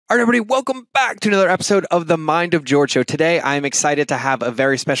All right, everybody, welcome back to another episode of the Mind of George Show. Today, I'm excited to have a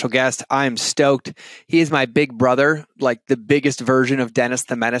very special guest. I'm stoked. He is my big brother, like the biggest version of Dennis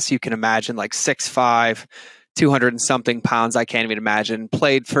the Menace you can imagine, like 6'5", 200 and something pounds. I can't even imagine.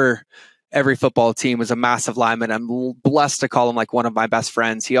 Played for every football team, was a massive lineman. I'm blessed to call him like one of my best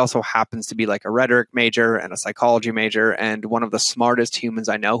friends. He also happens to be like a rhetoric major and a psychology major and one of the smartest humans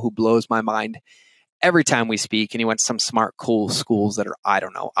I know, who blows my mind every time we speak. And he went to some smart, cool schools that are, I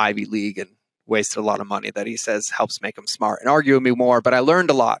don't know, Ivy League, and wasted a lot of money that he says helps make him smart and argue with me more. But I learned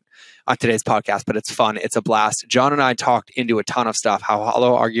a lot on today's podcast, but it's fun. It's a blast. John and I talked into a ton of stuff, how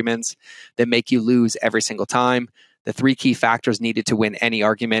hollow arguments that make you lose every single time, the 3 key factors needed to win any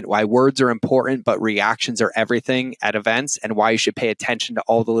argument, why words are important, but reactions are everything at events, and why you should pay attention to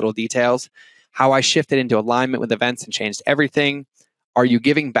all the little details, how I shifted into alignment with events and changed everything. Are you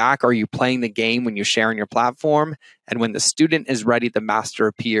giving back? Are you playing the game when you share on your platform? And when the student is ready, the master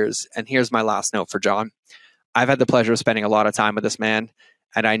appears. And here's my last note for John. I've had the pleasure of spending a lot of time with this man,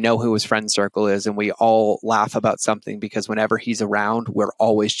 and I know who his friend circle is, and we all laugh about something because whenever he's around, we're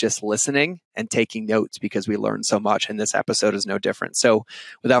always just listening and taking notes because we learn so much, and this episode is no different. So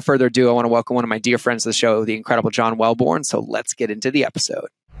without further ado, I want to welcome one of my dear friends to the show, the incredible John Welbourn. So let's get into the episode.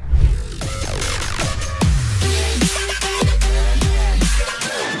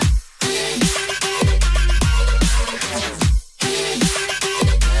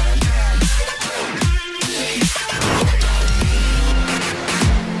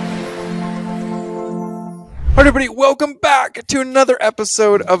 All right, everybody, welcome back to another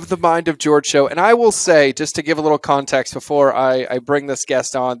episode of the Mind of George Show. And I will say, just to give a little context before I bring this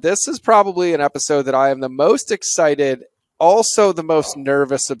guest on, this is probably an episode that I am the most excited, also the most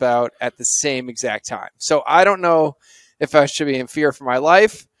nervous about at the same exact time. So I don't know if I should be in fear for my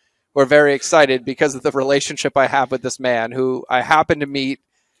life or very excited because of the relationship I have with this man who I happen to meet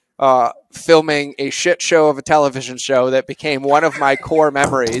filming a shit show of a television show that became one of my core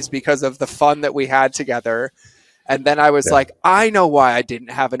memories because of the fun that we had together. And then I was like, I know why I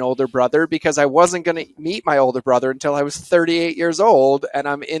didn't have an older brother, because I wasn't going to meet my older brother until I was 38 years old. And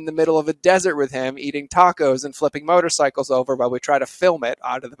I'm in the middle of a desert with him eating tacos and flipping motorcycles over while we try to film it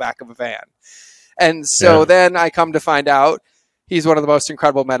out of the back of a van. And so then I come to find out he's one of the most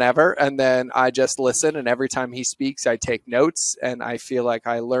incredible men ever. And then I just listen. And every time he speaks, I take notes. And I feel like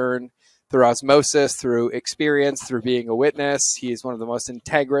I learn through osmosis, through experience, through being a witness. He is one of the most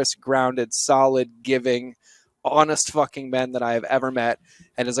integrous, grounded, solid, giving, honest fucking men that I have ever met.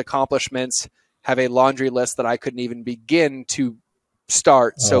 And his accomplishments have a laundry list that I couldn't even begin to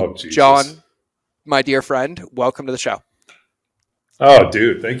start. So, John, my dear friend, welcome to the show. Oh,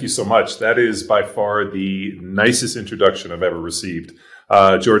 dude, thank you so much. That is by far the nicest introduction I've ever received.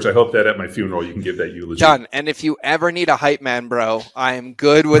 George, I hope that at my funeral you can give that eulogy. Done. And if you ever need a hype man, bro, I am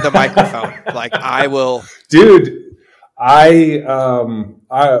good with a microphone. Like, I will. Dude, I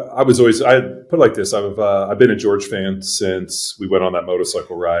was always, I put it like this. I've been a George fan since we went on that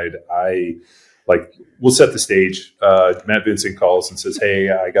motorcycle ride. We'll set the stage. Matt Vincent calls and says, hey,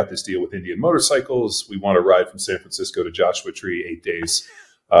 I got this deal with Indian Motorcycles. We want to ride from San Francisco to Joshua Tree, 8 days.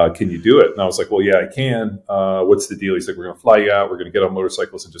 Can you do it? And I was like, well, yeah, I can. What's the deal? He's like, we're going to fly you out. We're going to get on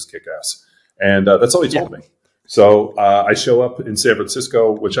motorcycles and just kick ass. And that's all he told me. So I show up in San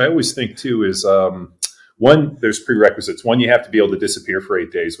Francisco, which I always think too is, one, there's prerequisites. One, you have to be able to disappear for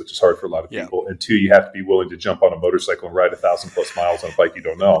 8 days, which is hard for a lot of people. And two, you have to be willing to jump on a motorcycle and ride 1,000+ miles on a bike you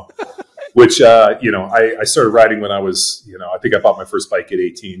don't know. Which, I started riding when I was, I think I bought my first bike at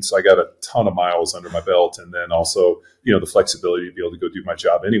 18. So I got a ton of miles under my belt. And then also, the flexibility to be able to go do my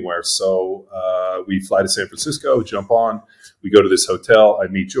job anywhere. So we fly to San Francisco, jump on. We go to this hotel. I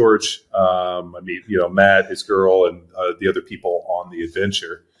meet George. I meet, Matt, his girl, and the other people on the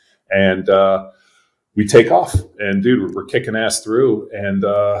adventure. And we take off. And, dude, we're kicking ass through. And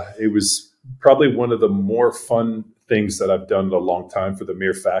it was probably one of the more fun things that I've done in a long time, for the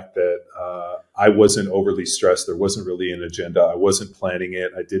mere fact that I wasn't overly stressed. There wasn't really an agenda. I wasn't planning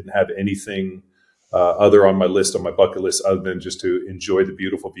it. I didn't have anything other on my list, on my bucket list, other than just to enjoy the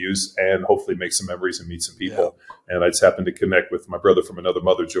beautiful views and hopefully make some memories and meet some people. Yeah. And I just happened to connect with my brother from another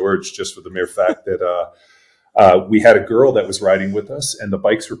mother, George, just for the mere fact that we had a girl that was riding with us, and the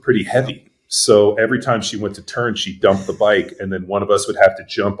bikes were pretty heavy. So every time she went to turn, she dumped the bike, and then one of us would have to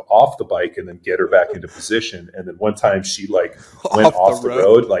jump off the bike and then get her back into position. And then one time she went off the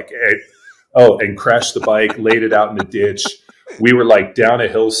road, and crashed the bike, laid it out in the ditch. We were down a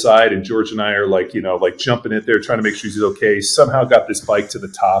hillside, and George and I are jumping in there, trying to make sure she's okay. Somehow got this bike to the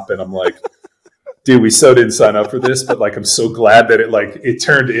top, and I'm like, dude, we so didn't sign up for this, but I'm so glad that it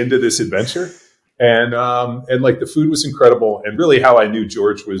turned into this adventure. And like the food was incredible. And really how I knew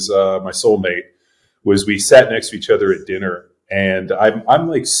George was my soulmate was we sat next to each other at dinner. And I'm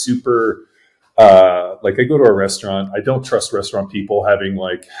like super, like I go to a restaurant. I don't trust restaurant people having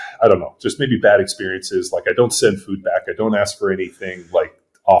like, I don't know, just maybe bad experiences. Like I don't send food back. I don't ask for anything like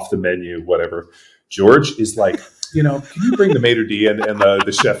off the menu, whatever. George is like, can you bring the maitre d' and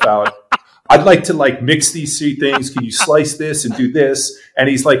the chef out? I'd like to like mix these three things. Can you slice this and do this? And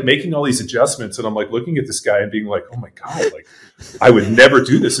he's like making all these adjustments. And I'm like looking at this guy and being like, oh my God, like I would never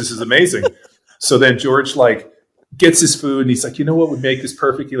do this. This is amazing. So then George like gets his food and he's like, you know what would make this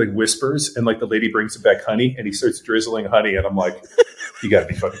perfect? He like whispers and like the lady brings him back honey and he starts drizzling honey. And I'm like, you gotta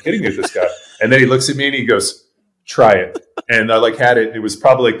be fucking kidding me with this guy. And then he looks at me and he goes, try it. And I like had it. It was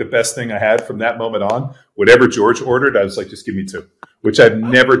probably like the best thing I had from that moment on. Whatever George ordered, I was like, just give me two, which I've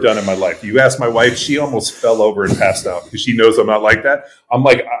never done in my life. You ask my wife, she almost fell over and passed out because she knows I'm not like that. I'm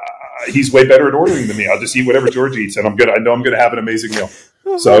like, he's way better at ordering than me. I'll just eat whatever George eats and I know I'm going to have an amazing meal.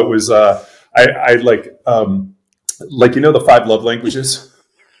 So it was, I like, the 5 love languages,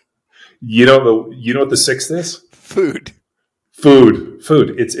 you know what the 6th is? Food.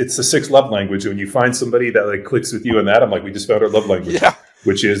 It's the 6th love language. And when you find somebody that like clicks with you in that, I'm like, we just found our love language,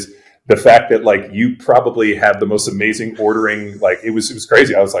 which is the fact that like you probably have the most amazing ordering. Like it was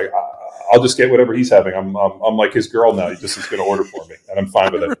crazy. I was like, I'll just get whatever he's having. I'm like his girl now. He just is going to order for me, and I'm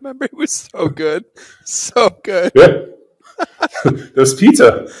fine with it. I remember it was so good, so good. Yeah. Those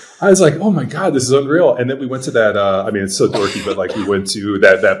pizza. I was like, oh my God, this is unreal. And then we went to that. It's so dorky, but like we went to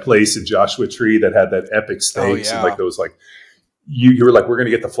that place in Joshua Tree that had that epic steaks and like those like. You were like, we're going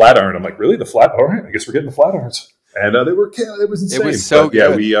to get the flat iron. I'm like, really? The flat? All right, I guess we're getting the flat irons. And it was insane. It was so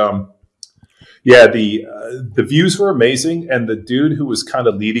good. Yeah, the views were amazing. And the dude who was kind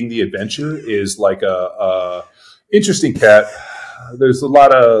of leading the adventure is like a interesting cat. There's a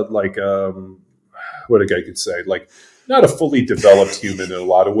lot of like, what a guy could say, like not a fully developed human in a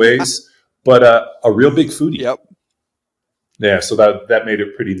lot of ways, but a real big foodie. Yep. Yeah, so that made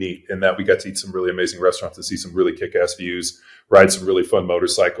it pretty neat, and that we got to eat some really amazing restaurants and see some really kick-ass views, ride some really fun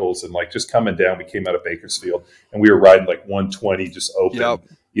motorcycles, and like just coming down. We came out of Bakersfield, and we were riding like 120 just open.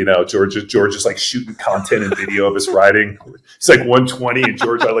 Yep. George is like shooting content and video of us riding. It's like 120, and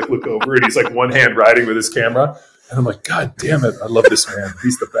George, I like look over, and he's like one hand riding with his camera, and I'm like, God damn it, I love this man.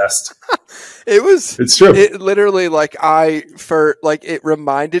 He's the best. It's true. It literally it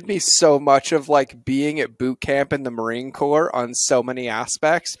reminded me so much of like being at boot camp in the Marine Corps on so many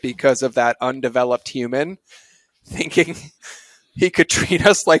aspects because of that undeveloped human thinking he could treat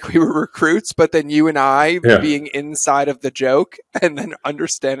us like we were recruits, but then you and I being inside of the joke and then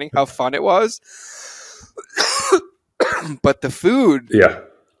understanding how fun it was. But the food. Yeah.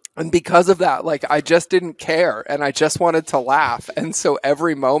 And because of that, like, I just didn't care and I just wanted to laugh. And so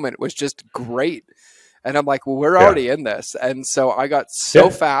every moment was just great. And I'm like, well, we're already in this. And so I got so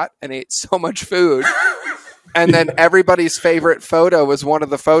fat and ate so much food. And then everybody's favorite photo was one of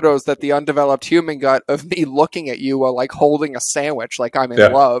the photos that the undeveloped human got of me looking at you while like holding a sandwich, like I'm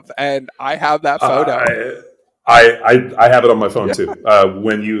in love. And I have that photo. I have it on my phone too.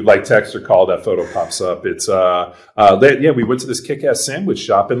 When you like text or call, that photo pops up. It's we went to this kick-ass sandwich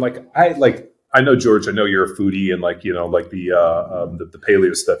shop, and I know George, I know you're a foodie, and the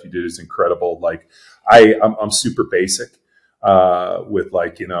paleo stuff you did is incredible. Like I'm super basic with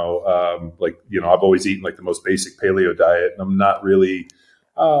I've always eaten like the most basic paleo diet, and I'm not really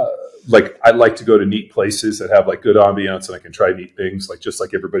I like to go to neat places that have like good ambiance and I can try neat things, like just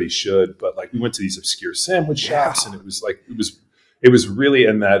like everybody should. But like we went to these obscure sandwich shops, and it was really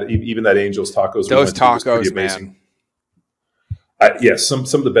in that even that Angel's Tacos. Those tacos, was pretty amazing. Some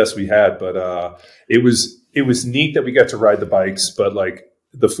of the best we had, but it was neat that we got to ride the bikes. But like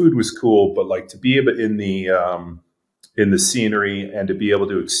the food was cool, but like to be able in the scenery and to be able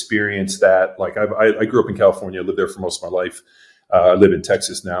to experience that. Like I grew up in California, lived there for most of my life. I live in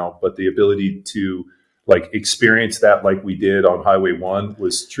Texas now, but the ability to like experience that like we did on Highway 1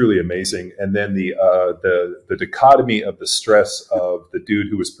 was truly amazing. And then the dichotomy of the stress of the dude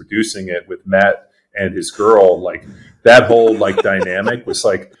who was producing it with Matt and his girl, like that whole like dynamic was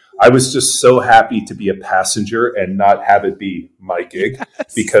like, I was just so happy to be a passenger and not have it be my gig.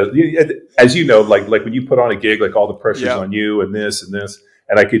 Because as you know, like when you put on a gig, like all the pressure's on you and this, and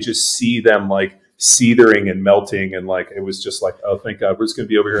I could just see them like seethering and melting, and like it was just like, oh, thank God, we're just gonna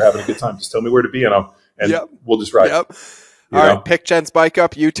be over here having a good time. Just tell me where to be, and we'll just ride. All right, pick Jen's bike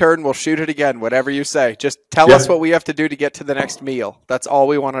up, U-turn, we'll shoot it again, whatever you say. Just tell us what we have to do to get to the next meal. That's all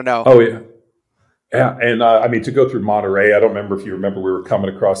we want to know. Oh yeah, and to go through Monterey, I don't remember if you remember, we were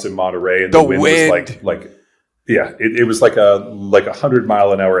coming across in Monterey, and the wind was like Yeah, it was like a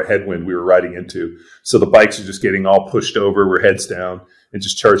 100-mile-an-hour headwind we were riding into. So the bikes are just getting all pushed over, we're heads down and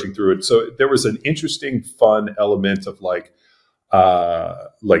just charging through it. So there was an interesting, fun element of like a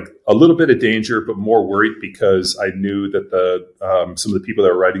little bit of danger, but more worried because I knew that some of the people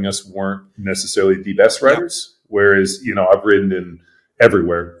that were riding us weren't necessarily the best riders. Yep. Whereas, I've ridden in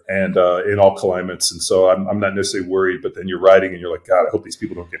everywhere and in all climates. And so I'm not necessarily worried, but then you're riding and you're like, God, I hope these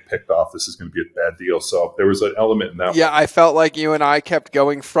people don't get picked off. This is going to be a bad deal. So there was an element in that. Yeah, I felt like you and I kept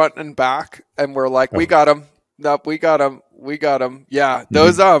going front and back and we're like, we got him. Nope, we got him. We got him. Yeah,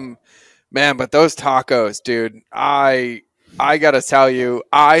 those, man, but those tacos, dude, I got to tell you,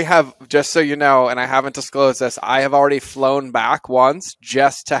 I have, just so you know, and I haven't disclosed this, I have already flown back once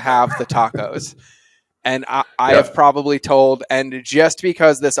just to have the tacos. And I have probably told, and just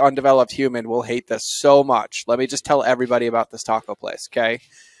because this undeveloped human will hate this so much, let me just tell everybody about this taco place, okay?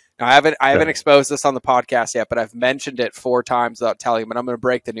 Now, I haven't exposed this on the podcast yet, but I've mentioned it 4 times without telling them, and I'm going to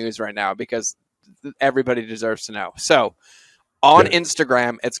break the news right now because everybody deserves to know. So, on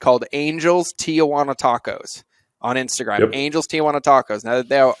Instagram, it's called Angels Tijuana Tacos. On Instagram, Angels Tijuana Tacos. Now,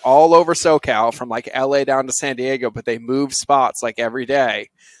 they're all over SoCal, from like LA down to San Diego, but they move spots like every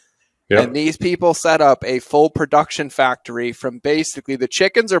day. Yep. And these people set up a full production factory from basically, the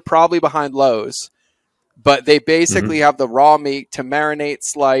chickens are probably behind Lowe's, but they basically have the raw meat to marinate,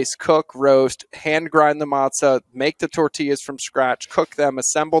 slice, cook, roast, hand grind the matzah, make the tortillas from scratch, cook them,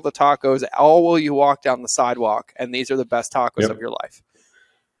 assemble the tacos, all while you walk down the sidewalk. And these are the best tacos of your life.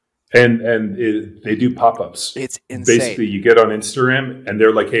 And they do pop-ups. It's insane. Basically, you get on Instagram and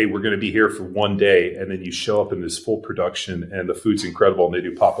they're like, hey, we're going to be here for one day. And then you show up in this full production and the food's incredible. And they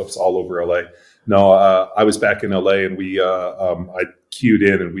do pop-ups all over LA. No, I was back in LA and I queued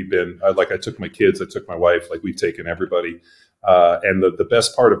in and we've been, I took my kids, I took my wife, like we've taken everybody. And the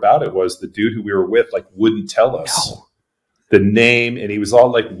best part about it was the dude who we were with, like, wouldn't tell us the name. And he was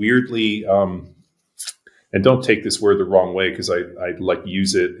all like weirdly, and don't take this word the wrong way because I like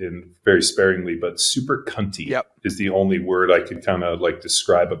use it in very sparingly, but super cunty is the only word I could kind of like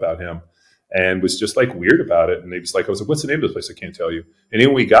describe about him, and was just like weird about it. And he was like, I was like, what's the name of this place? I can't tell you. And then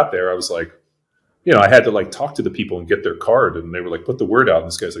when we got there, I was like, I had to like talk to the people and get their card, and they were like, put the word out. And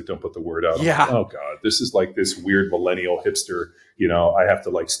this guy's like, don't put the word out. Yeah. Like, oh God, this is like this weird millennial hipster. I have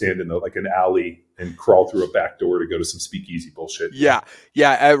to like stand in like an alley and crawl through a back door to go to some speakeasy bullshit. Yeah.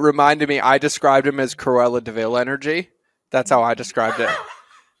 Yeah. It reminded me, I described him as Cruella de Vil energy. That's how I described it.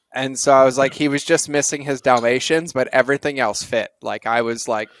 And so I was like, he was just missing his Dalmatians, but everything else fit. Like, I was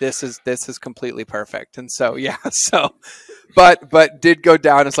like, this is completely perfect. And so, but did go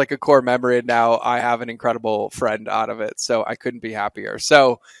down as like a core memory. And now I have an incredible friend out of it. So I couldn't be happier.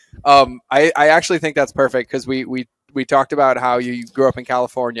 So I actually think that's perfect because we talked about how you grew up in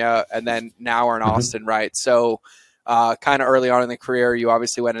California and then now are in Austin, right? So kind of early on in the career, you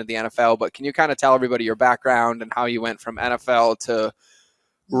obviously went into the NFL, but can you kind of tell everybody your background and how you went from NFL to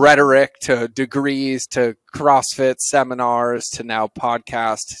rhetoric to degrees to CrossFit seminars to now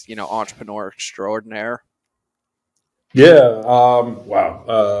podcast, entrepreneur extraordinaire? Yeah.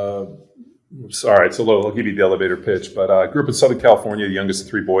 Wow. Sorry, so I'll give you the elevator pitch, but I grew up in Southern California, the youngest of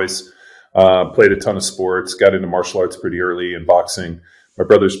 3 boys. Played a ton of sports, got into martial arts pretty early and boxing. My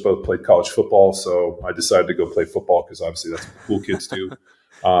brothers both played college football, so I decided to go play football because obviously that's what cool kids do.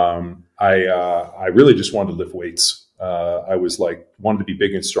 I really just wanted to lift weights. I was like, wanted to be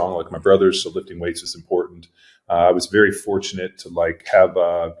big and strong like my brothers, so lifting weights is important. I was very fortunate to like have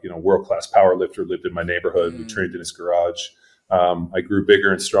world-class power lifter lived in my neighborhood. We trained in his garage. I grew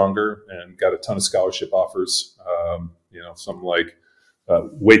bigger and stronger and got a ton of scholarship offers. Some like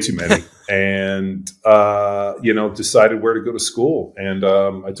way too many, and decided where to go to school. And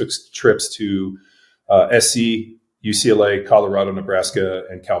I took trips to SC, UCLA, Colorado, Nebraska,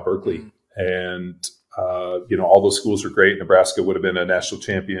 and Cal Berkeley. And all those schools are great. Nebraska would have been a national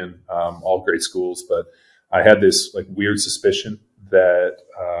champion. All great schools, but I had this like weird suspicion that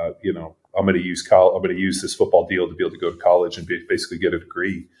I'm going to use this football deal to be able to go to college and basically get a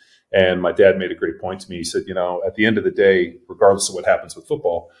degree. And my dad made a great point to me. He said, at the end of the day, regardless of what happens with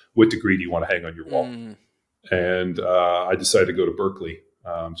football, what degree do you want to hang on your wall? And I decided to go to Berkeley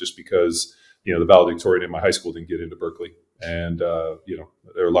just because, the valedictorian in my high school didn't get into Berkeley. And, there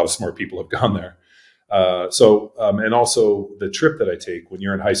are a lot of smart people who have gone there. And also the trip that I take when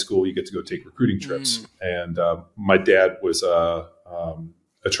you're in high school, you get to go take recruiting trips. And my dad was a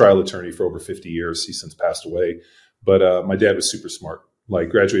trial attorney for over 50 years. He's since passed away. But my dad was super smart. Like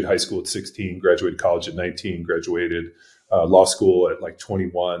graduated high school at 16, graduated college at 19, graduated law school at like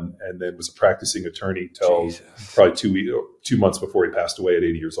 21, and then was a practicing attorney till probably 2 months before he passed away at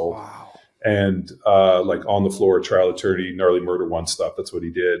 80 years old. Wow. and like on the floor, trial attorney, gnarly murder one stuff. That's what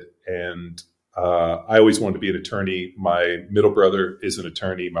he did. And I always wanted to be an attorney. My middle brother is an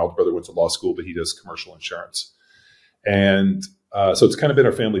attorney. My older brother went to law school, but he does commercial insurance. And so it's kind of been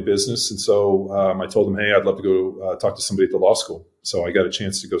our family business. And so I told him, hey, I'd love to go talk to somebody at the law school. So I got a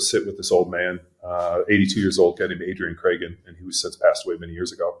chance to go sit with this old man, 82 years old, guy named Adrian Cragen, and he was since passed away many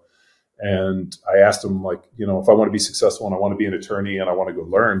years ago. And I asked him, like, you know, if I want to be successful and I want to be an attorney and I want to go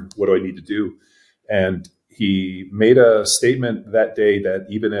learn, what do I need to do? And he made a statement that day that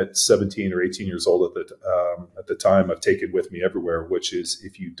even at 17 or 18 years old at the time, I've taken with me everywhere, which is,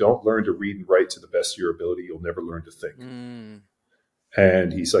 if you don't learn to read and write to the best of your ability, you'll never learn to think.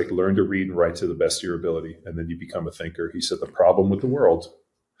 And he's like, learn to read and write to the best of your ability, and then you become a thinker. He said the problem with the world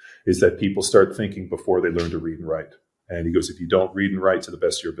is that people start thinking before they learn to read and write. And he goes, if you don't read and write to the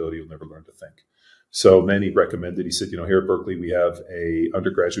best of your ability, you'll never learn to think. So then he recommended, he said, you know, here at Berkeley, we have a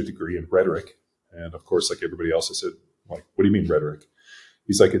undergraduate degree in rhetoric. And of course, like everybody else, I said, like, what do you mean rhetoric?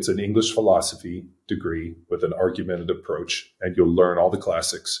 He's like, it's an English philosophy degree with an argumentative approach, and you'll learn all the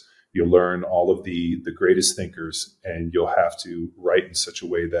classics. You'll learn all of the greatest thinkers, and you'll have to write in such a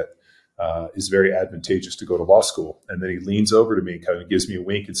way that is very advantageous to go to law school. And then he leans over to me and kind of gives me a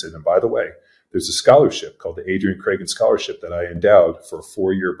wink and said, and by the way, there's a scholarship called the Adrian Cragen Scholarship that I endowed for a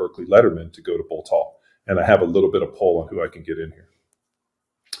 4-year Berkeley letterman to go to Bolt Hall. And I have a little bit of pull on who I can get in here.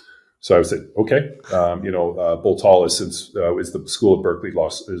 So I said, okay, Bolt Hall is the school of Berkeley Law,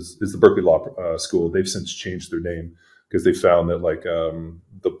 is the Berkeley Law School. They've since changed their name because they found that like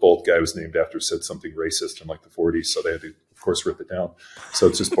the Bolt guy was named after said something racist in like the 40s. So they had to, of course, rip it down. So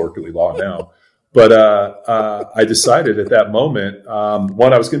it's just Berkeley Law now. But I decided at that moment,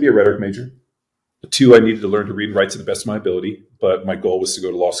 one, I was going to be a rhetoric major. 2, I needed to learn to read and write to the best of my ability. But my goal was to go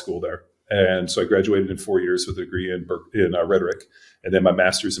to law school there. And so I graduated in 4 years with a degree in rhetoric, and then my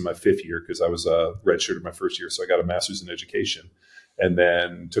master's in my 5th year because I was redshirted my 1st year. So I got a master's in education, and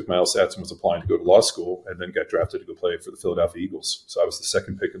then took my LSATs and was applying to go to law school, and then got drafted to go play for the Philadelphia Eagles. So I was the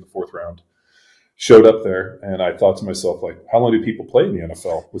 2nd pick in the 4th round. Showed up there, and I thought to myself, like, how long do people play in the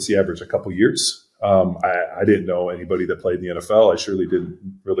NFL? What's the average? A couple years? I didn't know anybody that played in the NFL. I surely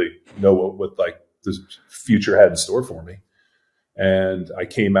didn't really know what like the future had in store for me. And I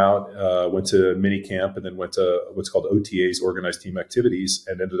came out, went to mini camp, and then went to what's called OTAs, organized team activities,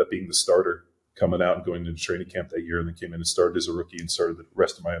 and ended up being the starter coming out and going into training camp that year. And then came in and started as a rookie and started the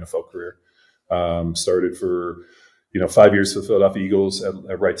rest of my NFL career. Started for, 5 years for the Philadelphia Eagles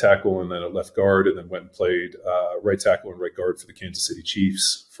at right tackle, and then at left guard, and then went and played right tackle and right guard for the Kansas City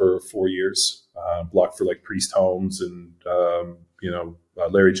Chiefs for 4 years. Blocked for like Priest Holmes and,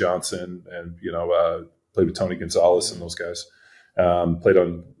 Larry Johnson, and, played with Tony Gonzalez and those guys. Played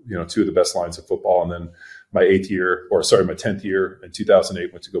on, 2 of the best lines of football. And then my 10th year in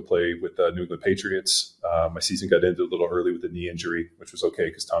 2008, went to go play with the New England Patriots. My season got ended a little early with a knee injury, which was okay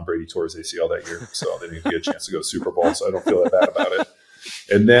because Tom Brady tore his ACL that year. So they didn't get a chance to go to Super Bowl. So I don't feel that bad about it.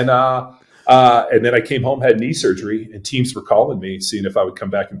 And then I came home, had knee surgery, and teams were calling me, seeing if I would come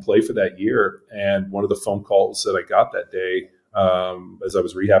back and play for that year. And one of the phone calls that I got that day, as I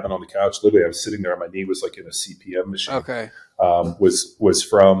was rehabbing on the couch, literally I was sitting there, my knee was like in a CPM machine. Okay. Was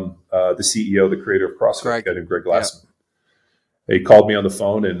from the CEO, the creator of CrossFit, a guy named Greg Glassman. Yeah. He called me on the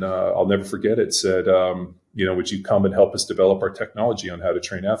phone, and I'll never forget it. Said, would you come and help us develop our technology on how to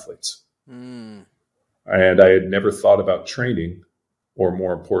train athletes? And I had never thought about training, or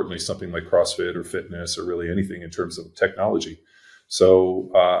more importantly, something like CrossFit or fitness or really anything in terms of technology.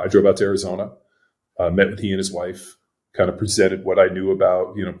 So I drove out to Arizona, met with he and his wife, kind of presented what I knew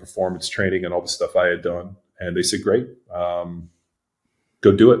about, performance training and all the stuff I had done. And they said, great,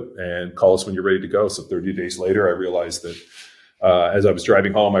 go do it and call us when you're ready to go. So 30 days later, I realized that as I was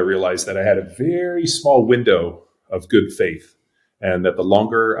driving home, I realized that I had a very small window of good faith, and that the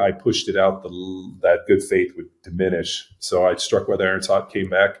longer I pushed it out, that good faith would diminish. So I struck with iron's hot, came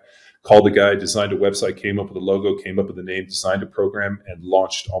back, called the guy, designed a website, came up with a logo, came up with a name, designed a program, and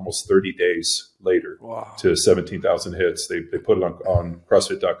launched almost 30 days later to 17,000 hits. They put it on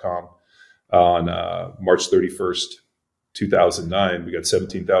CrossFit.com. On March 31st, 2009, we got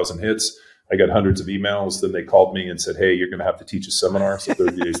 17,000 hits. I got hundreds of emails. Then they called me and said, hey, you're going to have to teach a seminar. So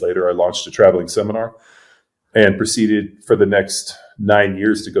 30 days later, I launched a traveling seminar and proceeded for the next 9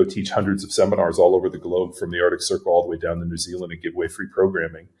 years to go teach hundreds of seminars all over the globe, from the Arctic Circle all the way down to New Zealand, and give away free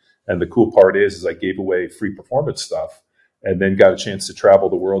programming. And the cool part is I gave away free performance stuff, and then got a chance to travel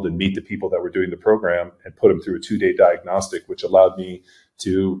the world and meet the people that were doing the program and put them through a 2-day diagnostic, which allowed me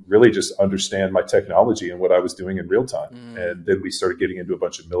to really just understand my technology and what I was doing in real time. And then we started getting into a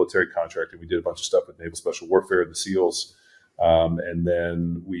bunch of military contracting. We did a bunch of stuff with Naval Special Warfare, the SEALs, And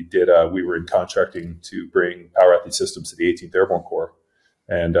then we were in contracting to bring Power Athlete Systems to the 18th Airborne Corps.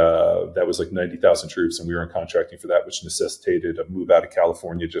 And that was like 90,000 troops. And we were in contracting for that, which necessitated a move out of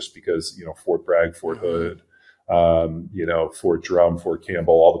California just because, Fort Bragg, Fort Hood, Fort Drum, Fort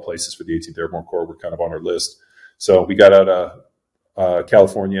Campbell, all the places for the 18th Airborne Corps were kind of on our list. So we got out of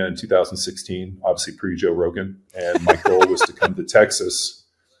California in 2016, obviously pre-Joe Rogan. And my goal was to come to Texas.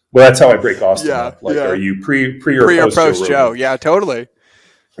 Well, that's how I break Austin up. Like, are you pre or post Joe? Yeah, totally.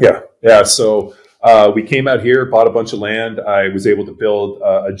 Yeah. So we came out here, bought a bunch of land. I was able to build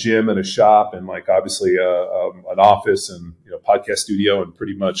a gym and a shop, and like obviously an office and podcast studio, and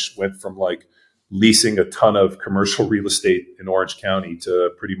pretty much went from like leasing a ton of commercial real estate in Orange County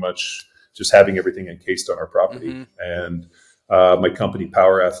to pretty much just having everything encased on our property. And my company,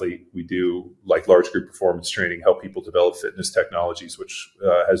 Power Athlete, we do like large group performance training, help people develop fitness technologies, which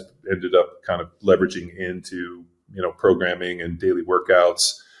has ended up kind of leveraging into, programming and daily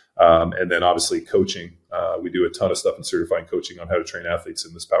workouts. And then obviously coaching. We do a ton of stuff in certifying coaching on how to train athletes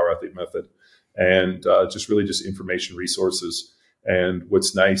in this Power Athlete method, and just information resources. And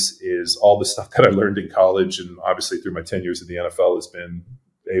what's nice is all the stuff that I learned in college and obviously through my 10 years in the NFL has been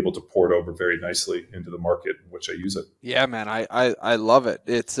able to port over very nicely into the market in which I use it. Yeah, man, I love it.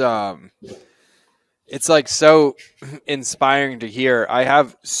 It's like so inspiring to hear. I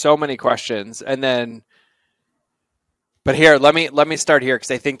have so many questions, but here, let me start here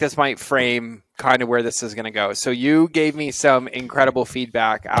because I think this might frame kind of where this is going to go. So you gave me some incredible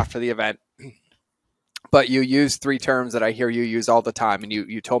feedback after the event, but you used 3 terms that I hear you use all the time, and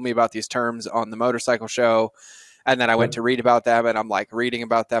you told me about these terms on the motorcycle show. And then I went to read about them, and I'm like reading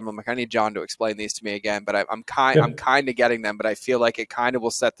about them. I'm like, I need John to explain these to me again. But I'm kind of getting them, but I feel like it kind of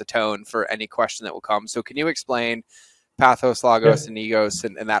will set the tone for any question that will come. So can you explain pathos, logos, and egos,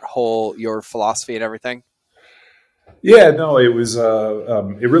 and that whole your philosophy and everything? Yeah, no, it was.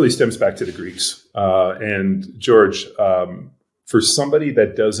 It really stems back to the Greeks. And George, for somebody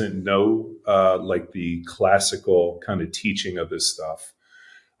that doesn't know like the classical kind of teaching of this stuff.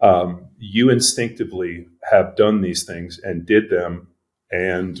 You instinctively have done these things and did them.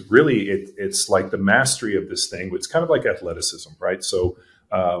 And really, it's like the mastery of this thing. It's kind of like athleticism, right? So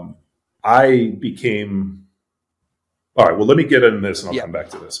I became, all right, well, let me get into this and I'll come back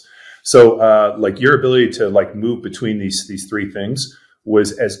to this. So like your ability to like move between these 3 things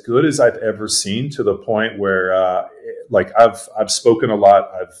was as good as I've ever seen, to the point where like I've spoken a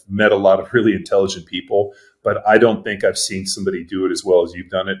lot. I've met a lot of really intelligent people, but I don't think I've seen somebody do it as well as you've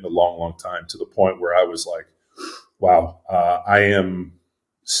done it in a long, long time, to the point where I was like, wow, I'll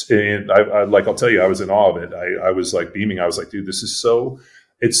tell you, I was in awe of it. I was like beaming. I was like, dude,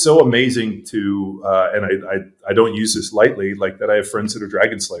 it's so amazing to, and I don't use this lightly, like that I have friends that are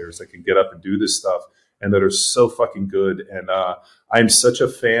dragon slayers that can get up and do this stuff and that are so fucking good. And I'm such a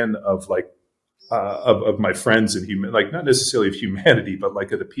fan of like, of my friends and like not necessarily of humanity, but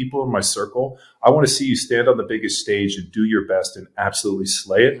like of the people in my circle. I want to see you stand on the biggest stage and do your best and absolutely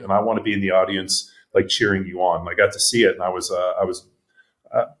slay it. And I want to be in the audience, like cheering you on. I got to see it, and I was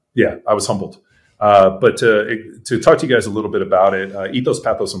humbled. But to talk to you guys a little bit about it, ethos,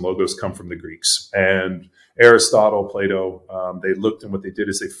 pathos, and logos come from the Greeks, and Aristotle, Plato. They looked, and what they did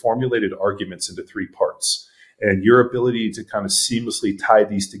is they formulated arguments into 3 parts. And your ability to kind of seamlessly tie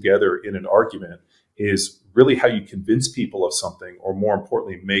these together in an argument is really how you convince people of something, or more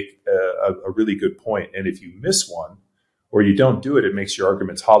importantly, make a really good point. And if you miss one or you don't do it, it makes your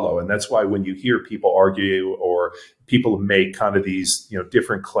arguments hollow. And that's why when you hear people argue or people make kind of these,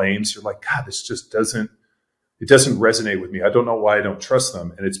 different claims, you're like, God, this just doesn't resonate with me. I don't know why I don't trust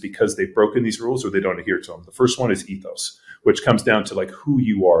them. And it's because they've broken these rules or they don't adhere to them. The first one is ethos, which comes down to like who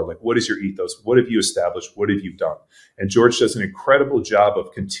you are. Like, what is your ethos? What have you established? What have you done? And George does an incredible job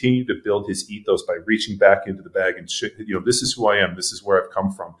of continuing to build his ethos by reaching back into the bag and this is who I am. This is where I've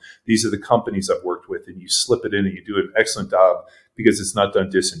come from. These are the companies I've worked with. And you slip it in and you do an excellent job because it's not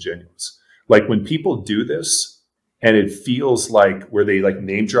done disingenuous. Like when people do this, and it feels like where they like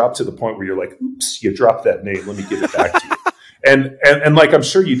name drop to the point where you're like, oops, you dropped that name. Let me give it back to you. And like, I'm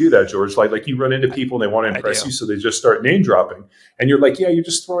sure you do that, George. Like you run into people and they want to impress you. So they just start name dropping. And you're like, yeah, you're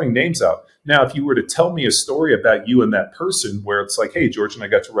just throwing names out. Now, if you were to tell me a story about you and that person where it's like, hey, George and I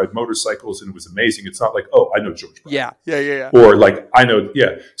got to ride motorcycles and it was amazing. It's not like, oh, I know George Brown. Yeah. Or like, I know,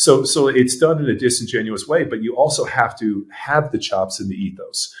 yeah. So it's done in a disingenuous way, but you also have to have the chops and the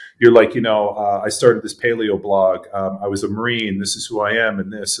ethos. You're like, I started this paleo blog. I was a Marine. This is who I am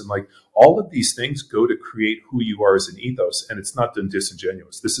and this. And like all of these things go to create who you are as an ethos. And it's not done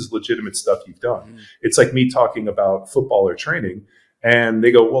disingenuous. This is legitimate stuff you've done. It's like me talking about football or training. And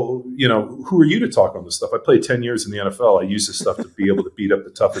they go, well, who are you to talk on this stuff? I played 10 years in the NFL. I use this stuff to be able to beat up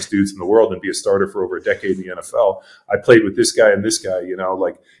the toughest dudes in the world and be a starter for over a decade in the NFL. I played with this guy and this guy, you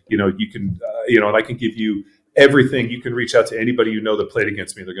can, and I can give you everything. You can reach out to anybody that played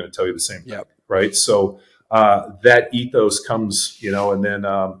against me. They're going to tell you the same thing. Yep. Right. So that ethos comes, and then,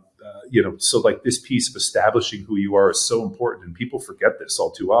 so like this piece of establishing who you are is so important, and people forget this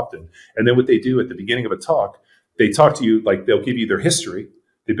all too often. And then what they do at the beginning of a talk, they talk to you, like they'll give you their history,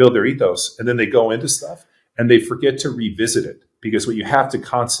 they build their ethos, and then they go into stuff and they forget to revisit it. Because what you have to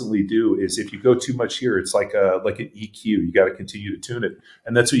constantly do is, if you go too much here, it's like an EQ. You got to continue to tune it.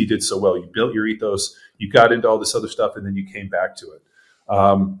 And that's what you did so well. You built your ethos, you got into all this other stuff, and then you came back to it.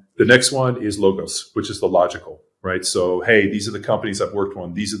 The next one is logos, which is the logical, right? So, hey, these are the companies I've worked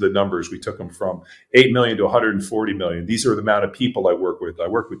on. These are the numbers. We took them from 8 million to 140 million. These are the amount of people I work with. I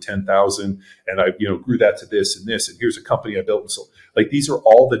work with 10,000, and I, grew that to this and this. And here's a company I built. And so, like, these are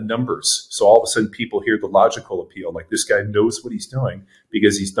all the numbers. So all of a sudden people hear the logical appeal. Like, this guy knows what he's doing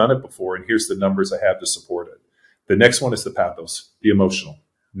because he's done it before. And here's the numbers I have to support it. The next one is the pathos, the emotional.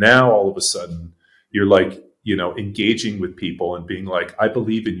 Now, all of a sudden you're like, engaging with people and being like, I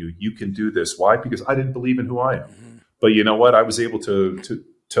believe in you. You can do this. Why? Because I didn't believe in who I am. Mm-hmm. But you know what? I was able to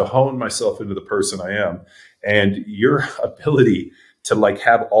hone myself into the person I am. And your ability to like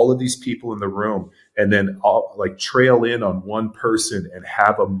have all of these people in the room and then like trail in on one person and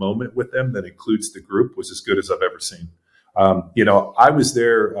have a moment with them that includes the group was as good as I've ever seen. I was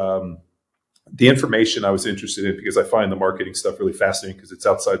there. The information I was interested in, because I find the marketing stuff really fascinating because it's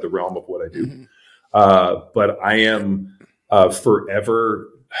outside the realm of what I do. Mm-hmm. But I am forever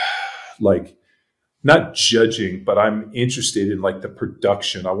like not judging, but I'm interested in like the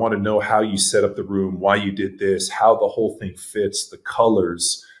production. I want to know how you set up the room, why you did this, how the whole thing fits, the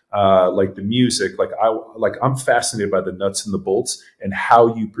colors, like the music. I'm fascinated by the nuts and the bolts and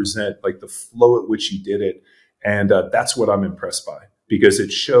how you present, like the flow at which you did it. And that's what I'm impressed by, because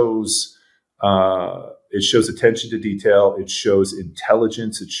it shows attention to detail. It shows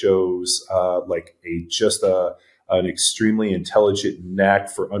intelligence. It shows an extremely intelligent knack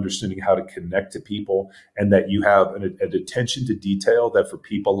for understanding how to connect to people, and that you have an attention to detail that for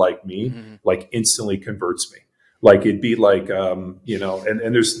people like me, mm-hmm. like instantly converts me. Like it'd be like, and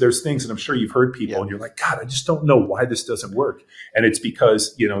there's things, and I'm sure you've heard people, yeah. and you're like, God, I just don't know why this doesn't work. And it's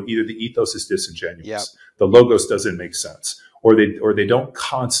because, either the ethos is disingenuous, yeah. the logos doesn't make sense, or they don't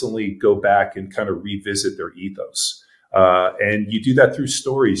constantly go back and kind of revisit their ethos. And you do that through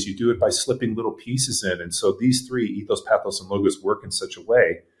stories. You do it by slipping little pieces in. And so these three, ethos, pathos, and logos, work in such a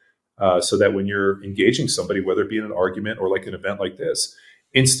way so that when you're engaging somebody, whether it be in an argument or like an event like this,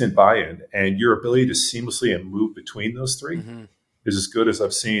 instant buy-in, and your ability to seamlessly and move between those three mm-hmm. is as good as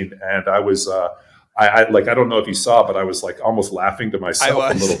I've seen. And I was, I don't know if you saw, but I was like almost laughing to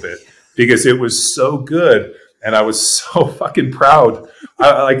myself a little bit because it was so good. And I was so fucking proud.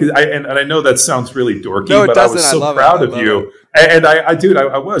 And I know that sounds really dorky, but I was so proud of you. And I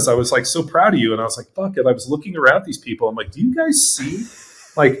was like so proud of you. And I was like, fuck it. I was looking around these people. I'm like, do you guys see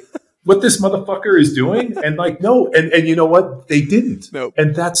like what this motherfucker is doing? And like, no. And you know what? They didn't. Nope.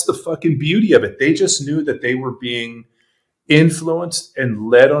 And that's the fucking beauty of it. They just knew that they were being influenced and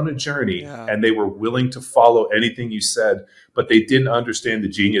led on a journey, yeah. and they were willing to follow anything you said, but they didn't understand the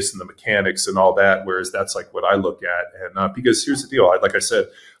genius and the mechanics and all that. Whereas that's like what I look at. And because here's the deal. Like I said,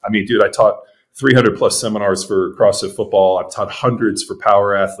 I mean, dude, I taught 300 plus seminars for CrossFit football. I've taught hundreds for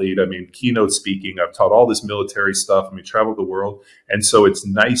Power Athlete. I mean, keynote speaking. I've taught all this military stuff. I mean, traveled the world. And so it's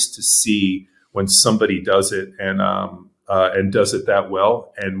nice to see when somebody does it and does it that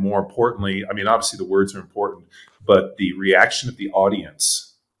well. And more importantly, I mean, obviously the words are important, but the reaction of the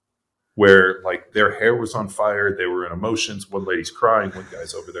audience, where like their hair was on fire, they were in emotions. One lady's crying, one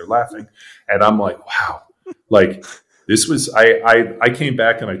guy's over there laughing. And I'm like, wow, like this was, I came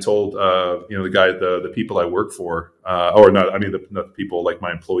back and I told, the guy, the people I work for, the people like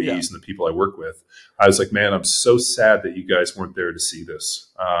my employees yeah. and the people I work with, I was like, man, I'm so sad that you guys weren't there to see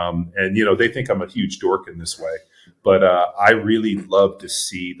this. And they think I'm a huge dork in this way. But I really love to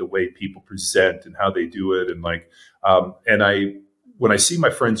see the way people present and how they do it. And like, when I see my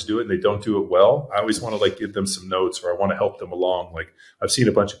friends do it and they don't do it well, I always want to like give them some notes, or I want to help them along. Like I've seen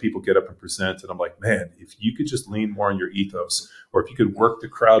a bunch of people get up and present, and I'm like, man, if you could just lean more on your ethos, or if you could work the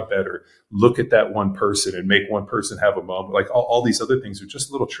crowd better, look at that one person and make one person have a moment. Like all these other things are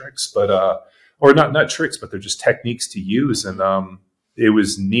just little tricks, but or not tricks, but they're just techniques to use. And it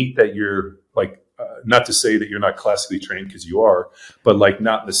was neat that you're like, not to say that you're not classically trained, because you are, but like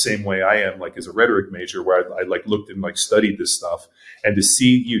not in the same way I am, like as a rhetoric major, where I like looked and like studied this stuff, and to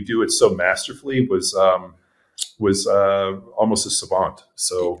see you do it so masterfully was was almost a savant.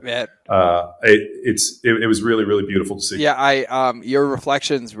 So Yeah. it was really, really beautiful to see. Yeah, your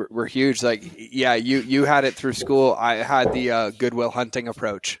reflections were huge. Like, yeah, you had it through school. I had the Goodwill Hunting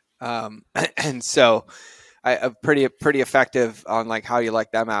approach, and so I pretty effective on like how you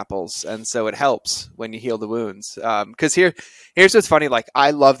like them apples, and so it helps when you heal the wounds. Because here's what's funny. Like,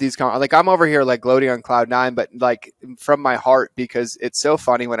 I love these like I'm over here like gloating on cloud nine, but like from my heart, because it's so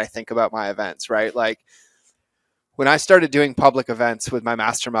funny when I think about my events, right? Like, when I started doing public events with my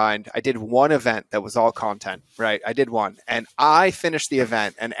mastermind, I did one event that was all content, right? I did one, and I finished the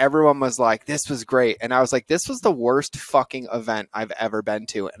event and everyone was like, this was great. And I was like, this was the worst fucking event I've ever been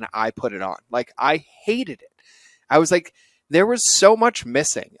to. And I put it on. Like, I hated it. I was like, there was so much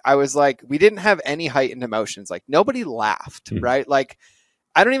missing. I was like, we didn't have any heightened emotions. Like, nobody laughed, right? Like,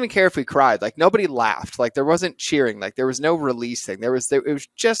 I don't even care if we cried. Like, nobody laughed. Like, there wasn't cheering. Like, there was no releasing. It was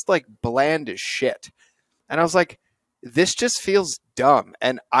just like bland as shit. And I was like, this just feels dumb.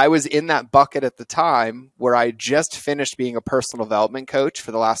 And I was in that bucket at the time where I just finished being a personal development coach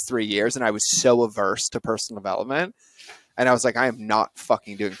for the last 3 years. And I was so averse to personal development. And I was like, I am not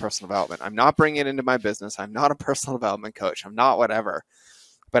fucking doing personal development. I'm not bringing it into my business. I'm not a personal development coach. I'm not whatever.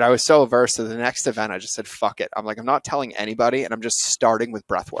 But I was so averse to the next event. I just said, fuck it. I'm like, I'm not telling anybody. And I'm just starting with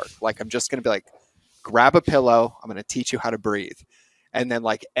breath work. Like, I'm just going to be like, grab a pillow. I'm going to teach you how to breathe. And then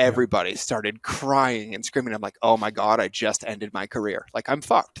like everybody started crying and screaming. I'm like, oh my God, I just ended my career. Like, I'm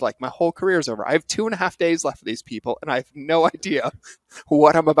fucked. Like, my whole career is over. I have 2.5 days left for these people and I have no idea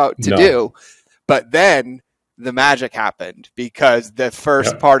what I'm about to do. But then the magic happened, because the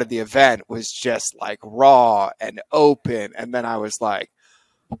first part of the event was just like raw and open. And then I was like,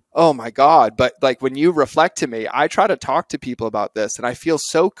 oh my God. But like, when you reflect to me, I try to talk to people about this and I feel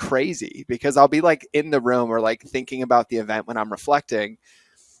so crazy, because I'll be like in the room or like thinking about the event when I'm reflecting.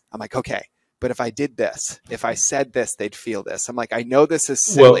 I'm like, okay, but if I did this, if I said this, they'd feel this. I'm like, I know this is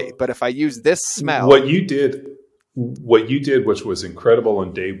silly, but if I use this smell. What you did, which was incredible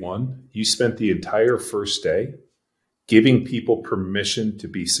on day one, you spent the entire first day giving people permission to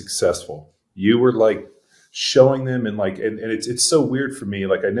be successful. You were like showing them, and like, and it's so weird for me.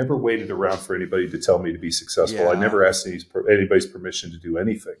 Like, I never waited around for anybody to tell me to be successful. I never asked anybody's permission to do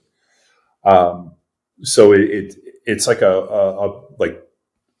anything. So it's like a like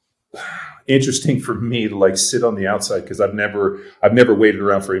interesting for me to like sit on the outside, because I've never waited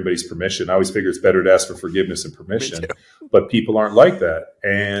around for anybody's permission. I always figure it's better to ask for forgiveness and permission, but people aren't like that.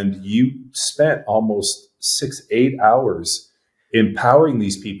 And you spent almost 6-8 hours empowering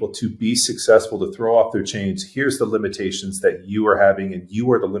these people to be successful, to throw off their chains. Here's the limitations that you are having, and you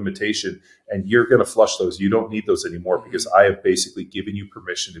are the limitation, and you're going to flush those. You don't need those anymore, because I have basically given you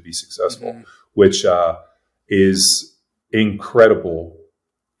permission to be successful, which is incredible.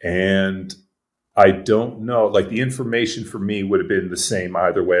 And I don't know, like, the information for me would have been the same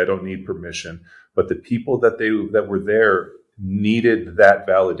either way. I don't need permission, but the people that were there needed that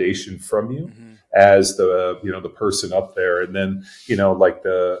validation from you as the person up there. And then, like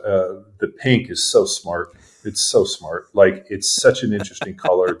the pink is so smart. It's so smart. Like, it's such an interesting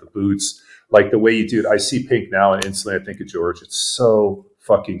color. The boots, like the way you do it. I see pink now and instantly I think of George. It's so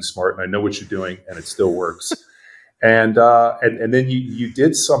fucking smart. And I know what you're doing and it still works. And then you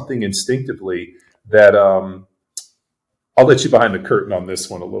did something instinctively that, I'll let you behind the curtain on this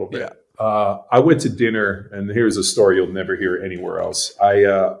one a little bit. I went to dinner, and here's a story you'll never hear anywhere else.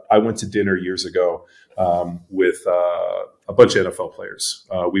 I went to dinner years ago with a bunch of NFL players.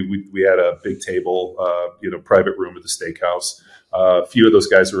 We had a big table, private room at the steakhouse. A few of those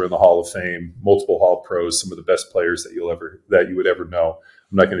guys were in the Hall of Fame, multiple Hall pros, some of the best players that you would ever know.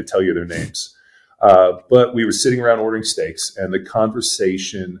 I'm not going to tell you their names. But we were sitting around ordering steaks, and the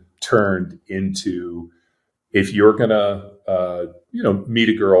conversation turned into, if you're going to, meet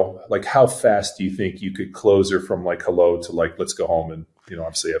a girl, like, how fast do you think you could close her from like hello to like, let's go home and,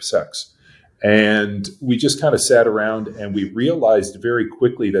 obviously have sex. And we just kind of sat around and we realized very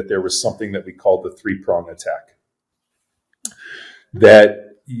quickly that there was something that we called the 3-prong attack, that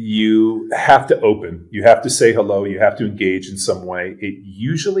you have to open, you have to say hello, you have to engage in some way. It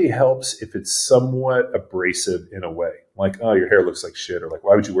usually helps if it's somewhat abrasive in a way, like, oh, your hair looks like shit, or like,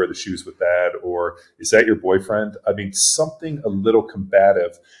 why would you wear the shoes with that? Or is that your boyfriend? I mean, something a little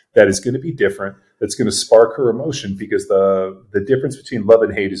combative that is going to be different, that's going to spark her emotion, because the difference between love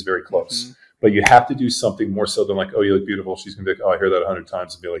and hate is very close. But you have to do something more so than like, oh, you look beautiful. She's going to be like, oh, I hear that 100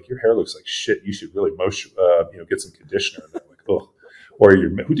 times, and be like, your hair looks like shit. You should really get some conditioner. And they're like, oh. Or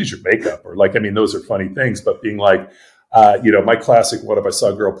who did your makeup? Or like, I mean, those are funny things, but being like, my classic one, if I saw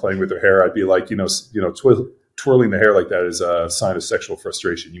a girl playing with her hair, I'd be like, twirling the hair like that is a sign of sexual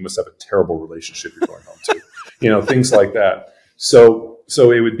frustration. You must have a terrible relationship you're going home to. things like that. So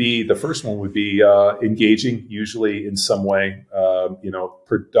it would be, the first one would be engaging, usually in some way,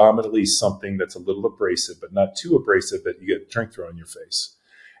 predominantly something that's a little abrasive, but not too abrasive that you get a drink thrown in your face.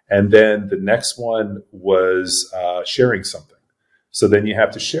 And then the next one was sharing something. So then you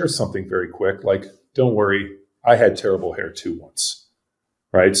have to share something very quick, like, don't worry, I had terrible hair too once,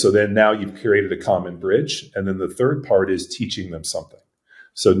 right? So then now you've created a common bridge. And then the third part is teaching them something.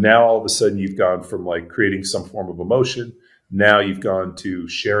 So now all of a sudden you've gone from like creating some form of emotion. Now you've gone to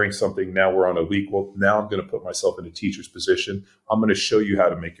sharing something. Now we're on a equal. Now I'm going to put myself in a teacher's position. I'm going to show you how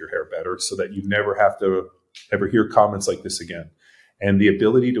to make your hair better so that you never have to ever hear comments like this again. And the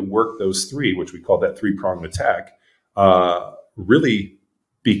ability to work those three, which we call that three-pronged attack, really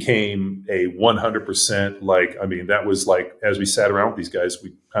became a 100% that was like, as we sat around with these guys,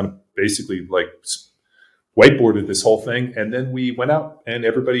 we kind of basically like whiteboarded this whole thing. And then we went out and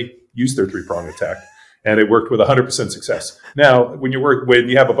everybody used their three-pronged attack. And it worked with 100% success. Now, when you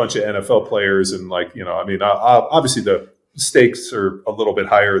have a bunch of NFL players and obviously the stakes are a little bit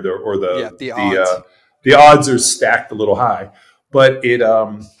higher, the odds are stacked a little high. But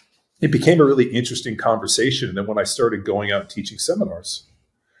it became a really interesting conversation. And then when I started going out and teaching seminars,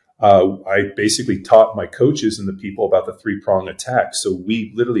 I basically taught my coaches and the people about the three-pronged attack. So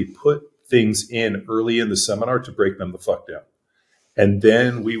we literally put things in early in the seminar to break them the fuck down. And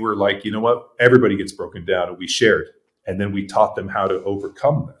then we were like, you know what? Everybody gets broken down, and we shared. And then we taught them how to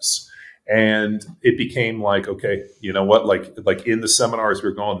overcome this. And it became like, okay, you know what? Like in the seminars,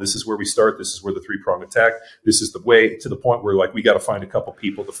 we're going, this is where we start. This is where the three-pronged attack. This is the way, to the point where like, we got to find a couple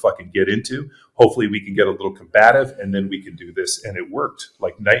people to fucking get into. Hopefully we can get a little combative, and then we can do this. And it worked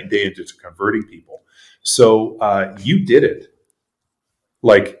like night and day into converting people. So you did it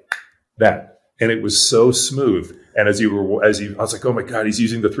like that. And it was so smooth. And I was like, oh my God, he's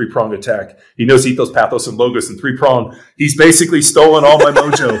using the three-pronged attack. He knows ethos, pathos, and logos, and three-prong. He's basically stolen all my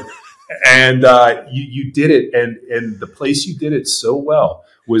mojo. And you did it. And the place you did it so well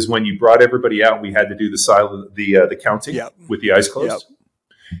was when you brought everybody out. We had to do the counting with the eyes closed.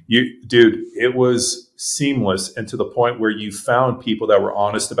 Dude, it was seamless. And to the point where you found people that were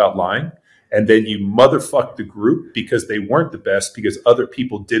honest about lying. And then you motherfucked the group because they weren't the best, because other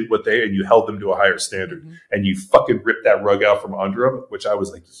people did and you held them to a higher standard. Mm-hmm. And you fucking ripped that rug out from under them, which I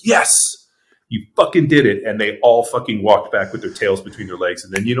was like, yes, you fucking did it. And they all fucking walked back with their tails between their legs.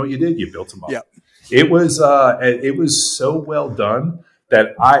 And then you know what you did? You built them up. Yep. It was so well done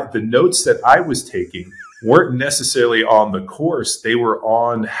that the notes that I was taking weren't necessarily on the course. They were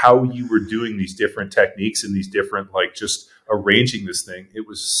on how you were doing these different techniques and these different, like, just arranging this thing. It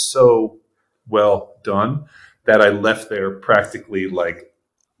was so well done that I left there practically like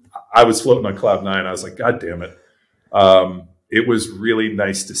I was floating on cloud nine. I was like, God damn it. It was really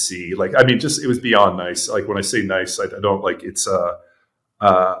nice to see. Like, I mean, it was beyond nice. Like, when I say nice, I don't like it's,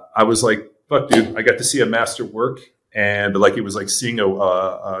 I was like, fuck, dude, I got to see a master work. And like, it was like seeing a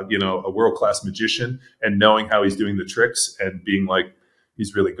world-class magician and knowing how he's doing the tricks and being like,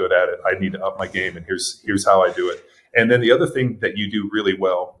 he's really good at it. I need to up my game. And here's how I do it. And then the other thing that you do really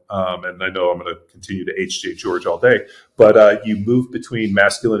well, and I know I'm going to continue to HJ George all day, but you move between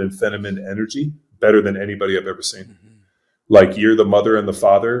masculine and feminine energy better than anybody I've ever seen. Mm-hmm. Like, you're the mother and the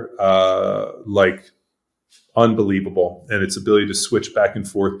father, like, unbelievable. And its ability to switch back and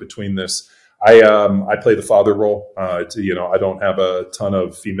forth between this. I play the father role. I don't have a ton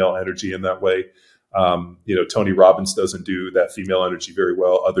of female energy in that way. Tony Robbins doesn't do that female energy very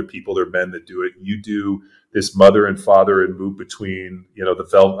well. Other people, there are men that do it. You do this mother and father and move between, the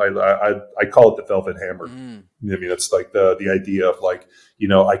velvet. I call it the velvet hammer. Mm. I mean, it's like the idea of like,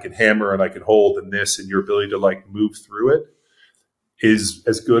 I can hammer and I can hold, and your ability to like move through it is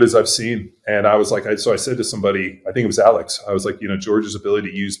as good as I've seen. And I was like, so I said to somebody, I think it was Alex, I was like, George's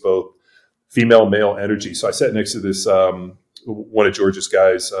ability to use both female, male energy. So I sat next to this, one of George's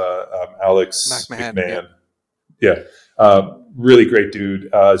guys, Alex McMahon. Yeah. Really great dude.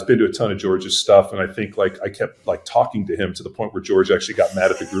 Has been to a ton of George's stuff. And I think like I kept like talking to him to the point where George actually got mad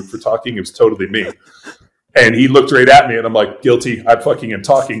at the group for talking. It was totally me. And he looked right at me and I'm like, guilty. I fucking am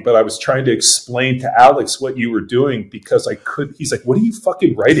talking. But I was trying to explain to Alex what you were doing because he's like, what are you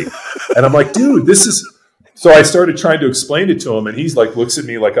fucking writing? And I'm like, dude, this is. So I started trying to explain it to him, and he's like, looks at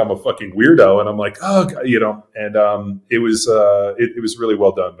me like I'm a fucking weirdo, and I'm like, oh, God, And it was really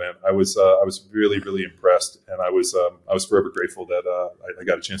well done, man. I was really, really impressed, and I was forever grateful that I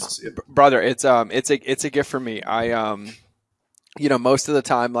got a chance to see it. Brother, it's a gift for me. I most of the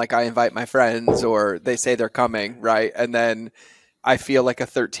time, like, I invite my friends, or they say they're coming, right, and then I feel like a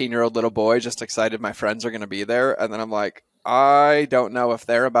 13-year-old little boy, just excited my friends are going to be there, and then I'm like, I don't know if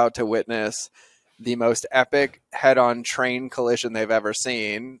they're about to witness the most epic head-on train collision they've ever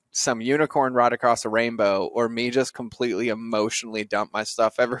seen, some unicorn ride across a rainbow, or me just completely emotionally dump my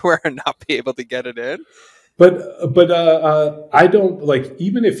stuff everywhere and not be able to get it in. But I don't like,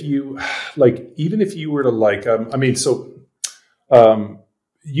 even if you were to like,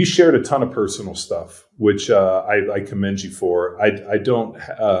 you shared a ton of personal stuff, which I commend you for. I don't,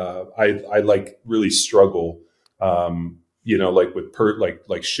 I like really struggle, like with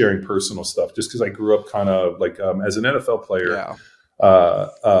like sharing personal stuff, just because I grew up kind of like as an NFL player. Yeah.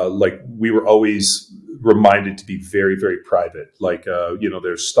 Like we were always reminded to be very, very private. Like,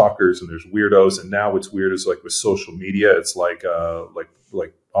 there's stalkers and there's weirdos. And now what's weird is like with social media, it's like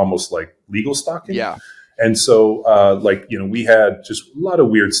almost like legal stalking. Yeah. And so, we had just a lot of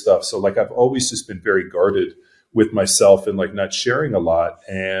weird stuff. So like, I've always just been very guarded with myself and like not sharing a lot.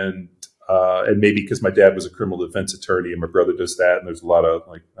 And maybe because my dad was a criminal defense attorney and my brother does that. And there's a lot of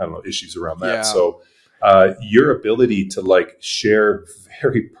like, I don't know, issues around that. Yeah. So, your ability to like share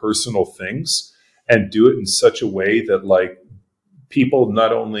very personal things and do it in such a way that like people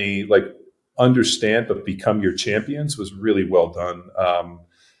not only like understand, but become your champions was really well done.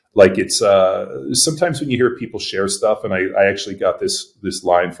 Like it's sometimes when you hear people share stuff, and I actually got this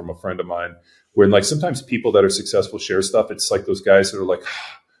line from a friend of mine, where like sometimes people that are successful share stuff. It's like those guys that are like,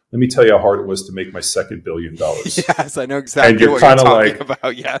 let me tell you how hard it was to make my second $1 billion. Yes, I know exactly and you're what you're talking like,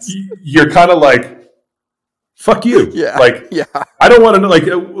 about. Yes, you're kind of like, fuck you. Yeah. Like, yeah. I don't want to know, like,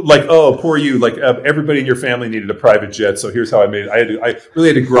 oh, poor you. Like, everybody in your family needed a private jet, so here's how I made it. I really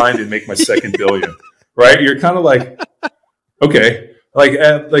had to grind and make my second $1 billion. Right? You're kind of like, okay.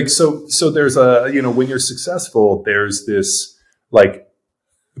 So there's when you're successful, there's this like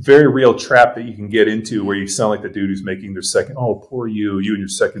very real trap that you can get into where you sound like the dude who's making their second, oh, poor you and your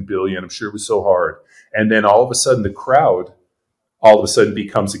second $1 billion. I'm sure it was so hard. And then all of a sudden the crowd all of a sudden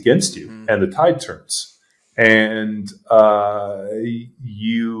becomes against you and the tide turns. And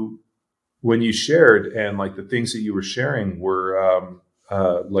when you shared and like the things that you were sharing were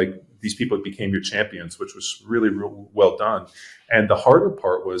like these people became your champions, which was really real well done. And the harder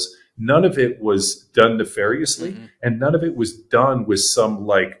part was none of it was done nefariously, and none of it was done with some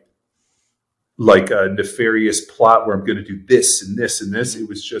like a nefarious plot where I'm going to do this and this and this. It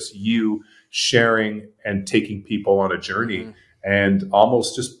was just you sharing and taking people on a journey and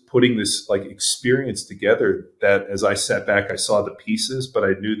almost just putting this like experience together that as I sat back, I saw the pieces, but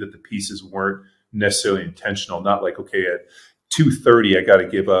I knew that the pieces weren't necessarily intentional. Not like, okay, at 2:30, I got to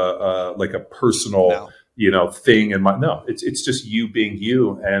give a personal, thing. And it's just you being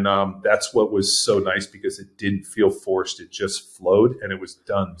you. And that's what was so nice because it didn't feel forced. It just flowed and it was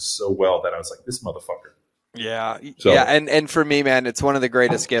done so well that I was like, this motherfucker. Yeah. So. Yeah. And for me, man, it's one of the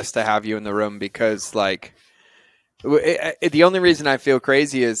greatest gifts to have you in the room because like, the only reason I feel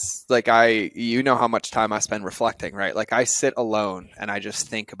crazy is like you know how much time I spend reflecting, right? Like I sit alone and I just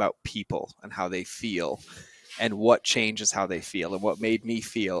think about people and how they feel and what changes how they feel and what made me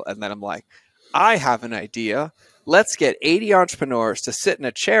feel. And then I'm like, I have an idea. Let's get 80 entrepreneurs to sit in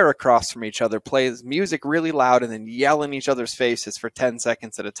a chair across from each other, play music really loud, and then yell in each other's faces for 10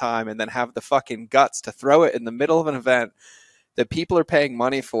 seconds at a time, and then have the fucking guts to throw it in the middle of an event that people are paying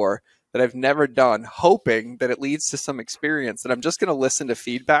money for that I've never done, hoping that it leads to some experience that I'm just going to listen to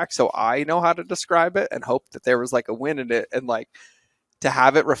feedback so I know how to describe it and hope that there was like a win in it. And like to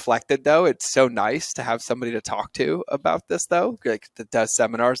have it reflected though, it's so nice to have somebody to talk to about this though, like that does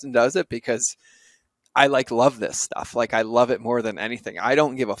seminars and does it because I like love this stuff. Like I love it more than anything. I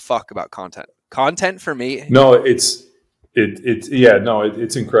don't give a fuck about content. Content for me. No, it's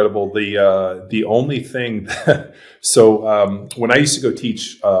incredible. The only thing when I used to go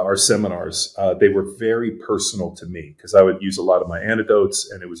teach our seminars, they were very personal to me because I would use a lot of my anecdotes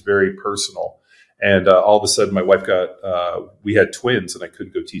and it was very personal. And all of a sudden my wife we had twins and I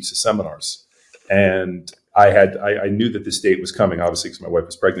couldn't go teach the seminars. And I knew that this date was coming, obviously, because my wife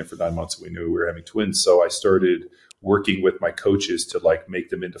was pregnant for 9 months and we knew we were having twins. So I started working with my coaches to like make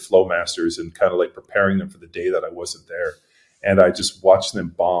them into flow masters and kind of like preparing them for the day that I wasn't there. And I just watched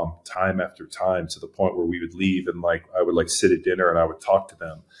them bomb time after time to the point where we would leave and like I would like sit at dinner and I would talk to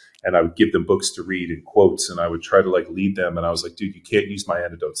them and I would give them books to read and quotes and I would try to like lead them. And I was like, dude, you can't use my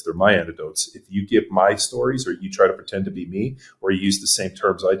anecdotes. They're my anecdotes. If you give my stories or you try to pretend to be me or you use the same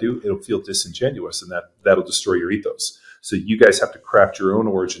terms I do, it'll feel disingenuous and that'll destroy your ethos. So you guys have to craft your own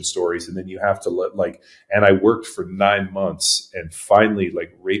origin stories and then you have to and I worked for 9 months and finally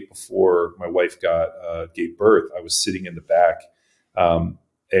like right before my wife gave birth, I was sitting in the back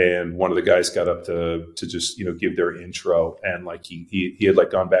and one of the guys got up to just, give their intro and like he had like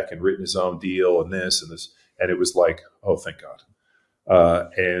gone back and written his own deal and this and this. And it was like, oh, thank God.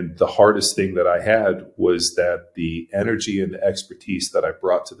 And the hardest thing that I had was that the energy and the expertise that I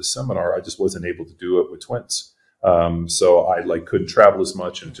brought to the seminar, I just wasn't able to do it with twins. So I like couldn't travel as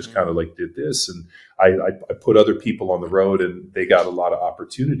much and just kind of like did this. And I put other people on the road and they got a lot of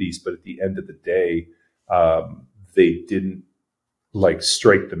opportunities. But at the end of the day, they didn't like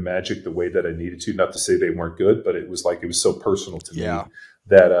strike the magic the way that I needed to. Not to say they weren't good, but it was so personal to me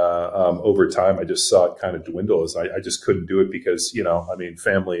that over time I just saw it kind of dwindle as I just couldn't do it because, I mean,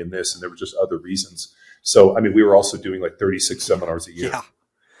 family and this, and there were just other reasons. So, I mean, we were also doing like 36 seminars a year. Yeah.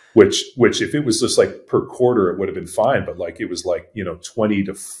 Which if it was just like per quarter, it would have been fine. But like, it was like, 20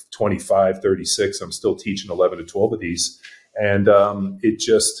 to 25, 36. I'm still teaching 11 to 12 of these. And it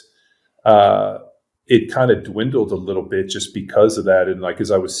just, it kind of dwindled a little bit just because of that. And like,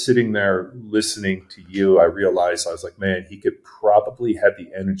 as I was sitting there listening to you, I realized, I was like, man, he could probably have the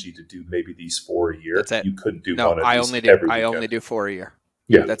energy to do maybe these 4 a year. That's it. You couldn't do no, one. I only do 4 a year.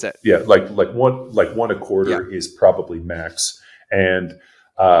 Yeah. That's it. Yeah. Like one a quarter is probably max. And,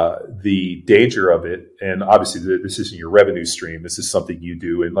 the danger of it, and obviously this isn't your revenue stream. This is something you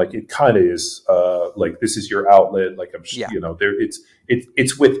do. And like, it kind of is, like, this is your outlet. Like I'm, there,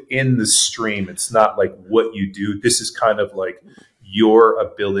 it's within the stream. It's not like what you do. This is kind of like your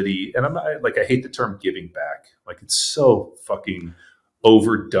ability. And I'm not like, I hate the term giving back. Like, it's so fucking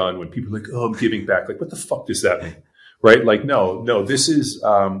overdone when people are like, oh, I'm giving back. Like, what the fuck does that mean? Right? Like, no, this is,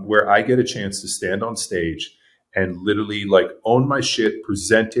 where I get a chance to stand on stage and literally like own my shit,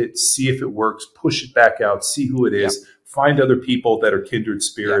 present it, see if it works, push it back out, see who it is, find other people that are kindred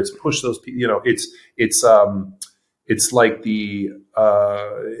spirits, push those people, it's like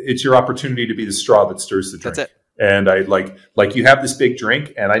it's your opportunity to be the straw that stirs the drink. That's it. And I like you have this big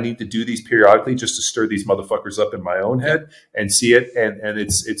drink and I need to do these periodically just to stir these motherfuckers up in my own head and see it. And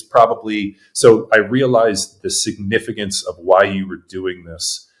it's probably, so I realized the significance of why you were doing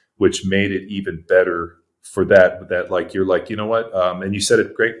this, which made it even better for that like, you're like, you know what? And you said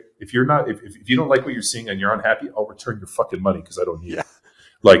it great. If you're not, if you don't like what you're seeing and you're unhappy, I'll return your fucking money because I don't need it.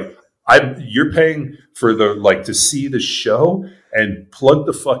 Like you're paying for to see the show and plug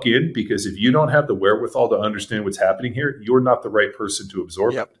the fuck in, because if you don't have the wherewithal to understand what's happening here, you're not the right person to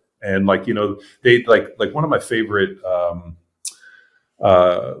absorb it. And like, they like one of my favorite,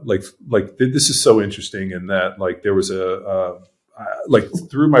 this is so interesting in that like there was like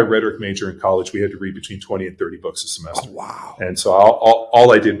through my rhetoric major in college, we had to read between 20 and 30 books a semester. Oh, wow. And so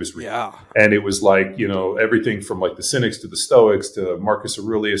all I did was read. Yeah. And it was like, everything from like the Cynics to the Stoics to Marcus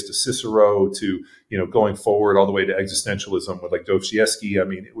Aurelius to Cicero to, going forward all the way to existentialism with like Dostoevsky. I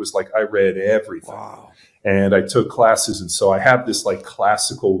mean, it was like I read everything. Wow. And I took classes. And so I have this like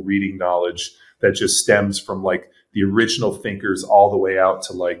classical reading knowledge that just stems from like the original thinkers all the way out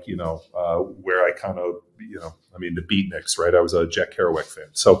to like, where I kind of, I mean, the beatniks, right? I was a Jack Kerouac fan.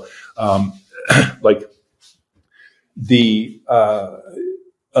 So, like the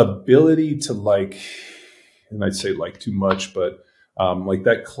ability to like, and I'd say like too much, but like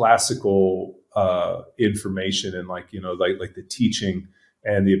that classical information and like, like the teaching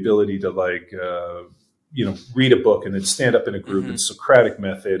and the ability to like, read a book and then stand up in a group and Socratic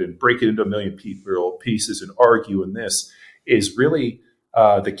method and break it into a million pieces and argue, and this is really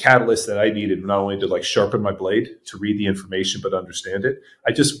the catalyst that I needed, not only to like sharpen my blade to read the information, but understand it.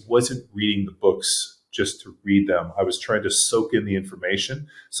 I just wasn't reading the books just to read them. I was trying to soak in the information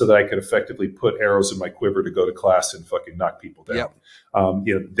so that I could effectively put arrows in my quiver to go to class and fucking knock people down.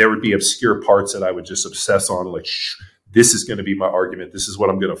 There would be obscure parts that I would just obsess on, like, this is going to be my argument. This is what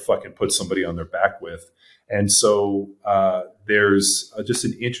I'm going to fucking put somebody on their back with. And so there's just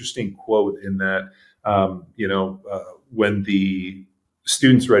an interesting quote in that, when the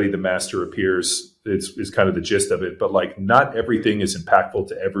student's ready, the master appears, is kind of the gist of it. But like, not everything is impactful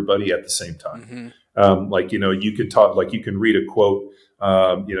to everybody at the same time. Like, you could talk, like you can read a quote,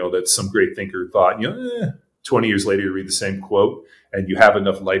 that some great thinker thought, 20 years later, you read the same quote and you have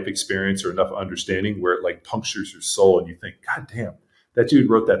enough life experience or enough understanding where it like punctures your soul and you think, God damn, that dude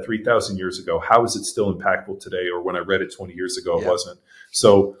wrote that 3,000 years ago. How is it still impactful today? Or when I read it 20 years ago, it wasn't.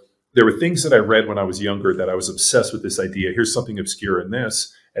 So there were things that I read when I was younger that I was obsessed with this idea. Here's something obscure in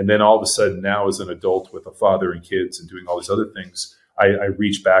this. And then all of a sudden now as an adult with a father and kids and doing all these other things, I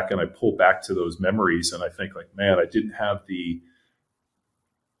reach back and I pull back to those memories. And I think like, man, I didn't have the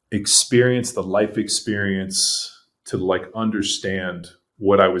experience, the life experience to like understand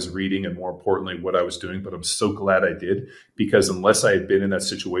what I was reading and more importantly, what I was doing. But I'm so glad I did, because unless I had been in that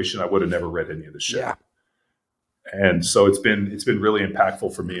situation, I would have never read any of this shit. And so it's been really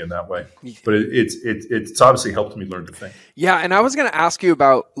impactful for me in that way. But it's obviously helped me learn to think. Yeah, and I was going to ask you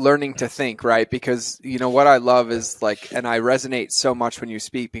about learning to think, right? Because, you know, what I love is like, and I resonate so much when you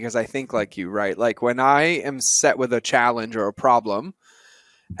speak because I think like you, right? Like when I am set with a challenge or a problem,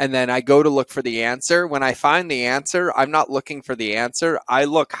 and then I go to look for the answer. When I find the answer, I'm not looking for the answer. I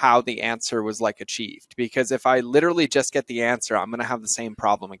look how the answer was like achieved. Because if I literally just get the answer, I'm going to have the same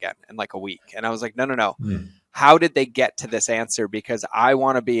problem again in like a week. And I was like, no. How did they get to this answer? Because I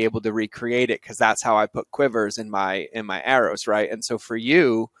want to be able to recreate it because that's how I put quivers in my arrows, right? And so for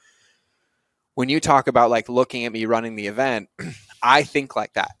you, when you talk about like looking at me running the event, I think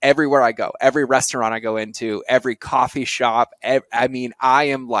like that everywhere I go, every restaurant I go into, every coffee shop. I mean, I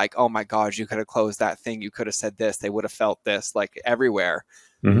am like, oh my gosh, you could have closed that thing. You could have said this. They would have felt this, like everywhere.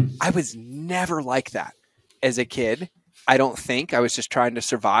 Mm-hmm. I was never like that as a kid. I don't think. I was just trying to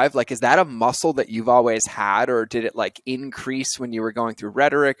survive. Like, is that a muscle that you've always had, or did it like increase when you were going through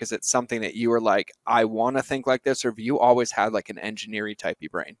rhetoric? Is it something that you were like, I want to think like this, or have you always had like an engineering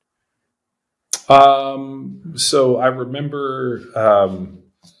typey brain? So I remember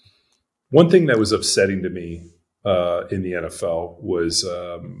one thing that was upsetting to me in the NFL was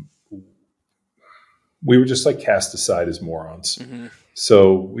we were just like cast aside as morons. Mm-hmm.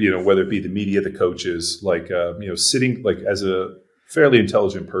 So, you know, whether it be the media, the coaches, like, you know, sitting like as a fairly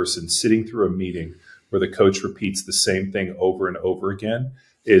intelligent person, sitting through a meeting where the coach repeats the same thing over and over again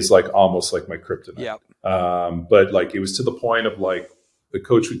is like almost like my kryptonite. Yep. But like it was to the point of like the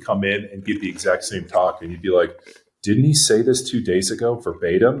coach would come in and give the exact same talk and you'd be like, didn't he say this 2 days ago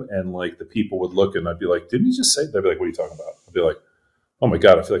verbatim? And like the people would look and I'd be like, didn't he just say? They'd be like, what are you talking about? I'd be like, oh my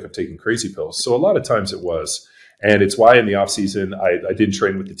God, I feel like I'm taking crazy pills. So a lot of times it was. And it's why in the off season, I didn't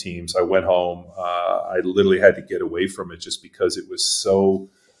train with the teams. I went home. I literally had to get away from it just because it was so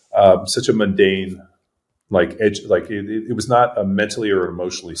such a mundane, like edge. Like it was not a mentally or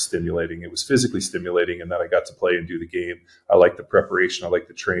emotionally stimulating. It was physically stimulating, and that I got to play and do the game. I liked the preparation. I liked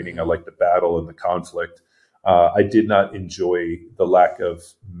the training. I liked the battle and the conflict. I did not enjoy the lack of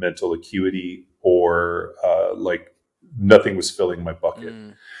mental acuity or like nothing was filling my bucket.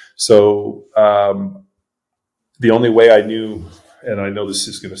 So. The only way I knew, and I know this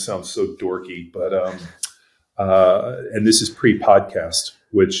is going to sound so dorky, but and this is pre-podcast,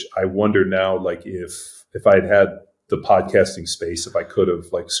 which I wonder now, like if I'd had the podcasting space, if I could have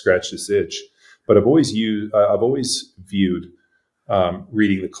like scratched this itch. But I've always viewed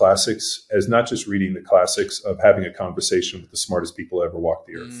reading the classics as not just reading the classics, of having a conversation with the smartest people ever walked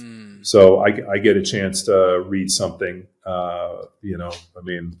the earth. So I get a chance to read something, you know, I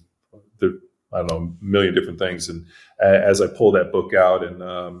mean, I don't know, a million different things. And as I pull that book out and,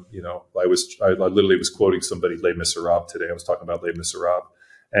 you know, I literally was quoting somebody, Les Miserables today. I was talking about Les Miserables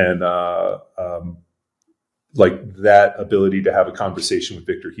and, like that ability to have a conversation with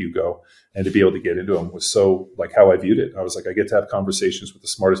Victor Hugo and to be able to get into him was so like how I viewed it. I was like, I get to have conversations with the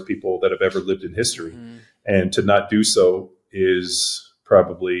smartest people that have ever lived in history. And to not do so is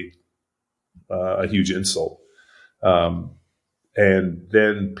probably a huge insult. And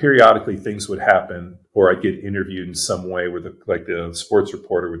then periodically things would happen, or I'd get interviewed in some way where the sports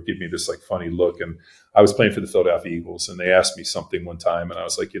reporter would give me this like funny look. And I was playing for the Philadelphia Eagles and they asked me something one time. And I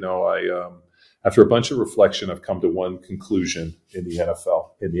was like, you know, after a bunch of reflection, I've come to one conclusion in the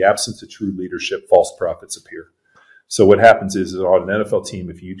NFL. In the absence of true leadership, false prophets appear. So what happens is on an NFL team,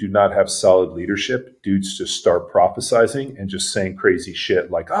 if you do not have solid leadership, dudes just start prophesizing and just saying crazy shit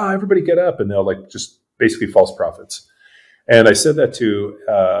like, everybody get up. And they'll like just basically false prophets. And I said that to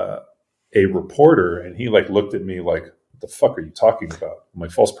a reporter, and he like looked at me like, "What the fuck are you talking about?" I'm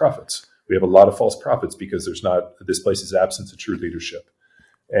like, false prophets. We have a lot of false prophets because this place is absence of true leadership.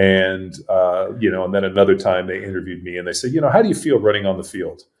 And you know, and then another time they interviewed me, and they said, "You know, how do you feel running on the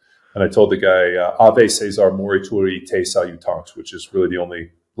field?" And I told the guy, "Ave Caesar morituri te salutans," which is really the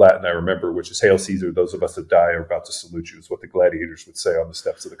only Latin I remember, which is "Hail Caesar, those of us that die are about to salute you," is what the gladiators would say on the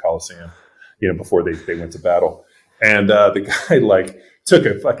steps of the Colosseum, you know, before they went to battle. And the guy like took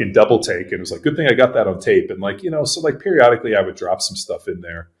a fucking double take and was like, good thing I got that on tape. And like, you know, so like periodically I would drop some stuff in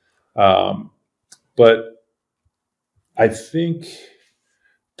there. But I think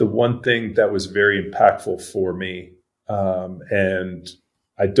the one thing that was very impactful for me, and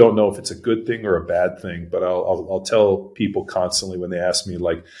I don't know if it's a good thing or a bad thing, but I'll tell people constantly when they ask me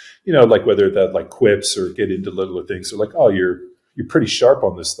like, you know, like whether that like quips or get into littler things, they're like, oh, you're pretty sharp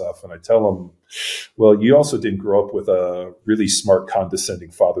on this stuff. And I tell them, well, you also didn't grow up with a really smart, condescending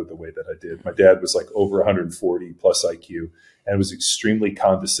father the way that I did. My dad was like over 140 plus IQ and was extremely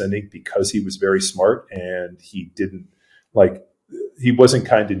condescending because he was very smart and he didn't like, he wasn't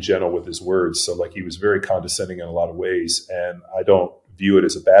kind and gentle with his words. So like he was very condescending in a lot of ways. And I don't view it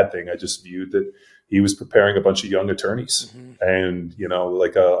as a bad thing. I just viewed that he was preparing a bunch of young attorneys, and, you know,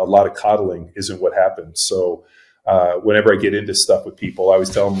 like a lot of coddling isn't what happened. So whenever I get into stuff with people, I always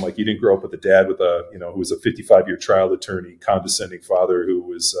tell them, like, you didn't grow up with a dad with a, you know, who was a 55-year trial attorney, condescending father who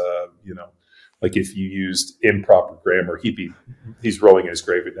was, you know, like if you used improper grammar, he's rolling in his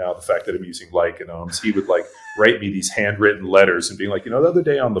grave right now. The fact that I'm using like and ums, he would like write me these handwritten letters and being like, you know, the other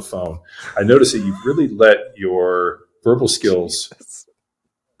day on the phone, I noticed that you've really let your verbal skills.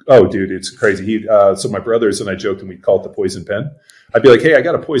 Oh, dude, it's crazy. So my brothers and I joked, and we called it the poison pen. I'd be like, hey, I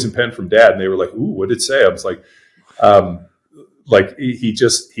got a poison pen from Dad. And they were like, ooh, what did it say? I was like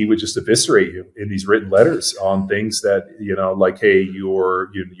he would just eviscerate you in these written letters on things that, you know, like, hey,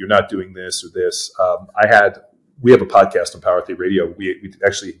 you're not doing this or this. We have a podcast on Power Athlete Radio. We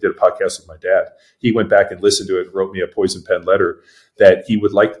actually did a podcast with my dad. He went back and listened to it and wrote me a poison pen letter that he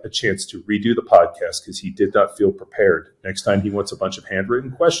would like a chance to redo the podcast because he did not feel prepared. Next time he wants a bunch of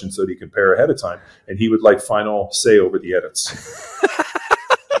handwritten questions that he can prepare ahead of time, and he would like final say over the edits.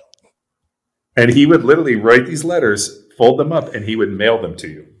 And he would literally write these letters, fold them up, and he would mail them to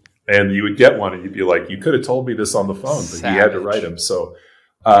you. And you would get one, and you'd be like, you could have told me this on the phone, but he had to write them. So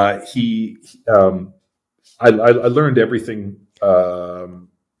I learned everything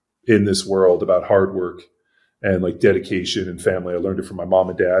in this world about hard work and like dedication and family. I learned it from my mom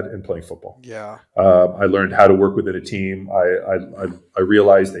and dad and playing football. Yeah. I learned how to work within a team. I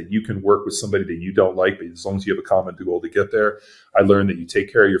realized that you can work with somebody that you don't like, but as long as you have a common goal to get there. I learned that you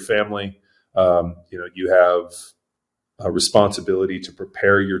take care of your family. You know, you have a responsibility to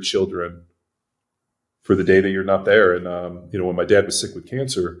prepare your children for the day that you're not there. And, you know, when my dad was sick with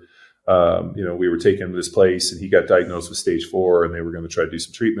cancer, you know, we were taking him to this place, and he got diagnosed with stage 4, and they were going to try to do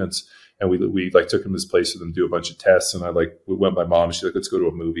some treatments. And we like took him to this place for them to do a bunch of tests. And we went with my mom, and she's like, let's go to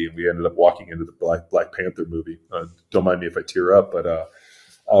a movie. And we ended up walking into the Black Panther movie. Don't mind me if I tear up, but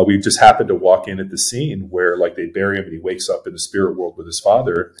we just happened to walk in at the scene where like they bury him, and he wakes up in the spirit world with his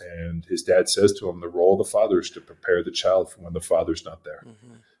father. And his dad says to him, the role of the father is to prepare the child for when the father's not there.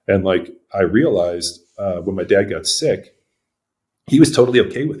 And like, I realized when my dad got sick, he was totally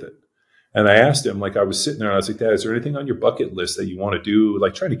okay with it. And I asked him, like, I was sitting there and I was like, Dad, is there anything on your bucket list that you want to do?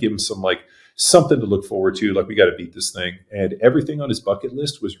 Like, trying to give him some, like, something to look forward to. Like, we got to beat this thing. And everything on his bucket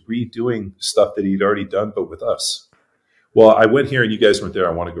list was redoing stuff that he'd already done, but with us. Well, I went here and you guys weren't there.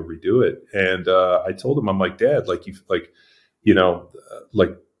 I want to go redo it. And I told him, I'm like, Dad, like,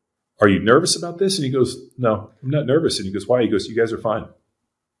 are you nervous about this? And he goes, no, I'm not nervous. And he goes, why? He goes, you guys are fine.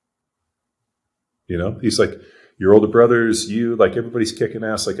 You know, he's like, your older brothers, you, like, everybody's kicking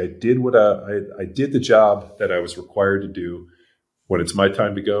ass. Like, I did I did the job that I was required to do. When it's my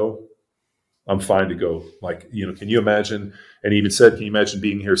time to go, I'm fine to go. Like, you know, can you imagine? And he even said, can you imagine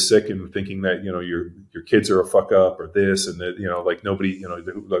being here sick and thinking that, you know, your kids are a fuck up or this and that, you know, like nobody, you know,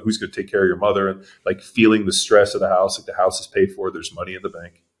 who's going to take care of your mother, and like feeling the stress of the house, like the house is paid for, there's money in the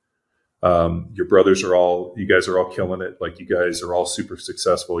bank. Your brothers you guys are all killing it. Like, you guys are all super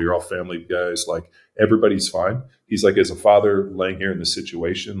successful. You're all family guys. Like, everybody's fine. He's like, as a father laying here in this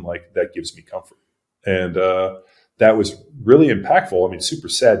situation, like, that gives me comfort. And, that was really impactful. I mean, super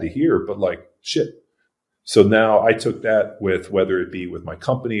sad to hear, but like, shit. So now I took that with, whether it be with my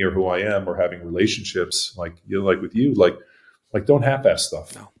company or who I am or having relationships, like, you know, like with you, like don't half-ass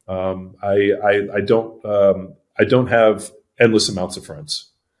stuff. No. I don't have endless amounts of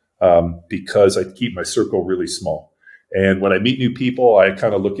friends. Because I keep my circle really small. And when I meet new people, I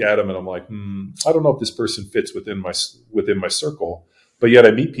kind of look at them and I'm like, I don't know if this person fits within my circle. But yet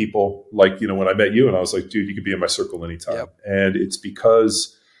I meet people like, you know, when I met you and I was like, dude, you could be in my circle anytime. Yep. And it's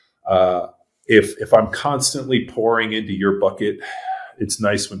because if I'm constantly pouring into your bucket, it's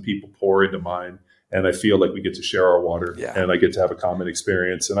nice when people pour into mine. And I feel like we get to share our water, and I get to have a common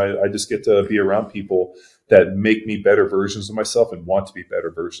experience. And I just get to be around people that make me better versions of myself and want to be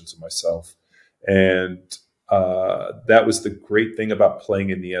better versions of myself. And that was the great thing about playing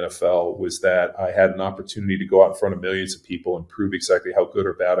in the NFL, was that I had an opportunity to go out in front of millions of people and prove exactly how good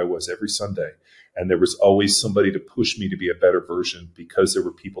or bad I was every Sunday. And there was always somebody to push me to be a better version because there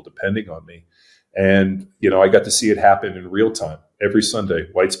were people depending on me. And, you know, I got to see it happen in real time every Sunday,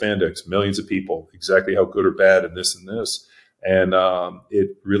 white spandex, millions of people, exactly how good or bad and this and this. And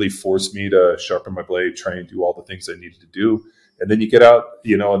it really forced me to sharpen my blade, try and do all the things I needed to do. And then you get out,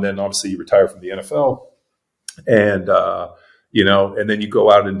 you know, and then obviously you retire from the NFL and, you know, and then you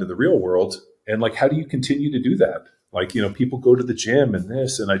go out into the real world. And like, how do you continue to do that? Like, you know, people go to the gym and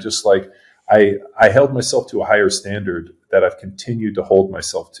this, and I just like, I held myself to a higher standard that I've continued to hold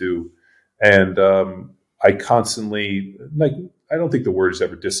myself to. And I constantly, like, I don't think the word is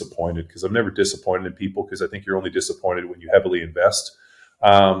ever disappointed, because I'm never disappointed in people, because I think you're only disappointed when you heavily invest.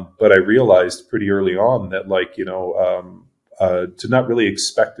 But I realized pretty early on that, like, to not really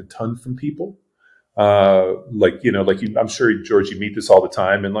expect a ton from people. I'm sure, George, you meet this all the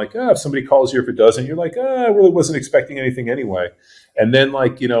time, and like, if somebody calls you, if it doesn't, you're like, I really wasn't expecting anything anyway. And then,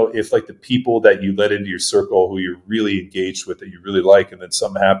 like, if like the people that you let into your circle, who you're really engaged with, that you really like, and then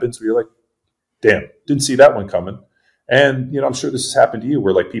something happens where you're like, damn, didn't see that one coming. And, I'm sure this has happened to you,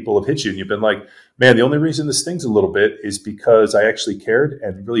 where like people have hit you and you've been like, man, the only reason this stings a little bit is because I actually cared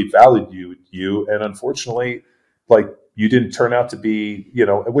and really valued you. And unfortunately, like, you didn't turn out to be,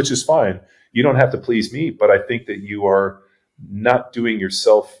 which is fine. You don't have to please me, but I think that you are not doing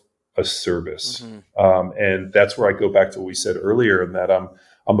yourself a service. And that's where I go back to what we said earlier, and that I'm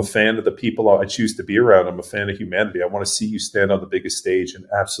a fan of the people I choose to be around. I'm a fan of humanity. I want to see you stand on the biggest stage and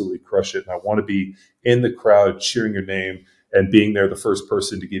absolutely crush it. And I want to be in the crowd cheering your name and being there, the first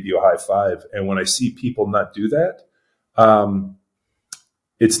person to give you a high five. And when I see people not do that,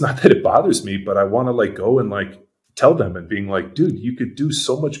 it's not that it bothers me, but I want to like go and like tell them and being like, dude, you could do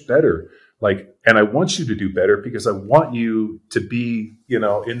so much better. Like, and I want you to do better, because I want you to be, in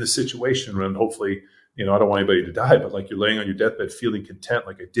the situation when hopefully, I don't want anybody to die, but like you're laying on your deathbed feeling content.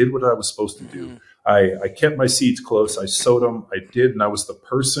 Like, I did what I was supposed to do. I kept my seeds close. I sowed them. I did. And I was the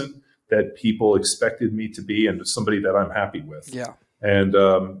person that people expected me to be, and somebody that I'm happy with. Yeah. And,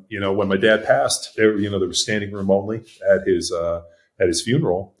 when my dad passed, there was standing room only at his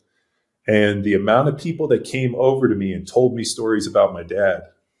funeral. And the amount of people that came over to me and told me stories about my dad,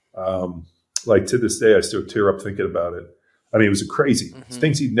 like to this day, I still tear up thinking about it. I mean, it was crazy.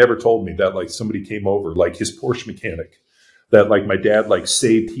 Things he'd never told me, that like somebody came over, like his Porsche mechanic, that like my dad like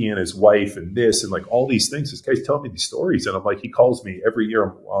saved he and his wife and this, and like all these things. This guy's telling me these stories. And I'm like, he calls me every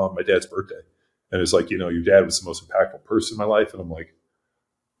year on my dad's birthday. And it's like, your dad was the most impactful person in my life. And I'm like,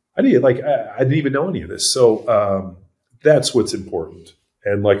 I didn't even know any of this. So that's what's important.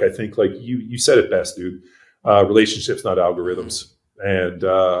 And like, I think like you said it best, dude, relationships, not algorithms. And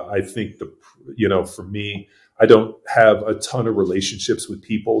I think for me, I don't have a ton of relationships with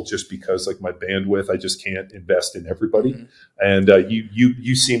people, just because like my bandwidth, I just can't invest in everybody. And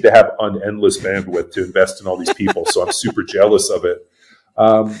you seem to have an endless bandwidth to invest in all these people. So I'm super jealous of it.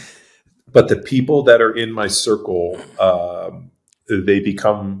 But the people that are in my circle, they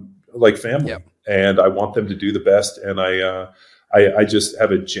become like family. And I want them to do the best. And I just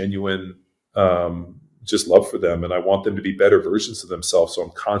have a genuine just love for them, and I want them to be better versions of themselves. So I'm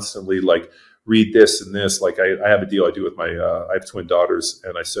constantly like, read this and this. Like I have a deal I do with I have twin daughters,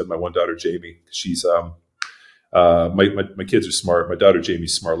 and I said my one daughter Jamie, she's my kids are smart. My daughter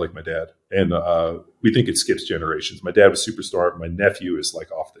Jamie's smart like my dad, and we think it skips generations. My dad was super smart. My nephew is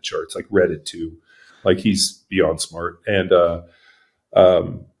like off the charts, like Reddit too, like he's beyond smart. And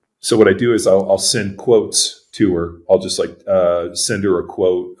so what I do is I'll send quotes to her. I'll just like send her a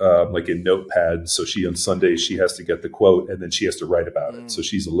quote like in Notepad. So on Sundays she has to get the quote, and then she has to write about it. So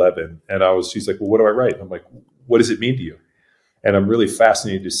she's 11, and she's like, well, what do I write? And I'm like, what does it mean to you? And I'm really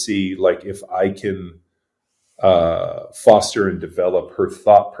fascinated to see like if I can foster and develop her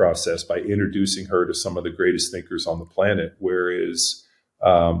thought process by introducing her to some of the greatest thinkers on the planet. Whereas,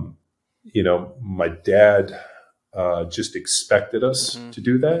 my dad just expected us to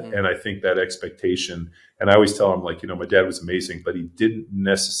do that. And I think that expectation, and I always tell him like, my dad was amazing, but he didn't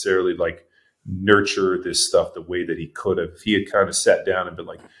necessarily like nurture this stuff the way that he could have. He had kind of sat down and been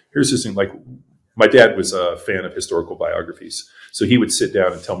like, here's this thing. Like my dad was a fan of historical biographies. So he would sit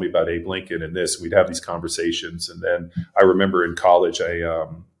down and tell me about Abe Lincoln and this, we'd have these conversations. And then I remember in college,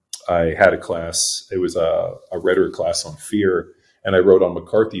 I had a class, it was a rhetoric class on fear, and I wrote on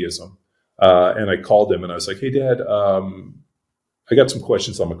McCarthyism. And I called him and I was like, hey, Dad, I got some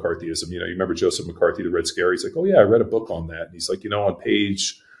questions on McCarthyism. You remember Joseph McCarthy, the Red Scare? He's like, oh, yeah, I read a book on that. And he's like, on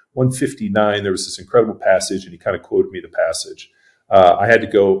page 159, there was this incredible passage, and he kind of quoted me the passage. I had to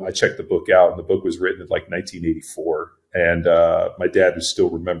go, I checked the book out, and the book was written in like 1984. And my dad would still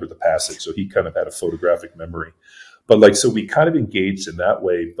remember the passage. So he kind of had a photographic memory. But like, so we kind of engaged in that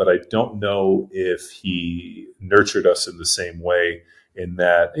way, but I don't know if he nurtured us in the same way. In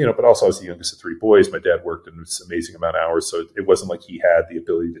that, but also I was the youngest of three boys. My dad worked an amazing amount of hours. So it wasn't like he had the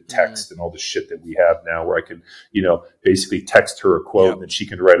ability to text and all the shit that we have now, where I can, basically text her a quote and then she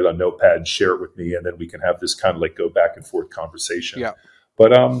can write it on Notepad and share it with me. And then we can have this kind of like go back and forth conversation.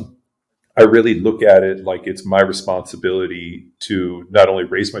 But I really look at it like it's my responsibility to not only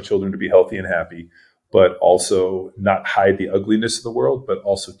raise my children to be healthy and happy, but also not hide the ugliness of the world, but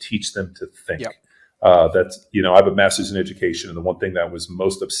also teach them to think. That's, I have a master's in education. And the one thing that was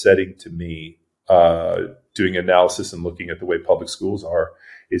most upsetting to me doing analysis and looking at the way public schools are,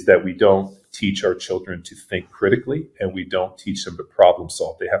 is that we don't teach our children to think critically, and we don't teach them to problem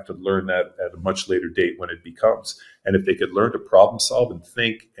solve. They have to learn that at a much later date when it becomes. And if they could learn to problem solve and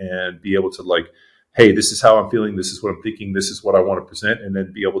think and be able to like, hey, this is how I'm feeling, this is what I'm thinking, this is what I want to present, and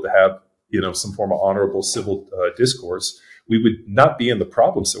then be able to have, you know, some form of honorable civil discourse, we would not be in the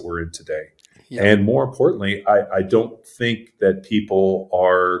problems that we're in today. Yeah. And more importantly, I don't think that people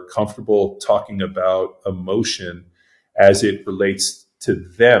are comfortable talking about emotion as it relates to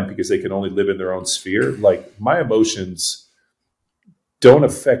them because they can only live in their own sphere. Like, my emotions don't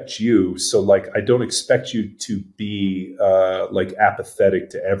affect you. So like, I don't expect you to be like apathetic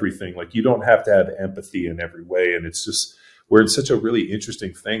to everything. Like, you don't have to have empathy in every way. And it's just, we're in such a really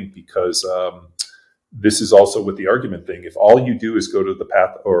interesting thing because this is also with the argument thing. If all you do is go to the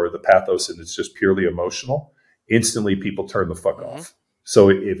path or the pathos and it's just purely emotional, instantly people turn the fuck off. So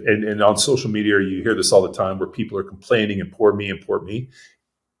if, and on social media, you hear this all the time where people are complaining and poor me and poor me.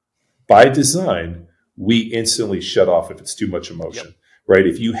 By design, we instantly shut off if it's too much emotion, right?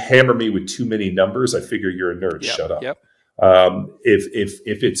 If you hammer me with too many numbers, I figure you're a nerd. Shut up.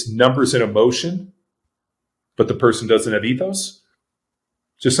 If it's numbers and emotion, but the person doesn't have ethos,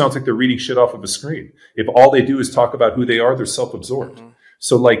 just sounds like they're reading shit off of a screen. If all they do is talk about who they are, they're self-absorbed.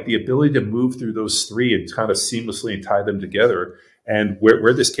 So like the ability to move through those three and kind of seamlessly and tie them together. And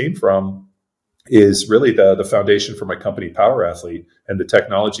where this came from is really the foundation for my company, Power Athlete, and the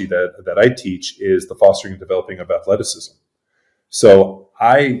technology that I teach is the fostering and developing of athleticism. So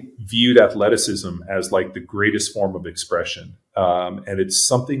I viewed athleticism as like the greatest form of expression. And it's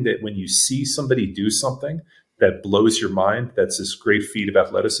something that when you see somebody do something that blows your mind, that's this great feat of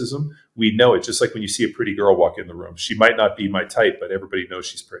athleticism, we know it. Just like when you see a pretty girl walk in the room. She might not be my type, but everybody knows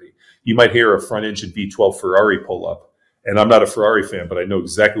she's pretty. You might hear a front engine V12 Ferrari pull up. And I'm not a Ferrari fan, but I know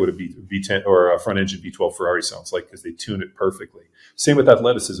exactly what a V10 or a front engine V12 Ferrari sounds like because they tune it perfectly. Same with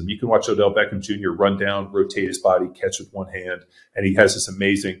athleticism. You can watch Odell Beckham Jr. run down, rotate his body, catch with one hand, and he has this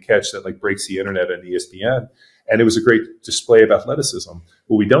amazing catch that like breaks the internet and ESPN. And it was a great display of athleticism.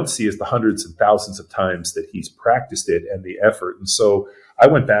 What we don't see is the hundreds and thousands of times that he's practiced it and the effort. And so I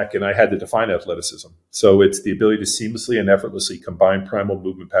went back and I had to define athleticism. So it's the ability to seamlessly and effortlessly combine primal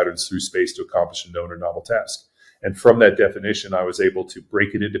movement patterns through space to accomplish a known or novel task. And from that definition, I was able to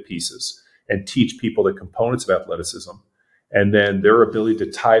break it into pieces and teach people the components of athleticism. And then their ability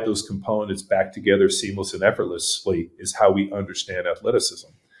to tie those components back together seamless and effortlessly is how we understand athleticism.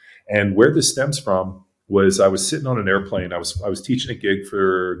 And where this stems from was I was sitting on an airplane. I was teaching a gig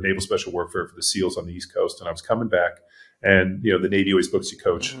for Naval Special Warfare for the SEALs on the East Coast. And I was coming back and, you know, the Navy always books you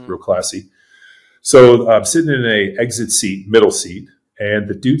coach, real classy. So I'm sitting in a exit seat, middle seat. And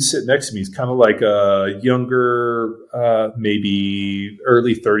the dude sitting next to me is kind of like a younger, maybe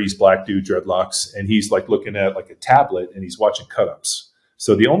early 30s black dude, dreadlocks. And he's like looking at like a tablet and he's watching cut-ups.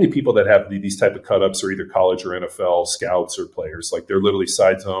 So the only people that have these type of cut-ups are either college or NFL scouts or players. Like they're literally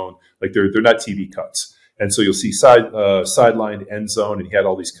side zone. Like they're not TV cuts. And so you'll see sideline, end zone, and he had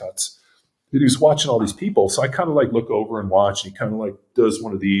all these cuts. He was watching all these people. So I kind of like look over and watch, and he kind of like does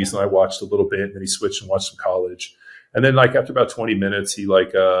one of these. And I watched a little bit, and then he switched and watched some college. And then like after about 20 minutes, he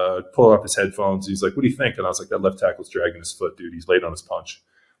like pulled off his headphones. He's like, "What do you think?" And I was like, "That left tackle's dragging his foot, dude. He's late on his punch."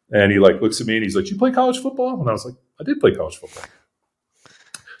 And he like looks at me and he's like, "You play college football?" And I was like, "I did play college football."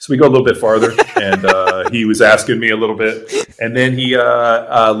 So we go a little bit farther, and he was asking me a little bit, and then he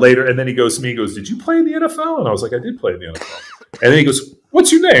later, and then he goes to me, he goes, "Did you play in the NFL?" And I was like, "I did play in the NFL." And then he goes, "What's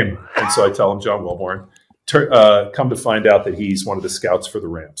your name?" And so I tell him, "John Welbourn." Come to find out that he's one of the scouts for the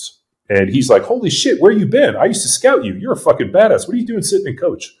Rams. And he's like, "Holy shit, where you been? I used to scout you. You're a fucking badass. What are you doing sitting in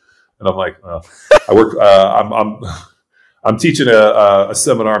coach?" And I'm like, "I work. I'm teaching a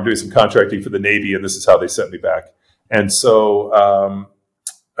seminar. I'm doing some contracting for the Navy, and this is how they sent me back." And so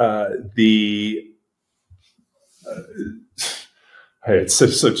hey, it's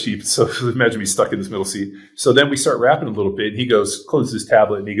so cheap. So imagine me stuck in this middle seat. So then we start rapping a little bit. And he goes, closes his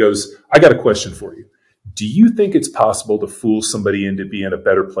tablet, and he goes, "I got a question for you. Do you think it's possible to fool somebody into being a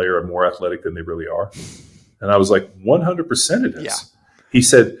better player or more athletic than they really are?" And I was like, 100% it is. Yeah. He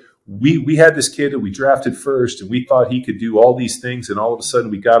said, we had this kid that we drafted first, and we thought he could do all these things, and all of a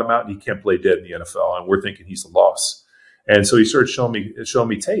sudden we got him out, and he can't play dead in the NFL, and we're thinking he's a loss. And so he started showing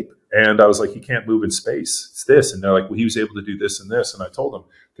me tape, and I was like, "He can't move in space. It's this." And they're like, "Well, he was able to do this and this." And I told them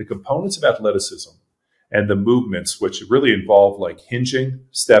the components of athleticism and the movements, which really involve like hinging,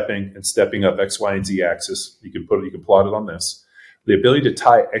 stepping, and stepping up X, Y, and Z axis. You can plot it on this. The ability to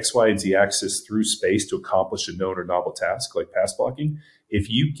tie X, Y, and Z axis through space to accomplish a known or novel task like pass blocking. If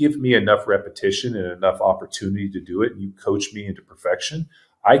you give me enough repetition and enough opportunity to do it, and you coach me into perfection,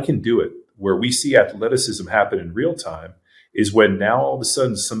 I can do it. Where we see athleticism happen in real time is when now all of a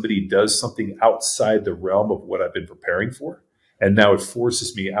sudden somebody does something outside the realm of what I've been preparing for. And now it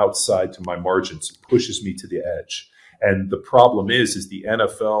forces me outside to my margins, pushes me to the edge. And the problem is the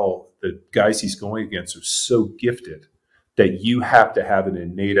NFL, the guys he's going against are so gifted that you have to have an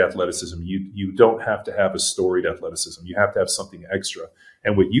innate athleticism. You don't have to have a storied athleticism. You have to have something extra.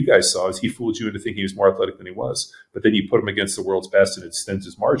 And what you guys saw is he fooled you into thinking he was more athletic than he was. But then you put him against the world's best and it extends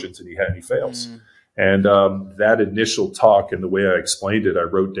his margins and he fails. And that initial talk and the way I explained it, I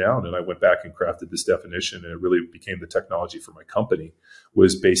wrote down and I went back and crafted this definition, and it really became the technology for my company,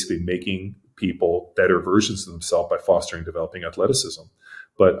 was basically making people better versions of themselves by fostering and developing athleticism.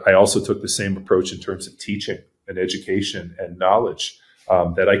 But I also took the same approach in terms of teaching and education and knowledge,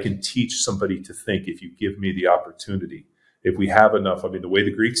 that I can teach somebody to think if you give me the opportunity. If we have enough, I mean, the way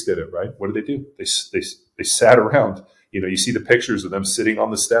the Greeks did it, right? What did they do? They sat around. You see the pictures of them sitting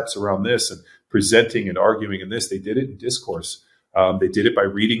on the steps around this and presenting and arguing in this. They did it in discourse. They did it by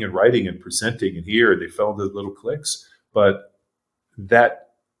reading and writing and presenting. And here they fell into little cliques. But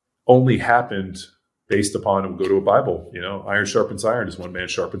that only happened based upon, and we'll go to a Bible, iron sharpens iron as one man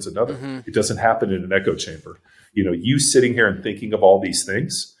sharpens another. It doesn't happen in an echo chamber. You sitting here and thinking of all these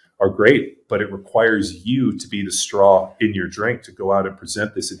things are great, but it requires you to be the straw in your drink to go out and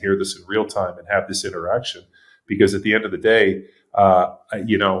present this and hear this in real time and have this interaction. Because at the end of the day,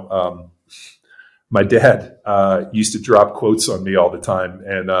 my dad used to drop quotes on me all the time.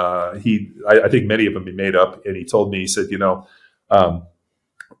 And I think many of them he made up. And he told me, he said,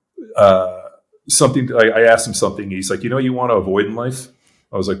 something, I asked him something. He's like, you want to avoid in life?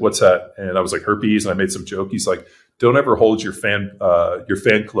 I was like, what's that? And I was like, herpes. And I made some joke. He's like, don't ever hold your fan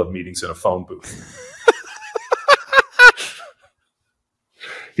club meetings in a phone booth.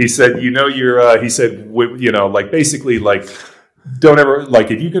 He said, he said, basically don't ever,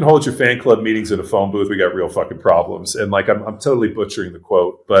 if you can hold your fan club meetings in a phone booth, we got real fucking problems. And I'm totally butchering the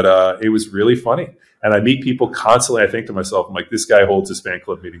quote, but it was really funny. And I meet people constantly. I think to myself, I'm like, this guy holds his fan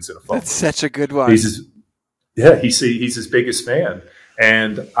club meetings in a phone booth. That's such a good one. He's his biggest fan.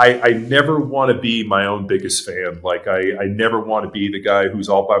 And I never want to be my own biggest fan. I never want to be the guy who's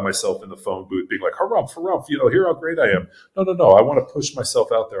all by myself in the phone booth being like, harumph, hear how great I am. No. I want to push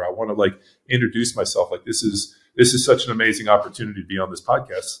myself out there. I want to introduce myself. This is such an amazing opportunity to be on this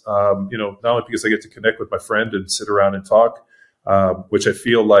podcast. Not only because I get to connect with my friend and sit around and talk, which I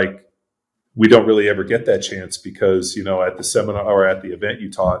feel like we don't really ever get that chance because, at the seminar or at the event you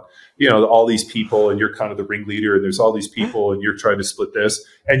taught, all these people and you're kind of the ringleader and there's all these people and you're trying to split this.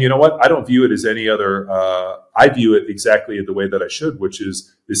 And you know what? I don't view it as any other. I view it exactly the way that I should, which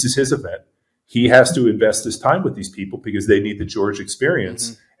is this is his event. He has to invest his time with these people because they need the George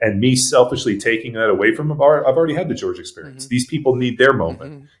experience. And me selfishly taking that away from him, I've already had the George experience. These people need their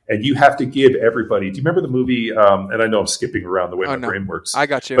moment. And you have to give everybody. Do you remember the movie? And I know I'm skipping around the way my brain works. I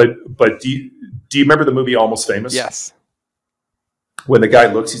got you. But do you remember the movie Almost Famous? Yes. When the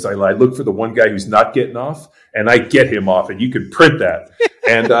guy looks, he's like, I look for the one guy who's not getting off, and I get him off, and you can print that.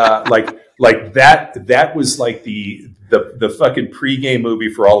 And that was the fucking pregame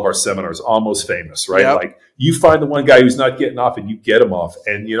movie for all of our seminars, Almost Famous, right? Yep. You find the one guy who's not getting off and you get him off.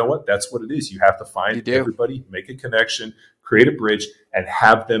 And you know what? That's what it is. You have to find everybody, make a connection, create a bridge, and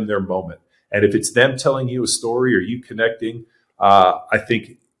have them their moment. And if it's them telling you a story or you connecting, I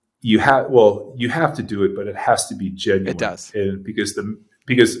think you have to do it, but it has to be genuine. It does. And because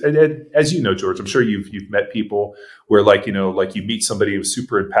as you know, George, I'm sure you've met people where you meet somebody who's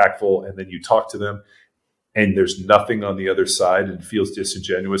super impactful and then you talk to them and there's nothing on the other side and it feels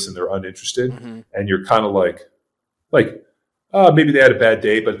disingenuous and they're uninterested. And you're kind of maybe they had a bad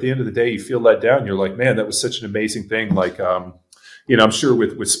day, but at the end of the day, you feel let down. You're like, man, that was such an amazing thing. I'm sure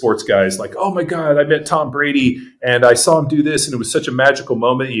with sports guys, oh my God, I met Tom Brady and I saw him do this and it was such a magical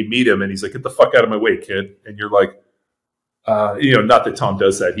moment. You meet him and he's like, get the fuck out of my way, kid. And you're like, not that Tom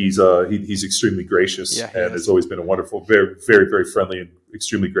does that. He's extremely gracious and has always been a wonderful, very, very, very friendly and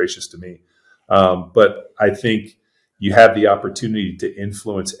extremely gracious to me. But I think you have the opportunity to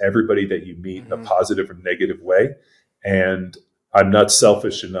influence everybody that you meet in a positive or negative way. And I'm not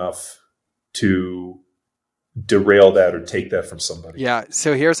selfish enough to derail that or take that from somebody. Yeah.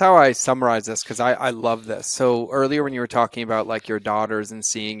 So here's how I summarize this, because I love this. So earlier when you were talking about your daughters and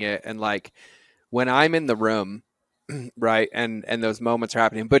seeing it, and when I'm in the room, right, and those moments are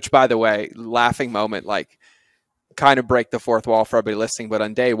happening, which by the way, laughing moment, kind of break the fourth wall for everybody listening. But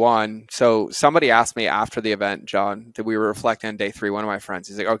on day one, so somebody asked me after the event, John, that we were reflecting on day 3, one of my friends,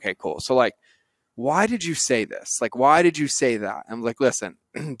 he's like, okay, cool. So why did you say this? Why did you say that? I'm like, listen,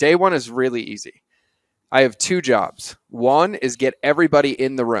 day one is really easy. I have two jobs. One is get everybody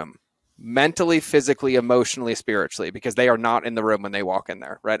in the room, mentally, physically, emotionally, spiritually, because they are not in the room when they walk in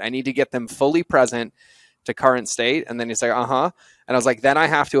there, right? I need to get them fully present to current state. And then he's like, uh-huh. And I was like, then I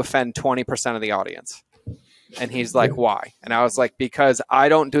have to offend 20% of the audience. And he's like, why? And I was like, because I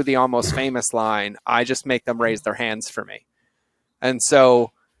don't do the almost famous line. I just make them raise their hands for me. And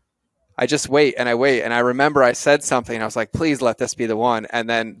so I just wait. And I remember I said something and I was like, please let this be the one. And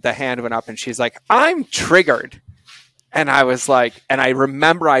then the hand went up and she's like, I'm triggered. And I was like, and I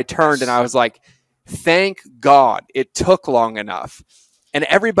remember I turned and I was like, thank God it took long enough. And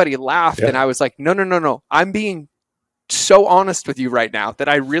everybody laughed. And I was like, no. I'm being so honest with you right now that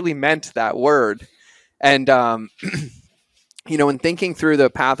I really meant that word. And, you know, in thinking through the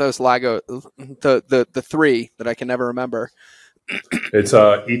pathos, lago, the three that I can never remember. It's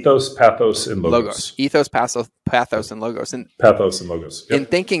ethos, pathos, and logos. Ethos, pathos, and logos. And pathos and logos. Yep. In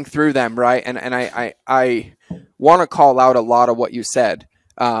thinking through them, right? And I want to call out a lot of what you said.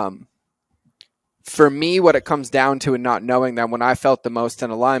 For me, what it comes down to and not knowing them, when I felt the most in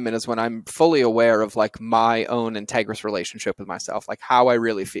alignment is when I'm fully aware of like my own integrous relationship with myself, like how I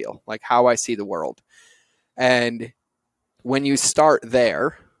really feel, like how I see the world. And when you start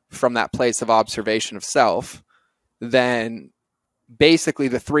there from that place of observation of self, then basically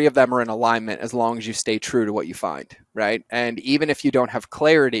the three of them are in alignment as long as you stay true to what you find, right? And even if you don't have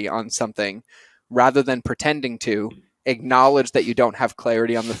clarity on something, rather than pretending to, acknowledge that you don't have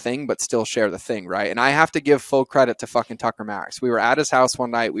clarity on the thing, but still share the thing, right? And I have to give full credit to fucking Tucker Max. We were at his house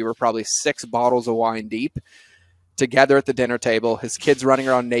one night. We were probably 6 bottles of wine deep together at the dinner table. His kids running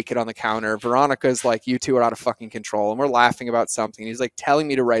around naked on the counter. Veronica's like, you two are out of fucking control. And we're laughing about something. He's like telling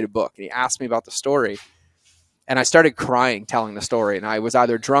me to write a book. And he asked me about the story. And I started crying telling the story. And I was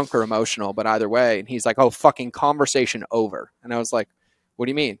either drunk or emotional, but either way. And he's like, oh, fucking conversation over. And I was like, what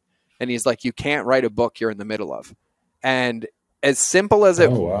do you mean? And he's like, you can't write a book you're in the middle of. And as simple as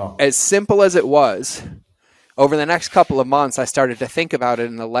it was, over the next couple of months, I started to think about it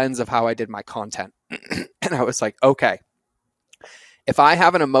in the lens of how I did my content. And I was like, okay, if I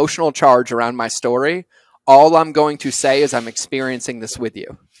have an emotional charge around my story, all I'm going to say is I'm experiencing this with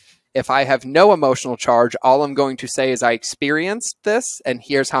you. If I have no emotional charge, all I'm going to say is I experienced this and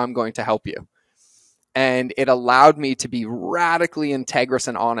here's how I'm going to help you. And it allowed me to be radically integrous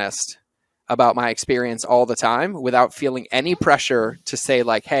and honest about my experience all the time without feeling any pressure to say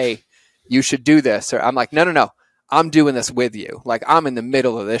like, hey, you should do this. Or I'm like, no. I'm doing this with you. Like I'm in the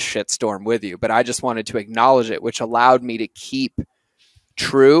middle of this shitstorm with you, but I just wanted to acknowledge it, which allowed me to keep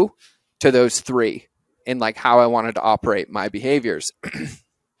true to those three in like how I wanted to operate my behaviors.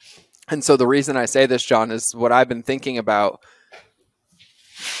 And so the reason I say this, John, is what I've been thinking about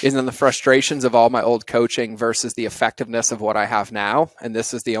is in the frustrations of all my old coaching versus the effectiveness of what I have now. And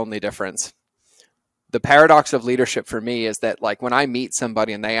this is the only difference. The paradox of leadership for me is that like when I meet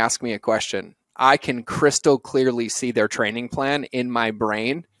somebody and they ask me a question, I can crystal clearly see their training plan in my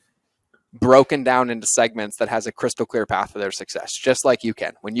brain broken down into segments that has a crystal clear path to their success, just like you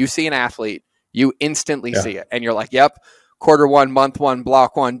can. When you see an athlete, you instantly see it. And you're like, yep, quarter one, month one,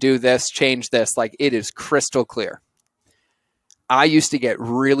 block one, do this, change this. Like it is crystal clear. I used to get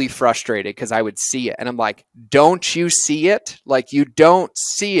really frustrated because I would see it. And I'm like, don't you see it? Like you don't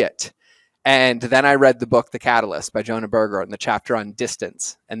see it. And then I read the book, The Catalyst by Jonah Berger, and the chapter on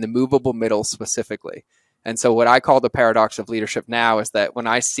distance and the movable middle specifically. And so what I call the paradox of leadership now is that when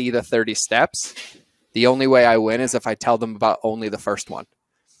I see the 30 steps, the only way I win is if I tell them about only the first one.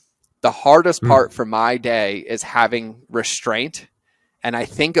 The hardest part for my day is having restraint. And I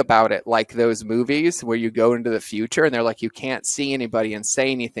think about it like those movies where you go into the future and they're like, you can't see anybody and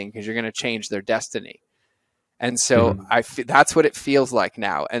say anything because you're going to change their destiny. And so that's what it feels like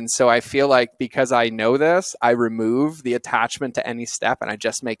now. And so I feel like because I know this, I remove the attachment to any step and I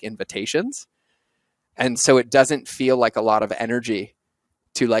just make invitations. And so it doesn't feel like a lot of energy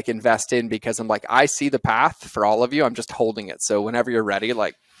to like invest in because I'm like, I see the path for all of you. I'm just holding it. So whenever you're ready,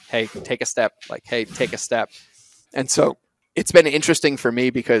 like, hey, take a step, like, hey, take a step. And so it's been interesting for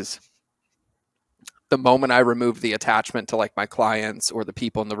me because the moment I remove the attachment to like my clients or the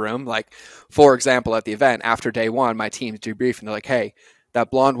people in the room, like for example, at the event after day one, my team's debriefing. They're like, hey,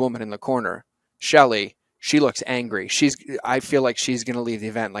 that blonde woman in the corner, Shelly, she looks angry. I feel like she's going to leave the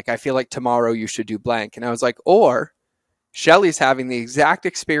event. Like, I feel like tomorrow you should do blank. And I was like, or Shelly's having the exact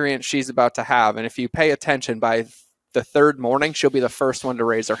experience she's about to have. And if you pay attention by the third morning, she'll be the first one to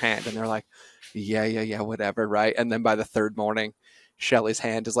raise her hand. And they're like, yeah, whatever. Right. And then by the third morning, Shelly's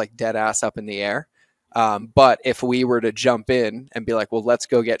hand is like dead ass up in the air. But if we were to jump in and be like, well, let's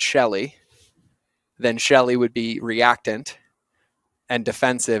go get Shelly, then Shelly would be reactant. and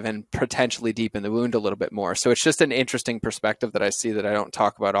defensive and potentially deepen the wound a little bit more. So it's just an interesting perspective that I see that I don't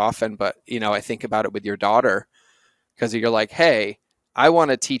talk about often, but I think about it with your daughter, because you're like, hey, I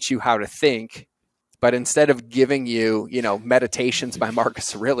want to teach you how to think, but instead of giving you, Meditations by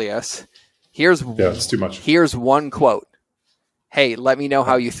Marcus Aurelius, it's too much. Here's one quote. Hey, let me know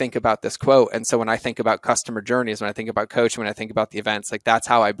how you think about this quote. And so when I think about customer journeys, when I think about coaching, when I think about the events, like that's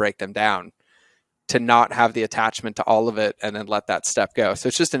how I break them down, to not have the attachment to all of it and then let that step go. So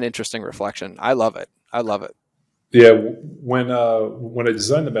it's just an interesting reflection. I love it. Yeah, when I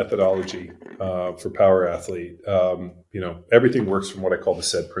designed the methodology for Power Athlete, everything works from what I call the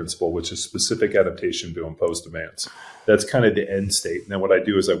SAID principle, which is specific adaptation to imposed demands. That's kind of the end state. And then what I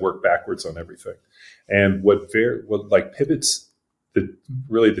do is I work backwards on everything. And what pivots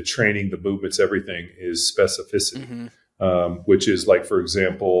the training, the movements, everything is specificity, which is like, for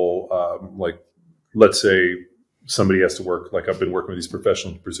example, let's say somebody has to work, like I've been working with these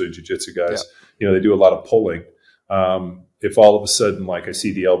professional Brazilian Jiu-Jitsu guys, they do a lot of pulling. If all of a sudden, like I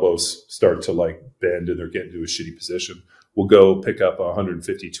see the elbows start to like bend and they're getting to a shitty position, we'll go pick up a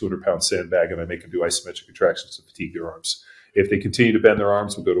 150, 200 pound sandbag and I make them do isometric contractions to fatigue their arms. If they continue to bend their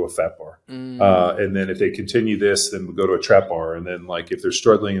arms, we'll go to a fat bar. And then if they continue this, then we'll go to a trap bar. And then like, if they're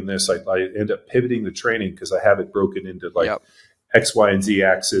struggling in this, I end up pivoting the training because I have it broken into like X, Y, and Z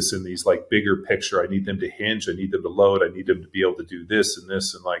axis and these like bigger picture. I need them to hinge. I need them to load. I need them to be able to do this and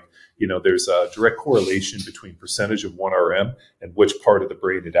this. And like, there's a direct correlation between percentage of 1RM and which part of the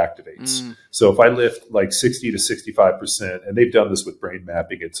brain it activates. So if I lift like 60 to 65%, and they've done this with brain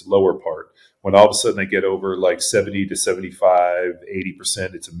mapping, it's lower part. When all of a sudden I get over like 70 to 75,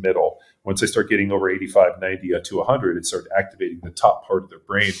 80%, it's a middle. Once I start getting over 85, 90 to 100, it starts activating the top part of their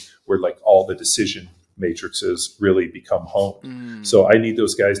brain where like all the decision matrices really become honed. So I need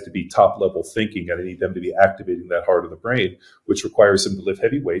those guys to be top level thinking, and I need them to be activating that heart of the brain, which requires them to lift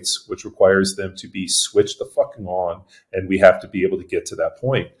heavy weights, which requires them to be switched the fucking on. And we have to be able to get to that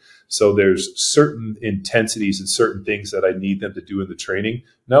point. So there's certain intensities and certain things that I need them to do in the training,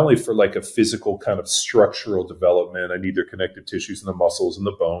 not only for like a physical kind of structural development. I need their connective tissues and the muscles and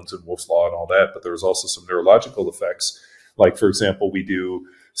the bones and Wolff's Law and all that. But there's also some neurological effects. Like, for example, we do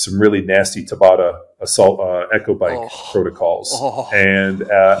some really nasty Tabata assault echo bike protocols. And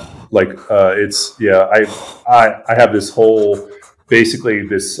I have this whole, basically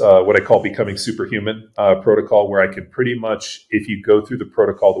this, what I call becoming superhuman protocol, where I can pretty much, if you go through the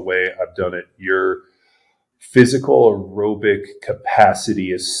protocol the way I've done it, your physical aerobic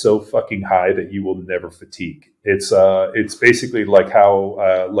capacity is so fucking high that you will never fatigue. It's basically like how,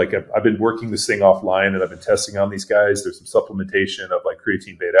 I've been working this thing offline and I've been testing on these guys. There's some supplementation of like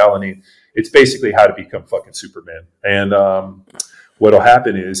creatine, beta alanine. It's basically how to become fucking Superman. And, what'll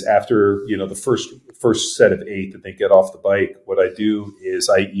happen is after, the first set of 8 that they get off the bike, what I do is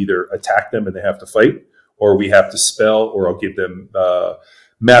I either attack them and they have to fight, or we have to spell, or I'll give them,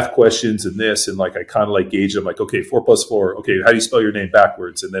 math questions and this, and like I kind of like gauge them, like, okay, 4 + 4, okay, how do you spell your name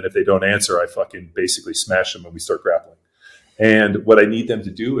backwards? And then if they don't answer, I fucking basically smash them and we start grappling. And what I need them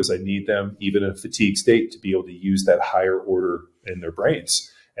to do is I need them, even in a fatigue state, to be able to use that higher order in their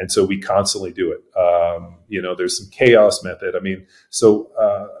brains. And so we constantly do it. There's some chaos method. I mean, so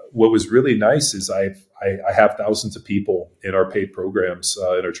what was really nice is I have thousands of people in our paid programs,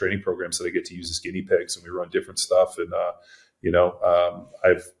 in our training programs, that I get to use as guinea pigs, and we run different stuff. And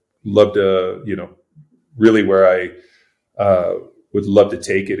I've loved to, really where I would love to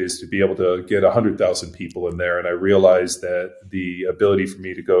take it is to be able to get 100,000 people in there. And I realized that the ability for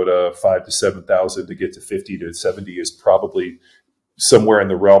me to go to 5,000 to 7,000 to get to 50 to 70 is probably somewhere in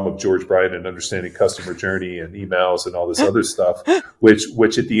the realm of George Bryan and understanding customer journey and emails and all this other stuff,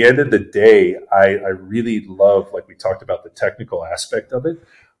 which at the end of the day, I really love, like we talked about the technical aspect of it.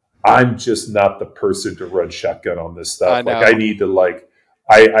 I'm just not the person to run shotgun on this stuff. I need to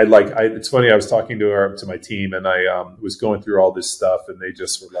it's funny. I was talking to my team and I was going through all this stuff and they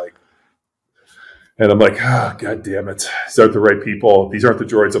just were like, and I'm like, oh, God damn it. These aren't the right people. These aren't the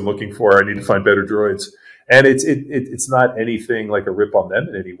droids I'm looking for. I need to find better droids. And it's not anything like a rip on them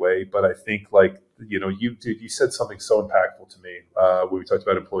in any way, but I think like, you said something so impactful to me when we talked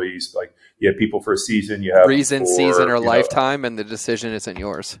about employees. Like, you have people for a season, you have reason, season, or lifetime, and the decision isn't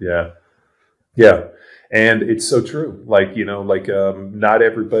yours. Yeah. And it's so true. Like, not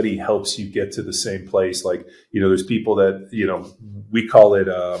everybody helps you get to the same place. Like, there's people that, we call it,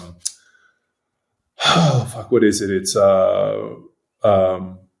 what is it? It's,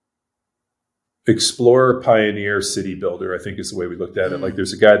 explorer, pioneer, city builder, I think is the way we looked at it. Like,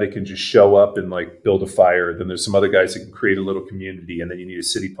 there's a guy that can just show up and like build a fire. Then there's some other guys that can create a little community. And then you need a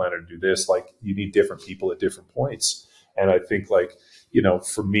city planner to do this. Like, you need different people at different points. And I think like,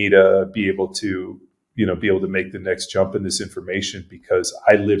 for me to be able to, make the next jump in this information, because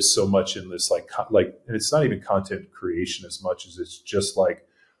I live so much in this, and it's not even content creation as much as it's just like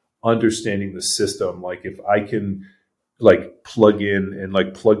understanding the system. Like if I can plug in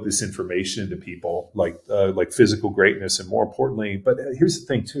and plug this information into people, like physical greatness, and more importantly, but here's the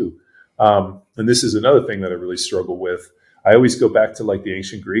thing too. And this is another thing that I really struggle with. I always go back to the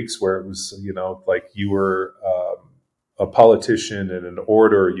ancient Greeks, where it was, you were a politician and an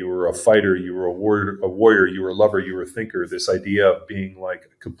orator, you were a fighter, you were a warrior, you were a lover, you were a thinker. This idea of being like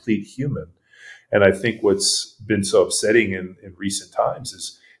a complete human. And I think what's been so upsetting in recent times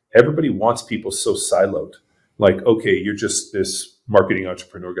is everybody wants people so siloed. Like, okay, you're just this marketing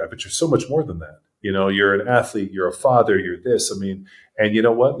entrepreneur guy, but you're so much more than that. You're an athlete, you're a father, you're this. I mean, and you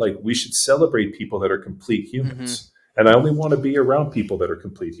know what? We should celebrate people that are complete humans. Mm-hmm. And I only want to be around people that are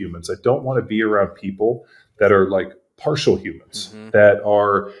complete humans. I don't want to be around people that are partial humans, mm-hmm. that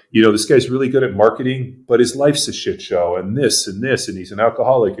are, this guy's really good at marketing, but his life's a shit show, and this, and he's an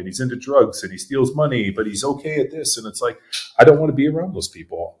alcoholic, and he's into drugs, and he steals money, but he's okay at this. And it's I don't want to be around those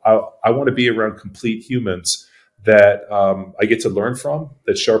people. I want to be around complete humans that I get to learn from,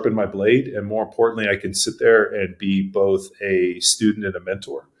 that sharpen my blade. And more importantly, I can sit there and be both a student and a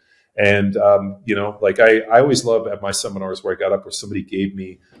mentor. And, I always love at my seminars where I got up, where somebody gave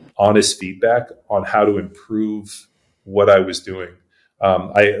me honest feedback on how to improve what I was doing.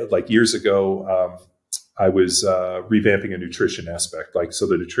 Years ago, I was revamping a nutrition aspect. So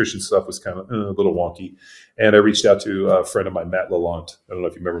the nutrition stuff was kind of a little wonky. And I reached out to a friend of mine, Matt Lalonde. I don't know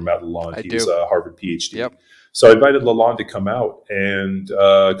if you remember Matt Lalonde. He's a Harvard PhD. Yep. So I invited Lalonde to come out and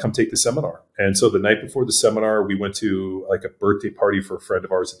come take the seminar. And so the night before the seminar, we went to a birthday party for a friend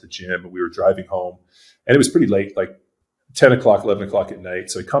of ours at the gym, and we were driving home. And it was pretty late, 10 o'clock, 11 o'clock at night.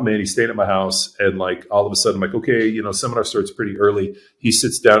 So I come in, he's staying at my house, and all of a sudden I'm okay, seminar starts pretty early. He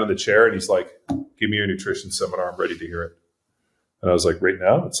sits down in the chair and he's like, give me your nutrition seminar. I'm ready to hear it. And I was like, right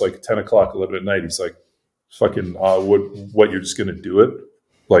now? It's 10 o'clock, 11 at night. He's like, fucking, what, you're just going to do it?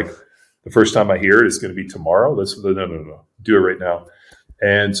 The first time I hear it is going to be tomorrow. No. Do it right now.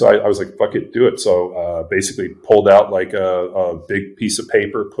 And so I was like, fuck it, do it. So basically pulled out a big piece of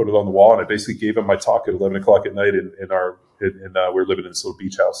paper, put it on the wall, and I basically gave him my talk at 11 o'clock at night we were living in this little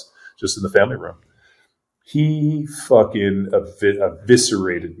beach house just in the family room. He fucking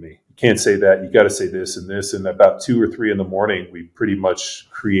eviscerated me. You can't say that. You got to say this and this. And about 2 or 3 in the morning, we pretty much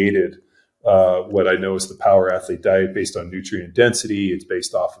created what I know is the Power Athlete diet, based on nutrient density. It's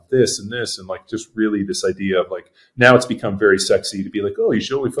based off of this and this, and just really this idea of now it's become very sexy to be oh, you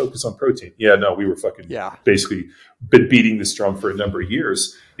should only focus on protein. Yeah, no, we were basically been beating this drum for a number of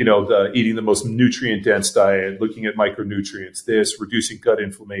years. Eating the most nutrient dense diet, looking at micronutrients, reducing gut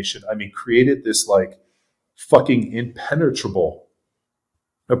inflammation. I mean, created this fucking impenetrable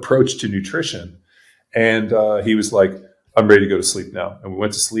approach to nutrition. And he was like, I'm ready to go to sleep now. And we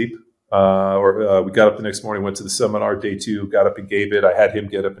went to sleep. We got up the next morning, went to the seminar, day 2, got up and gave it. I had him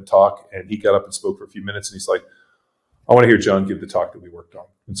get up and talk, and he got up and spoke for a few minutes, and he's like, I want to hear John give the talk that we worked on.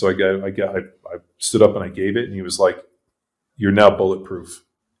 And so I stood up and I gave it, and he was like, you're now bulletproof.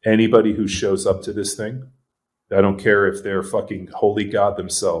 Anybody who shows up to this thing, I don't care if they're fucking holy God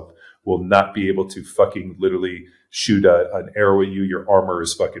themselves, will not be able to fucking literally shoot an arrow at you. Your armor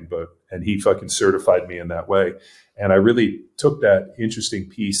is fucking boat. And he fucking certified me in that way. And I really took that interesting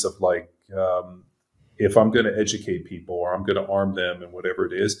piece of if I'm going to educate people or I'm going to arm them and whatever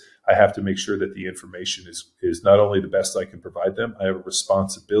it is, I have to make sure that the information is not only the best I can provide them, I have a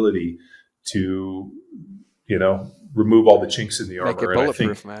responsibility to, remove all the chinks in the armor. And I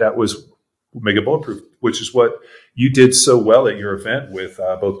think that was make it bulletproof, which is what you did so well at your event with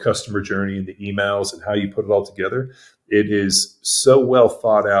both customer journey and the emails and how you put it all together. It is so well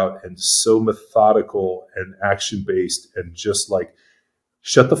thought out and so methodical and action based, and just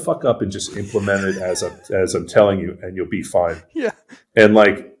shut the fuck up and just implement it as I'm telling you, and you'll be fine. Yeah. And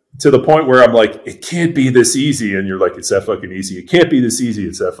to the point where I'm like, it can't be this easy, and you're like, it's that fucking easy. It can't be this easy.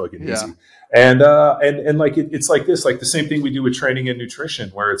 It's that fucking easy. And it's like this, the same thing we do with training and nutrition,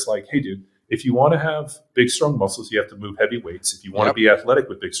 where it's like, hey, dude, if you want to have big, strong muscles, you have to move heavy weights. If you want to be athletic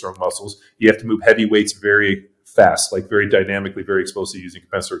with big, strong muscles, you have to move heavy weights very fast, very dynamically, very explosive, using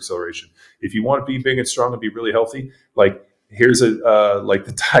compensatory acceleration. If you want to be big and strong and be really healthy, here's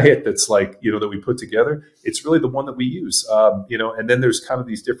the diet that's that we put together. It's really the one that we use, and then there's kind of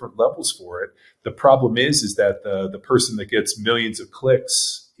these different levels for it. The problem is that the person that gets millions of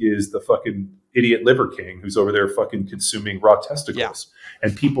clicks is the fucking idiot liver king who's over there fucking consuming raw testicles. Yeah.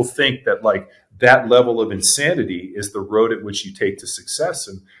 And people think that that level of insanity is the road at which you take to success.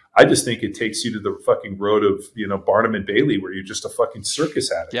 And I just think it takes you to the fucking road of, Barnum and Bailey, where you're just a fucking circus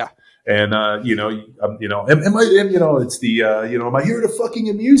addict. Yeah. And, am I, it's the, am I here to fucking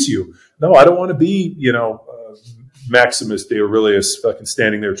amuse you? No, I don't want to be, Maximus de Aurelius fucking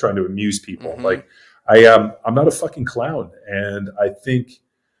standing there trying to amuse people. Mm-hmm. Like I'm not a fucking clown. And I think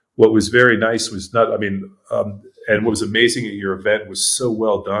what was very nice was and what was amazing at your event was so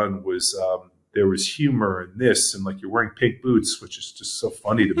well done was, there was humor in this, and like you're wearing pink boots, which is just so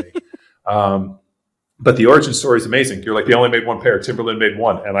funny to me. But the origin story is amazing. You're like, they only made one pair. Timberland made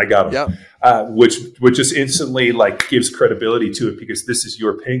one, and I got them. Yep. Which just instantly like gives credibility to it, because this is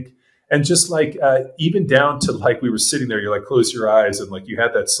your pink. And just like even down to like we were sitting there, you're like, close your eyes, and like you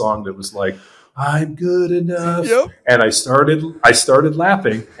had that song that was like, I'm good enough. Yep. And I started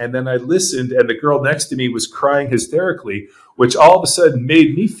laughing, and then I listened, and the girl next to me was crying hysterically, which all of a sudden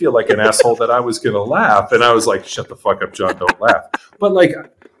made me feel like an asshole that I was going to laugh. And I was like, shut the fuck up, John, don't laugh. But like,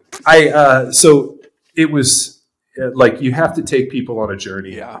 so it was like, you have to take people on a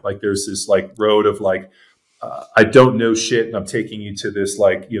journey. Yeah. Like there's this like road of like, I don't know shit, and I'm taking you to this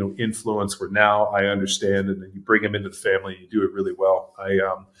like, influence where now I understand, and then you bring them into the family and you do it really well.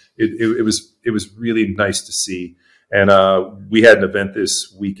 It was really nice to see. And we had an event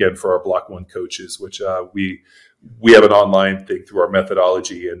this weekend for our Block 1 coaches, which we have an online thing through our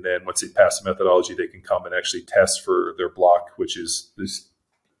methodology. And then once they pass the methodology, they can come and actually test for their block, which is this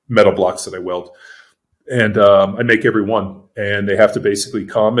metal blocks that I weld. And I make every one, and they have to basically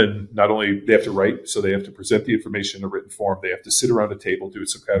come, and not only they have to write, so they have to present the information in a written form. They have to sit around a table, do a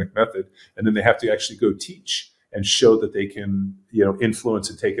Socratic method, and then they have to actually go teach and show that they can, influence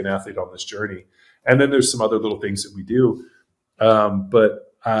and take an athlete on this journey. And then there's some other little things that we do.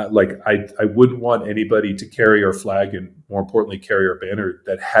 But I wouldn't want anybody to carry our flag, and more importantly, carry our banner,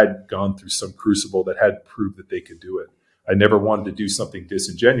 that had gone through some crucible, that had proved that they could do it. I never wanted to do something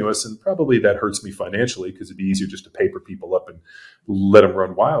disingenuous, and probably that hurts me financially, because it'd be easier just to paper people up and let them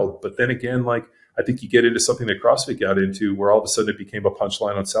run wild. But then again, like, I think you get into something that CrossFit got into, where all of a sudden it became a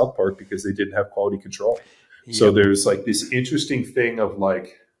punchline on South Park because they didn't have quality control. Yep. So there's like this interesting thing of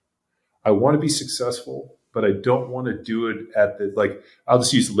like, I want to be successful, but I don't want to do it at the, like, I'll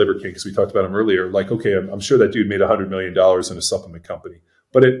just use the Liver King because we talked about him earlier. Like, okay, I'm sure that dude made $100 million in a supplement company,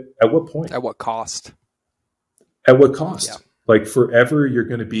 but at what point? At what cost? At what cost? Yeah. Like forever, you're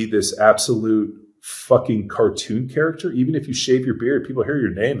going to be this absolute fucking cartoon character. Even if you shave your beard, people hear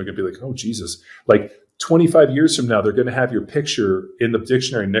your name, they're going to be like, oh, Jesus. Like 25 years from now, they're going to have your picture in the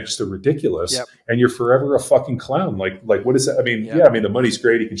dictionary next to ridiculous. Yep. And you're forever a fucking clown. Like what is that? I mean, yeah, I mean, the money's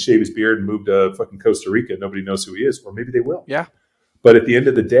great. He can shave his beard and move to fucking Costa Rica. Nobody knows who he is, or maybe they will. Yeah. But at the end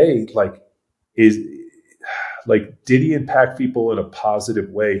of the day, did he impact people in a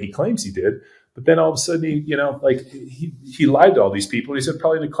positive way? He claims he did. But then all of a sudden, he lied to all these people. And he said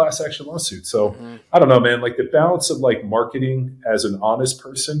probably in a class action lawsuit. So I don't know, man. Like the balance of like marketing as an honest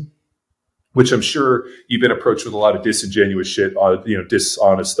person, which I'm sure you've been approached with a lot of disingenuous shit,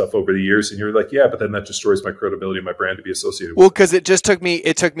 dishonest stuff over the years, and you're like, yeah, but then that destroys my credibility and my brand to be associated with. Well, because it took me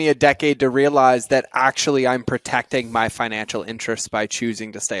a decade to realize that actually I'm protecting my financial interests by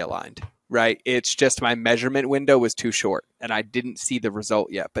choosing to stay aligned. Right. It's just my measurement window was too short and I didn't see the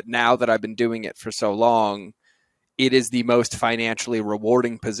result yet. But now that I've been doing it for so long, it is the most financially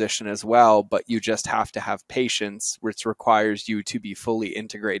rewarding position as well. But you just have to have patience, which requires you to be fully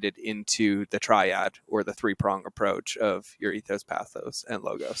integrated into the triad or the 3-prong approach of your ethos, pathos, and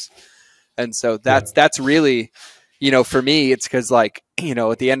logos. And so that's really, for me, it's because like,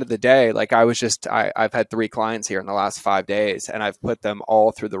 at the end of the day, like I've had 3 clients here in the last 5 days and I've put them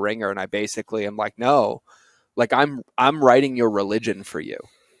all through the ringer. And I basically am like, no, like I'm writing your religion for you.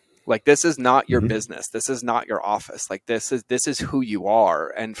 Like, this is not your business. This is not your office. Like this is who you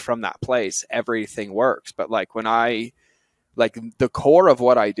are. And from that place, everything works. But like the core of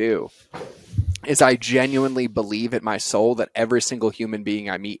what I do is I genuinely believe in my soul that every single human being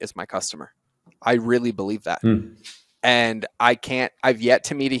I meet is my customer. I really believe that. And I've yet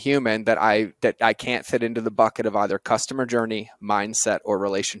to meet a human that I can't fit into the bucket of either customer journey, mindset, or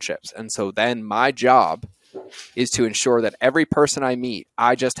relationships. And so then my job is to ensure that every person I meet,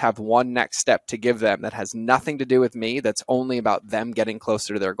 I just have one next step to give them that has nothing to do with me. That's only about them getting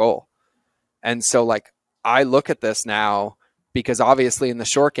closer to their goal. And so like, I look at this now because obviously in the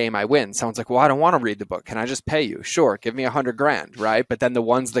short game I win. Someone's like, well, I don't want to read the book. Can I just pay you? Sure. Give me $100,000. Right. But then the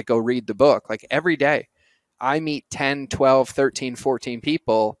ones that go read the book, like every day, I meet 10, 12, 13, 14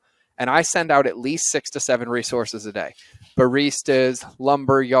 people, and I send out at least 6 to 7 resources a day. Baristas,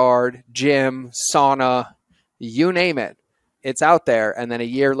 lumberyard, gym, sauna, you name it. it's out there. And then a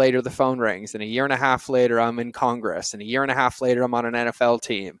year later, the phone rings, and a year and a half later, I'm in Congress, and a year and a half later, I'm on an NFL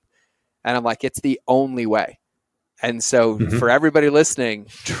team. And I'm like, it's the only way. And so for everybody listening,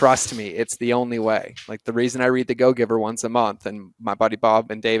 trust me, it's the only way. Like the reason I read The Go-Giver once a month, and my buddy Bob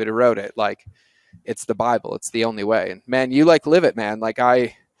and David who wrote it, like it's the Bible. It's the only way. And man, you like live it, man. Like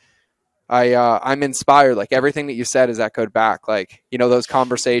I'm inspired. Like everything that you said is echoed back. Like, you know, those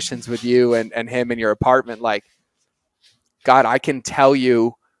conversations with you and him in your apartment, like, God, I can tell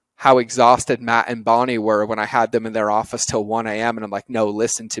you how exhausted Matt and Bonnie were when I had them in their office till 1 a.m. And I'm like, no,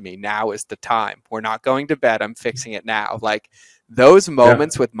 listen to me. Now is the time. We're not going to bed. I'm fixing it now. Like those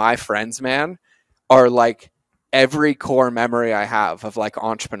moments with my friends, man, are like every core memory I have of like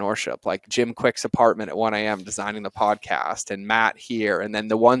entrepreneurship, like Jim Quick's apartment at 1 a.m. designing the podcast, and Matt here. And then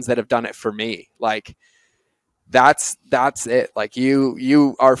the ones that have done it for me, like that's it. Like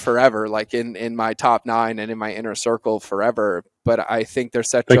you are forever, like in my top 9 and in my inner circle forever. But I think there's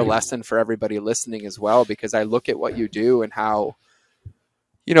such a lesson for everybody listening as well, because I look at what you do and how,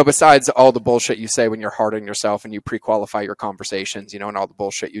 you know, besides all the bullshit you say when you're hard on yourself and you pre-qualify your conversations, you know, and all the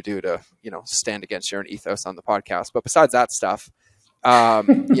bullshit you do to, you know, stand against your own ethos on the podcast. But besides that stuff,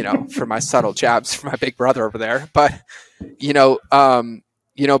 you know, for my subtle jabs for my big brother over there, but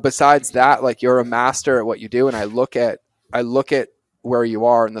besides that, like you're a master at what you do. And I look at where you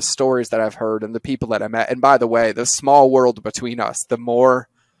are and the stories that I've heard and the people that I met. And by the way, the small world between us, the more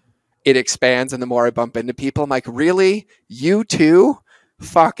it expands and the more I bump into people, I'm like, really? You too?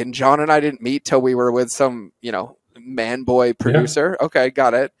 Fuck. And John and I didn't meet till we were with some, you know, man boy producer. Yeah. Okay.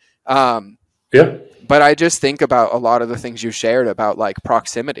 Got it. But I just think about a lot of the things you shared about like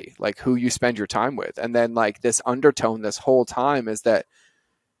proximity, like who you spend your time with. And then like this undertone this whole time is that,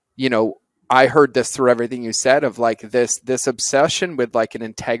 you know, I heard this through everything you said of like this obsession with like an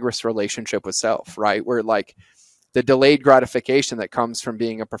integrous relationship with self, right? Where like the delayed gratification that comes from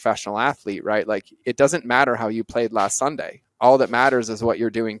being a professional athlete, right? Like it doesn't matter how you played last Sunday. All that matters is what you're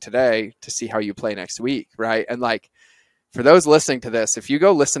doing today to see how you play next week, right? And like for those listening to this, if you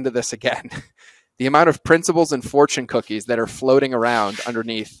go listen to this again, the amount of principles and fortune cookies that are floating around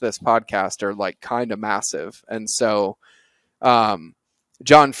underneath this podcast are like kind of massive. And so,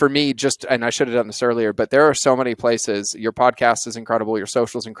 John, for me, and I should have done this earlier, but there are so many places. Your podcast is incredible. Your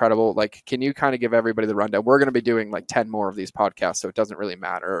social is incredible. Like, can you kind of give everybody the rundown? We're going to be doing like 10 more of these podcasts, so it doesn't really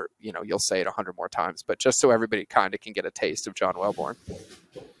matter. You know, you'll say it 100 more times, but just so everybody kind of can get a taste of John Welbourn.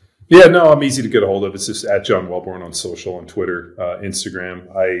 Yeah, no, I'm easy to get a hold of. It's just at John Welbourn on social, on Twitter, Instagram.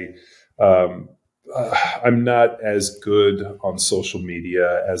 I'm not as good on social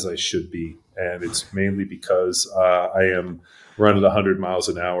media as I should be. And it's mainly because I am running 100 miles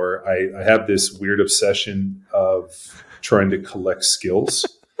an hour. I have this weird obsession of trying to collect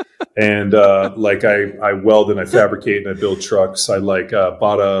skills. And like I weld and I fabricate and I build trucks. I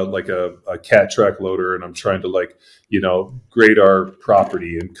bought a cat track loader, and I'm trying to like, you know, grade our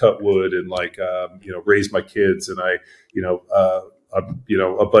property and cut wood and like, you know, raise my kids. And a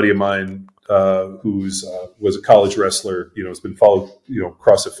buddy of mine who's was a college wrestler, you know, has been followed, you know,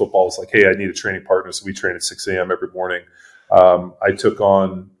 CrossFit football. It's like, hey, I need a training partner. So we train at 6 a.m. every morning. I took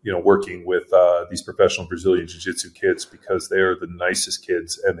on, you know, working with these professional Brazilian jiu-jitsu kids because they're the nicest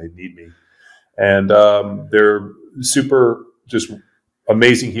kids and they need me. And they're super just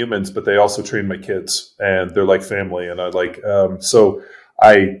amazing humans, but they also train my kids and they're like family. And I like, so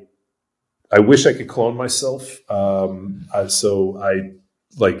I wish I could clone myself.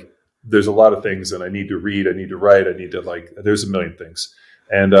 There's a lot of things, and I need to read, I need to write, I need to like, there's a million things.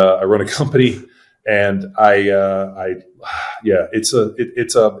 And I run a company, and it's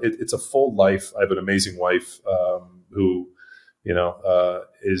a full life. I have an amazing wife who, you know,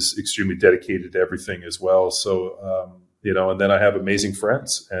 is extremely dedicated to everything as well. So, you know, and then I have amazing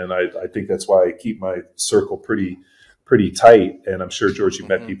friends, and I think that's why I keep my circle pretty tight. And I'm sure, George, you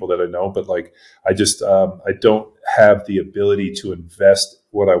met people that I know, but like, I just, I don't have the ability to invest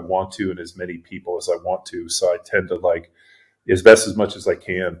what I want to in as many people as I want to. So I tend to like as much as I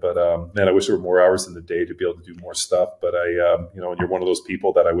can, but, man, I wish there were more hours in the day to be able to do more stuff. But you know, and you're one of those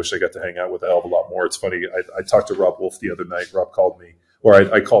people that I wish I got to hang out with a hell of a lot more. It's funny. I talked to Rob Wolf the other night. Rob called me, or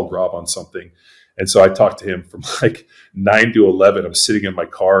I called Rob on something. And so I talked to him from like 9 to 11. I'm sitting in my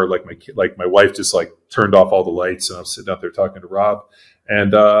car, like my wife just like turned off all the lights, and I'm sitting out there talking to Rob.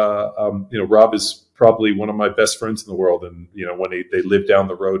 And you know, Rob is probably one of my best friends in the world. And you know, when they lived down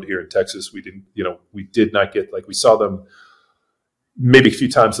the road here in Texas, we did not get, like, we saw them maybe a few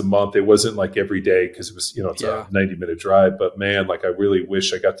times a month. It wasn't like every day because it was, you know, it's a 90-minute drive. But man, like I really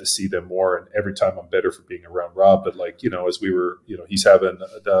wish I got to see them more. And every time I'm better for being around Rob. But like, you know, as we were, you know, he's having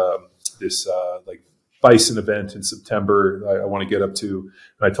this like bison event in September I want to get up to.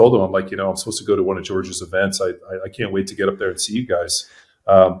 And I told him, I'm like, I'm supposed to go to one of George's events. I can't wait to get up there and see you guys.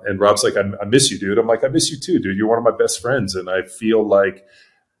 And Rob's like, I miss you, dude. I'm like, I miss you too, dude. You're one of my best friends. And I feel like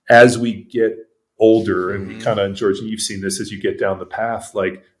as we get older, and we kind of, George, and you've seen this as you get down the path,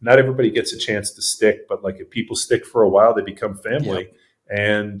 like not everybody gets a chance to stick, but like if people stick for a while, they become family. Yep.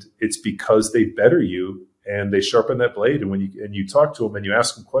 And it's because they better you and they sharpen that blade. And when you talk to them and you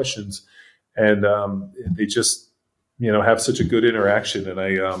ask them questions, and they just, have such a good interaction. And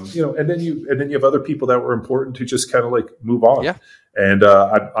and then you have other people that were important who just kind of like move on. Yeah. And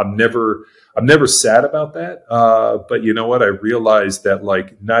I'm never sad about that. But you know what? I realized that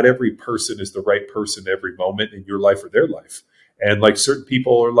like not every person is the right person every moment in your life or their life. And like certain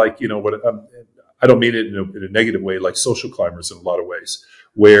people are like, I don't mean it in a negative way, like social climbers in a lot of ways,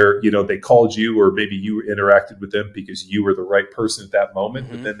 where, they called you or maybe you interacted with them because you were the right person at that moment,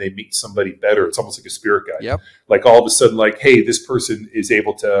 but then they meet somebody better. It's almost like a spirit guide. Yep. Like all of a sudden, like, hey, this person is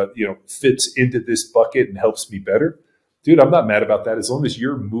able to, fits into this bucket and helps me better. Dude, I'm not mad about that. As long as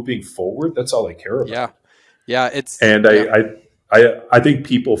you're moving forward, that's all I care about. Yeah. Yeah. I think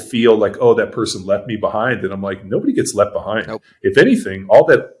people feel like, oh, that person left me behind. And I'm like, nobody gets left behind. Nope. If anything, all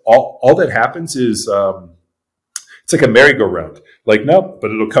that happens is, it's like a merry-go-round. Like, no,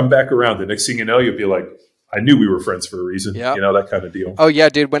 but it'll come back around. The next thing you know, you'll be like, I knew we were friends for a reason. Yep. That kind of deal. Oh yeah,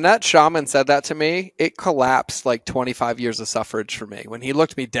 dude. When that shaman said that to me, it collapsed like 25 years of suffrage for me. When he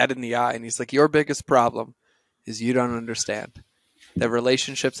looked me dead in the eye and he's like, your biggest problem is you don't understand that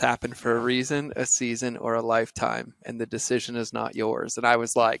relationships happen for a reason, a season, or a lifetime, and the decision is not yours. And I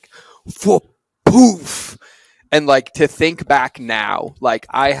was like, poof. And like to think back now, like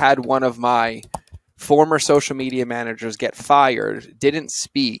I had one of my former social media managers get fired, didn't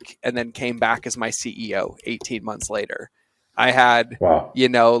speak, and then came back as my CEO 18 months later. I had,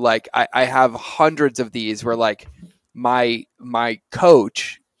 I have hundreds of these where like my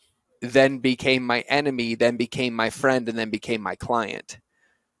coach then became my enemy, then became my friend, and then became my client.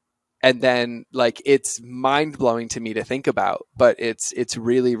 And then like, it's mind blowing to me to think about, but it's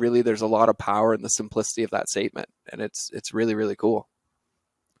really, really, there's a lot of power in the simplicity of that statement. And it's really, really cool.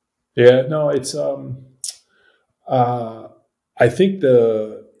 Yeah, no, it's, I think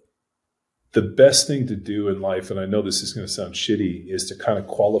the best thing to do in life, and I know this is going to sound shitty, is to kind of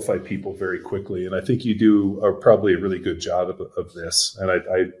qualify people very quickly. And I think you do probably a really good job of this. And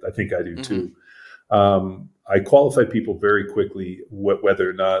I think I do too. I qualify people very quickly, whether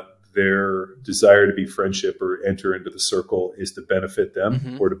or not their desire to be friendship or enter into the circle is to benefit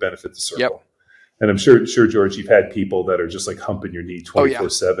them or to benefit the circle. Yep. And I'm sure, George, you've had people that are just like humping your knee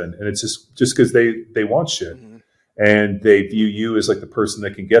 24/7, and it's just because they want shit, and they view you as like the person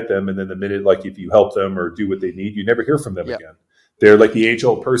that can get them. And then the minute, like if you help them or do what they need, you never hear from them again. They're like the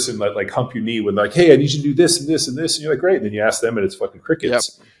age-old person that like hump your knee when like, hey, I need you to do this and this and this, and you're like, great. And then you ask them, and it's fucking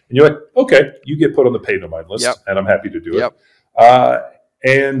crickets. Yep. And you're like, okay, you get put on the pay no mind list, and I'm happy to do it.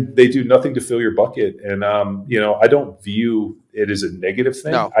 And they do nothing to fill your bucket. And I don't view it as a negative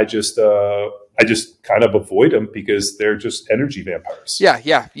thing. No. I just kind of avoid them because they're just energy vampires.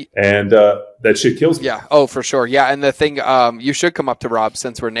 Yeah. And that shit kills me. Yeah. Oh, for sure. Yeah. And the thing, you should come up to Rob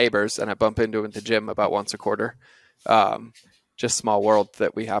since we're neighbors, and I bump into him at the gym about once a quarter. Just small world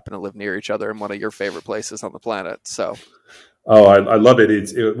that we happen to live near each other in one of your favorite places on the planet. So. Oh, I love it.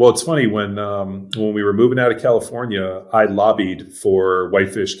 It's funny when we were moving out of California, I lobbied for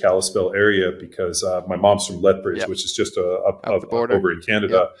Whitefish, Kalispell area because my mom's from Lethbridge, which is just over in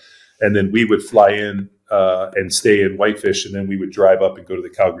Canada. Yep. And then we would fly in and stay in Whitefish, and then we would drive up and go to the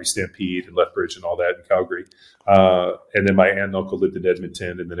Calgary Stampede and Lethbridge and all that in Calgary. And then my aunt and uncle lived in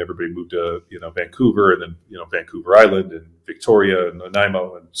Edmonton, and then everybody moved to Vancouver, and then Vancouver Island and Victoria and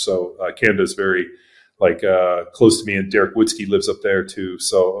Nanaimo, and so Canada is very close to me, and Derek Woodsky lives up there too.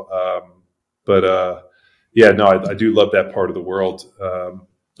 So, I do love that part of the world.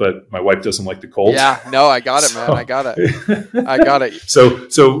 But my wife doesn't like the cold. Yeah, no, I got it, man. I got it.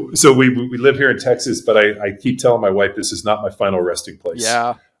 So we live here in Texas, but I keep telling my wife this is not my final resting place.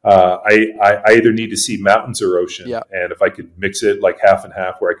 Yeah. I either need to see mountains or ocean, and if I could mix it like half and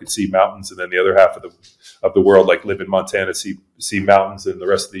half, where I could see mountains, and then the other half of the world, like live in Montana, see mountains, and the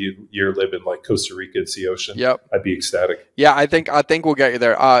rest of the year live in like Costa Rica and see ocean. Yep, I'd be ecstatic. Yeah, I think we'll get you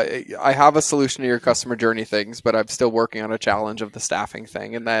there. I have a solution to your customer journey things, but I'm still working on a challenge of the staffing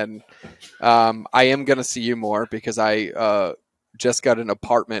thing, and then I am going to see you more because just got an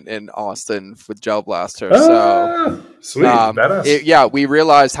apartment in Austin with Gel Blaster. So sweet, badass. Yeah, we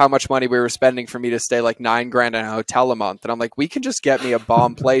realized how much money we were spending for me to stay like $9,000 in a hotel a month, and I'm like, we can just get me a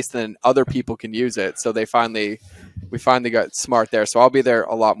bomb place, then other people can use it. So we finally got smart there. So I'll be there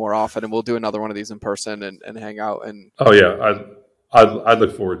a lot more often, and we'll do another one of these in person and hang out. And oh yeah, I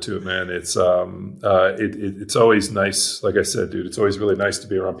look forward to it, man. It's it's always nice. Like I said, dude, it's always really nice to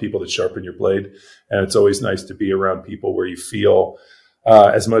be around people that sharpen your blade, and it's always nice to be around people where you feel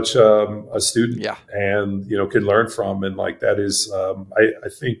as much a student, and can learn from. And like that is, I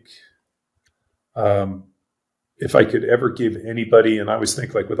think if I could ever give anybody, and I always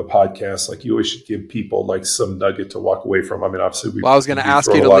think like with a podcast, like you always should give people like some nugget to walk away from. I mean, obviously, I was going to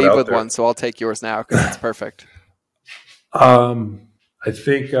ask you to leave with one, so I'll take yours now because it's perfect. I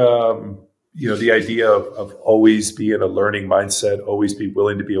think, the idea of always be in a learning mindset, always be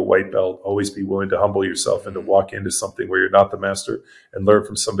willing to be a white belt, always be willing to humble yourself and to walk into something where you're not the master and learn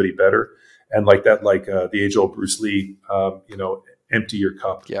from somebody better. And like that, the age old Bruce Lee, empty your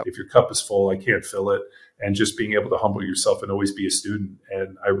cup. Yep. If your cup is full, I can't fill it. And just being able to humble yourself and always be a student.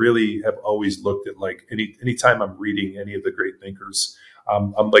 And I really have always looked at like anytime I'm reading any of the great thinkers,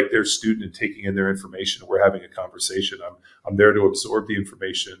 I'm like their student and taking in their information. We're having a conversation. I'm there to absorb the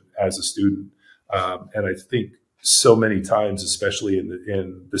information as a student. And I think so many times, especially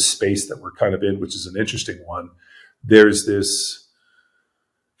in the space that we're kind of in, which is an interesting one, there's this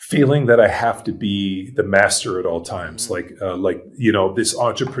feeling that I have to be the master at all times. Mm-hmm. This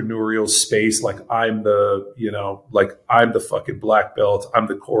entrepreneurial space, like I'm the fucking black belt, I'm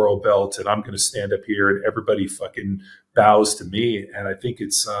the coral belt, and I'm going to stand up here and everybody fucking bows to me. And I think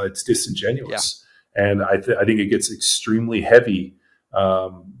it's disingenuous. Yeah. And I think it gets extremely heavy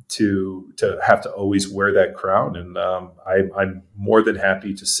to have to always wear that crown. And I'm more than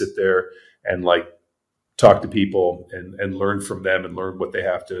happy to sit there and talk to people and learn from them and learn what they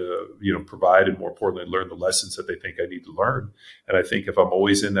have to, provide. And more importantly, learn the lessons that they think I need to learn. And I think if I'm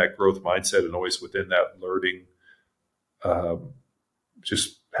always in that growth mindset and always within that learning,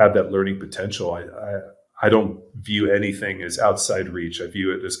 just have that learning potential, I don't view anything as outside reach. I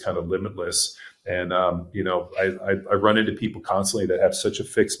view it as kind of limitless. And, I run into people constantly that have such a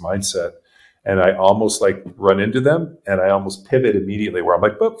fixed mindset. And I almost run into them and I almost pivot immediately where I'm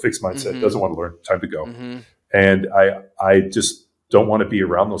like, well, fixed mindset, doesn't want to learn, time to go. Mm-hmm. And I just don't want to be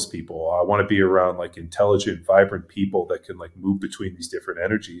around those people. I want to be around intelligent, vibrant people that can move between these different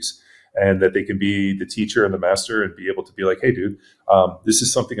energies, and that they can be the teacher and the master and be able to be like, hey, dude, this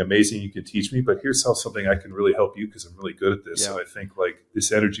is something amazing you can teach me, but here's something I can really help you because I'm really good at this. Yeah. And I think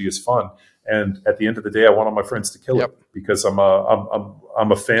this energy is fun. And at the end of the day, I want all my friends to kill it because I'm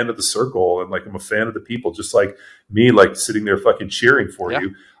a fan of the circle and I'm a fan of the people, just like me, sitting there fucking cheering for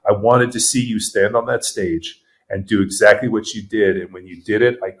you. I wanted to see you stand on that stage and do exactly what you did. And when you did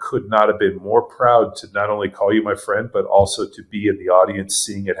it, I could not have been more proud to not only call you my friend, but also to be in the audience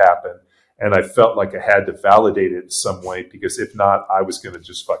seeing it happen. And I felt like I had to validate it in some way because if not, I was going to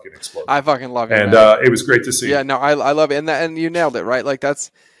just fucking explode. I fucking love it. And it was great to see. Yeah, no, I love it. And you nailed it, right?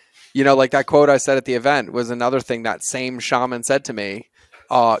 That's, that quote I said at the event was another thing that same shaman said to me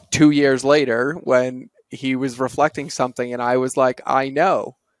 2 years later when he was reflecting something and I was like, I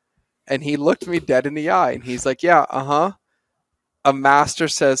know. And he looked me dead in the eye and he's like, yeah, a master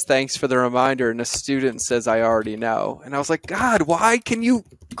says, thanks for the reminder. And a student says, I already know. And I was like, God, why can you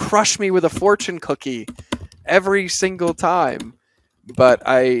crush me with a fortune cookie every single time? But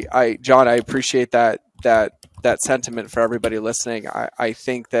John, I appreciate that sentiment for everybody listening. I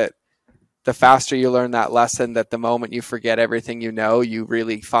think that the faster you learn that lesson, that the moment you forget everything you know, you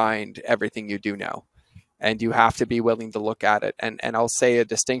really find everything you do know. And you have to be willing to look at it. And I'll say a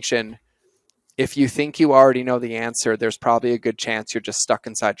distinction. If you think you already know the answer, there's probably a good chance you're just stuck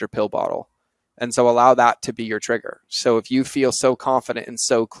inside your pill bottle. And so allow that to be your trigger. So if you feel so confident and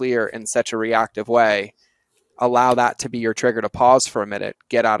so clear in such a reactive way, allow that to be your trigger to pause for a minute,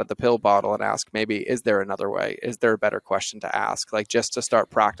 get out of the pill bottle and ask, maybe, is there another way? Is there a better question to ask? Just to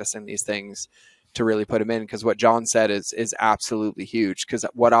start practicing these things to really put them in. Because what John said is absolutely huge. Because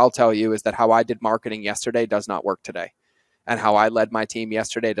what I'll tell you is that how I did marketing yesterday does not work today. And how I led my team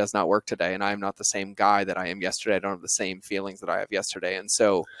yesterday does not work today. And I am not the same guy that I am yesterday. I don't have the same feelings that I have yesterday. And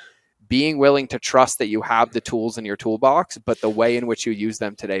so being willing to trust that you have the tools in your toolbox, but the way in which you use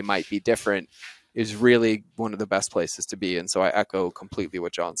them today might be different, is really one of the best places to be. And so I echo completely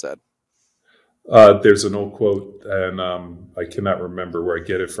what John said. There's an old quote, and I cannot remember where I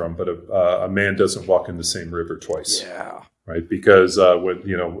get it from, but a man doesn't walk in the same river twice. Yeah. Right. Because when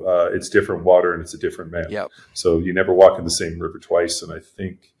it's different water and it's a different man. Yep. So you never walk in the same river twice. And I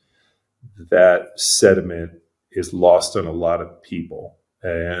think that sentiment is lost on a lot of people.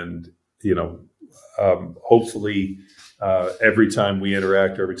 And, you know, hopefully every time we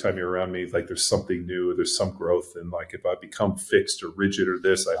interact, or every time you're around me, like there's something new, there's some growth. And like, if I become fixed or rigid or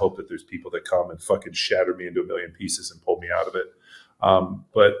this, I hope that there's people that come and fucking shatter me into a million pieces and pull me out of it.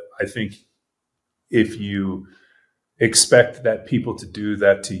 But I think if you expect that people to do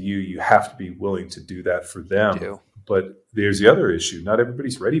that to you, you have to be willing to do that for them. But there's the other issue. Not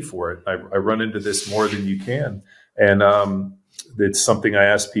everybody's ready for it. I run into this more than you can. And it's something I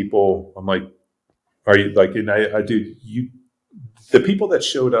ask people. I'm like, are you like, and I do, the people that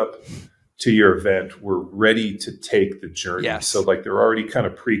showed up to your event were ready to take the journey. Yes. So like they're already kind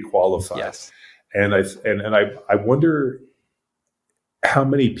of pre-qualified. Yes. And I wonder how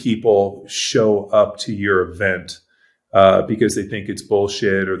many people show up to your event because they think it's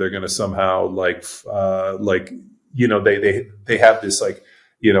bullshit, or they're going to somehow like, you know, they have this like,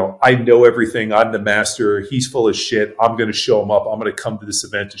 you know, I know everything. I'm the master. He's full of shit. I'm going to show him up. I'm going to come to this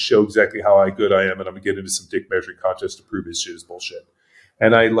event to show exactly how good I am. And I'm going to get into some dick measuring contest to prove his shit is bullshit.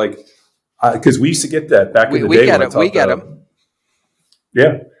 And I like, because we used to get that back in the day. We get them.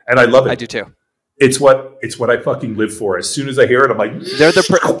 Yeah. And I love it. I do too. It's what I fucking live for. As soon as I hear it, I'm like, they're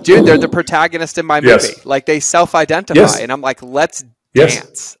the protagonist in my movie. Yes. Like they self-identify, yes. And I'm like, let's yes.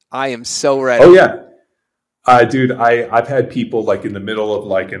 dance. I am so ready. Oh yeah. Dude, I've had people like in the middle of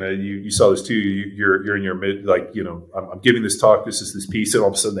like, and you saw this too. You're in your mid, like, you know, I'm giving this talk. This is this piece, and all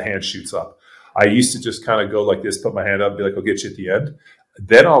of a sudden the hand shoots up. I used to just kind of go like this, put my hand up, and be like, I'll get you at the end.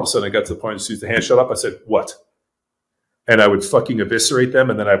 Then all of a sudden I got to the point as soon as the hand shut up, I said, what? And I would fucking eviscerate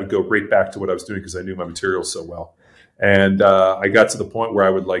them, and then I would go right back to what I was doing because I knew my material so well. And I got to the point where I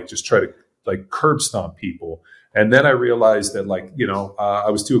would like just try to like curb stomp people, and then I realized that like, you know,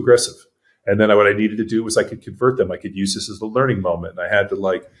 I was too aggressive. And then what I needed to do was I could convert them. I could use this as a learning moment. And I had to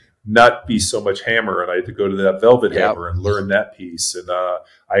like not be so much hammer, and I had to go to that velvet hammer and learn that piece. And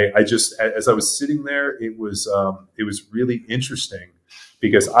I just, as I was sitting there, it was really interesting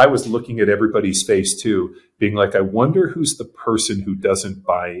because I was looking at everybody's face too, being like, I wonder who's the person who doesn't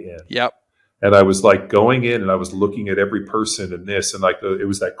buy in. Yep. And I was like going in and I was looking at every person in this, and like it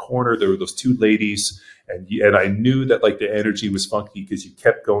was that corner, there were those two ladies, and I knew that like the energy was funky because you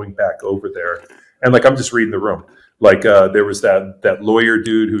kept going back over there. And like, I'm just reading the room. Like there was that lawyer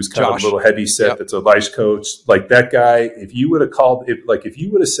dude who's kind of a little heavy set. That's a life coach. Like that guy, if you would have called it, like if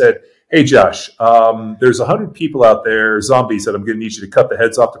you would have said, hey Josh, there's 100 people out there, zombies, that I'm going to need you to cut the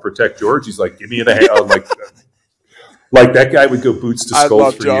heads off to protect George. He's like, give me the hand. Like that guy would go boots to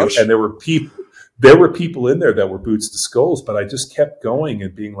skulls for Josh. You. And there were people in there that were boots to skulls, but I just kept going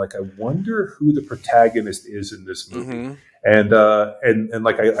and being like, I wonder who the protagonist is in this movie. Mm-hmm. And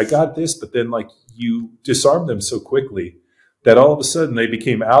like, I got this, but then like you disarmed them so quickly that all of a sudden they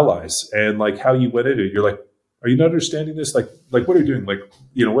became allies. And like how you went into it, you're like, are you not understanding this? Like, what are you doing? Like,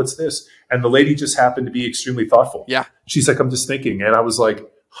 you know, what's this? And the lady just happened to be extremely thoughtful. Yeah. She's like, I'm just thinking. And I was like,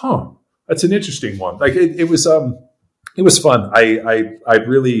 huh, that's an interesting one. Like it was fun. I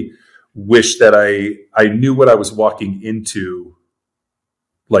really wish that I knew what I was walking into.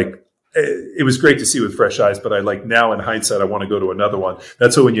 Like, it was great to see with fresh eyes, but I like now in hindsight, I want to go to another one.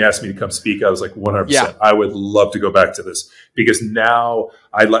 That's why when you asked me to come speak, I was like 100%. Yeah. I would love to go back to this because now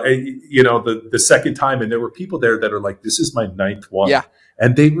I like, you know, the second time, and there were people there that are like, this is my 9th one. Yeah.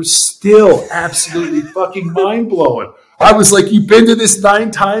 And they were still absolutely fucking mind blowing. I was like, you've been to this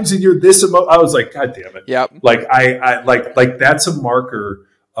 9 times and you're this I was like, God damn it. Yep. Like I like that's a marker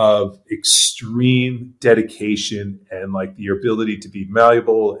of extreme dedication and like the ability to be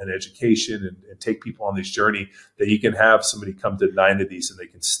malleable and education and take people on this journey, that you can have somebody come to 9 of these and they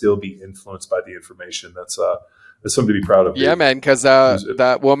can still be influenced by the information. That's something to be proud of. Yeah, man. Because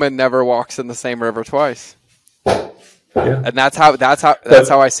that woman never walks in the same river twice. Yeah. And that's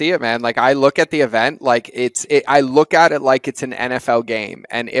how I see it, man. Like I look at the event, like I look at it like it's an NFL game.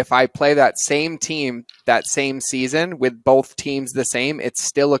 And if I play that same team, that same season with both teams the same, it's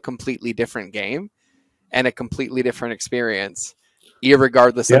still a completely different game and a completely different experience,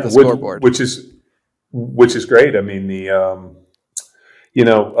 irregardless of the scoreboard. Which is great. I mean, the, you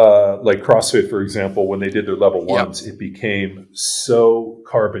know, like CrossFit, for example, when they did their level ones, it became so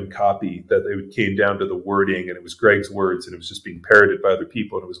carbon copy that it came down to the wording, and it was Greg's words, and it was just being parroted by other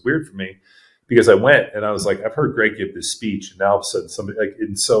people. And it was weird for me because I went and I was like, I've heard Greg give this speech, and now all of a sudden somebody like,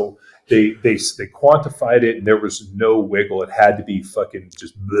 and so they quantified it, and there was no wiggle. It had to be fucking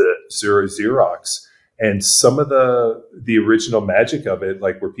just Xerox. And some of the original magic of it,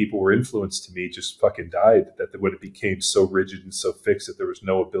 like where people were influenced to me, just fucking died. That when it became so rigid and so fixed that there was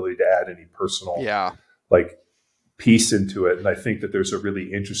no ability to add any personal like piece into it. And I think that there's a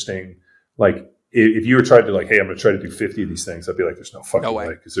really interesting like if you were trying to like, hey, I'm going to try to do 50 of these things, I'd be like, there's no fucking way.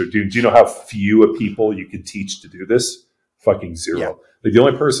 Because do you know how few of people you can teach to do this? Fucking zero. Yeah. Like the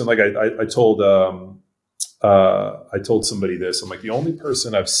only person, like I told somebody this. I'm like, the only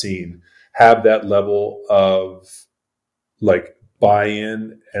person I've seen have that level of like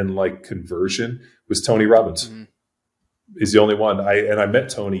buy-in and like conversion was Tony Robbins. Mm-hmm. Is the only one. I met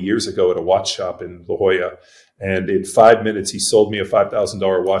Tony years ago at a watch shop in La Jolla, and in 5 minutes he sold me a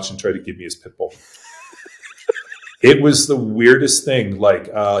 $5,000 watch and tried to give me his pit bull. It was the weirdest thing. Like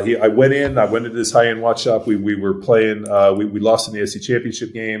I went into this high-end watch shop. We were playing. We lost in the AFC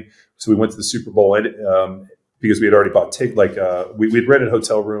Championship game, so we went to the Super Bowl because we had already bought tickets. Like we'd rented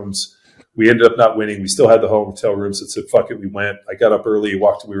hotel rooms. We ended up not winning. We still had the hotel rooms. So said, fuck it. We went. I got up early. We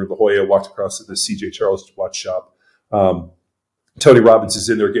were in La Jolla. Walked across to the CJ Charles watch shop. Tony Robbins is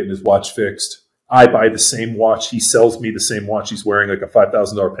in there getting his watch fixed. I buy the same watch. He sells me the same watch. He's wearing like a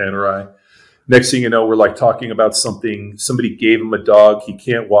 $5,000 Panerai. Next thing you know, we're like talking about something. Somebody gave him a dog. He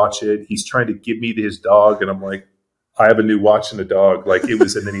can't watch it. He's trying to give me his dog. And I'm like, I have a new watch and a dog. Like it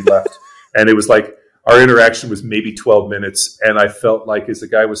was, and then he left. And it was like, our interaction was maybe 12 minutes. And I felt like as the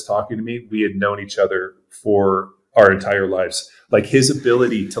guy was talking to me, we had known each other for our entire lives. Like his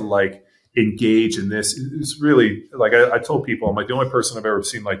ability to like, engage in this is really like I told people, I'm like, the only person I've ever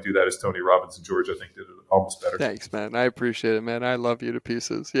seen like do that is Tony Robbins, and George I think did it almost better. Thanks, man. I appreciate it, man. I love you to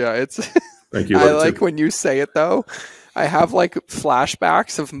pieces. Yeah, it's thank you. I like when you say it though. I have like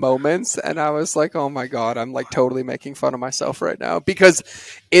flashbacks of moments, and I was like, oh my God, I'm like totally making fun of myself right now, because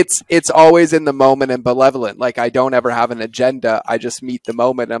it's always in the moment and benevolent. Like I don't ever have an agenda. I just meet the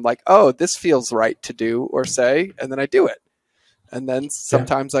moment and I'm like, oh, this feels right to do or say, and then I do it. And then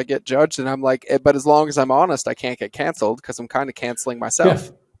sometimes I get judged, and I'm like, but as long as I'm honest, I can't get canceled because I'm kind of canceling myself.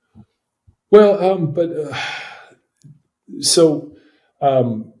 Yeah. Well,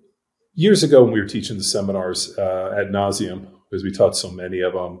 years ago when we were teaching the seminars ad nauseum, because we taught so many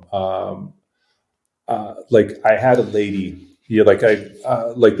of them, like I had a lady,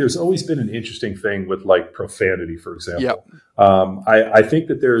 there's always been an interesting thing with like profanity, for example. Yep. I think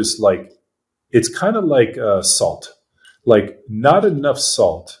that there's like, it's kind of like salt. Like not enough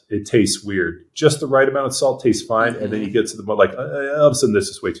salt, it tastes weird. Just the right amount of salt tastes fine, and then you get to the like, all of a sudden this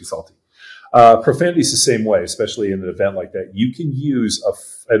is way too salty. Profanity is the same way, especially in an event like that. You can use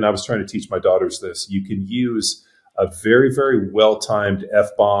and I was trying to teach my daughters this. You can use a very, very well-timed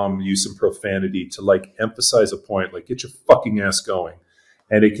F-bomb, use some profanity to like emphasize a point, like get your fucking ass going.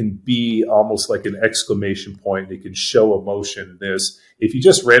 And it can be almost like an exclamation point. It can show emotion. If you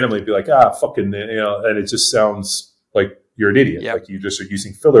just randomly be like, fucking, and it just sounds like you're an idiot. Yep. Like you just are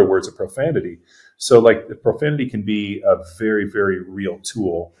using filler words of profanity. So like the profanity can be a very, very real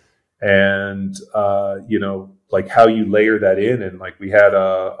tool. And, like how you layer that in. And like we had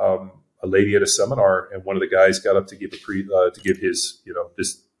a lady at a seminar, and one of the guys got up to give his,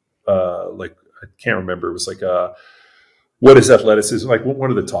 like, I can't remember. It was like, what is athleticism? Like one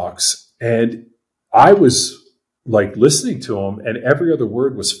of the talks. And I was like listening to him, and every other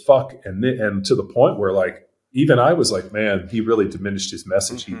word was fuck. And to the point where like, even I was like, man, he really diminished his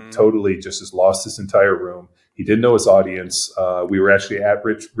message. Mm-hmm. He totally just has lost his entire room. He didn't know his audience. We were actually at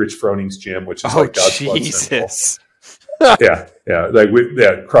Rich Froning's gym, which is like God's blood symbol. yeah. Like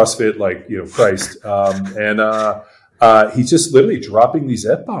CrossFit, like, Christ. He's just literally dropping these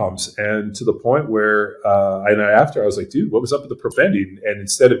F-bombs. And to the point where, after I was like, dude, what was up with the profanity? And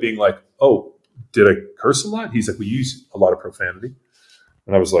instead of being like, oh, did I curse a lot? He's like, we use a lot of profanity.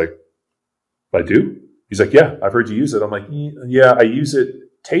 And I was like, I do? He's like, yeah, I've heard you use it. I'm like, yeah, I use it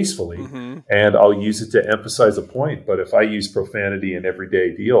tastefully, and I'll use it to emphasize a point. But if I use profanity in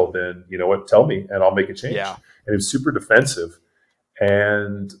everyday deal, then you know what? Tell me, and I'll make a change. Yeah. And it's super defensive,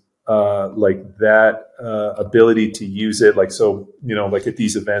 and like that ability to use it, like so, like at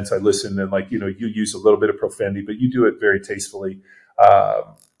these events, I listen, and like you use a little bit of profanity, but you do it very tastefully.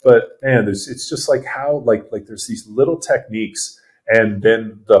 But man, it's just like how like there's these little techniques. And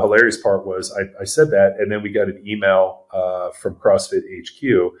then the hilarious part was I said that, and then we got an email from CrossFit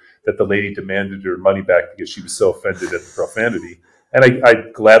HQ that the lady demanded her money back because she was so offended at the profanity. And I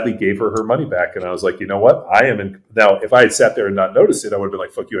gladly gave her money back. And I was like, you know what? Now, if I had sat there and not noticed it, I would have been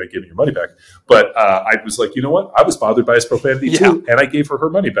like, fuck you, I ain't giving your money back. But I was like, you know what? I was bothered by his profanity too. And I gave her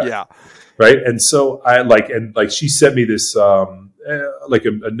money back. Yeah. Right. And so she sent me this, like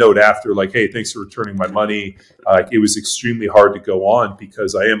a note after, like, hey, thanks for returning my money. It was extremely hard to go on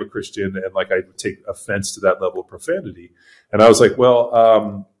because I am a Christian, and like I would take offense to that level of profanity. And I was like,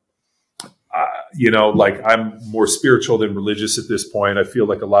 well, like I'm more spiritual than religious at this point. I feel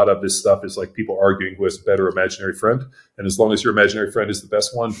like a lot of this stuff is like people arguing who has a better imaginary friend. And as long as your imaginary friend is the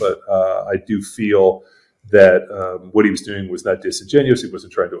best one, but I do feel that what he was doing was not disingenuous. He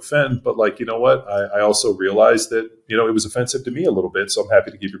wasn't trying to offend, but like, you know what? I also realized that, it was offensive to me a little bit. So I'm happy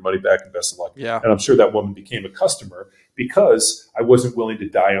to give your money back and best of luck. Yeah. And I'm sure that woman became a customer because I wasn't willing to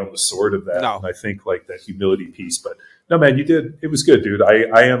die on the sword of that. No. And I think like that humility piece, but no, man, you did. It was good, dude.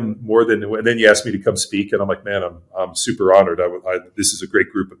 I am more than, and then you asked me to come speak and I'm like, man, I'm super honored. This is a great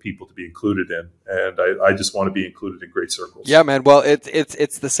group of people to be included in. And I just want to be included in great circles. Yeah, man. Well,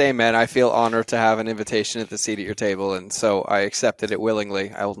 it's the same, man. I feel honored to have an invitation at the seat at your table. And so I accepted it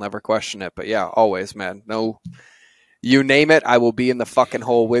willingly. I will never question it, but yeah, always, man. No, you name it. I will be in the fucking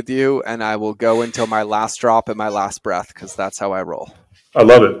hole with you and I will go until my last drop and my last breath. 'Cause that's how I roll. I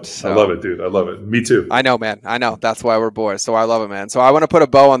love it. So, I love it, dude. I love it. Me too. I know, man. I know. That's why we're boys. So I love it, man. So I want to put a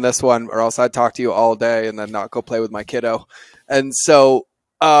bow on this one or else I'd talk to you all day and then not go play with my kiddo. And so,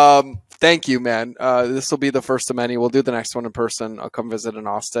 thank you, man. This will be the first of many. We'll do the next one in person. I'll come visit in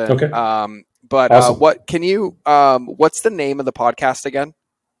Austin. Okay. But awesome. What's the name of the podcast again?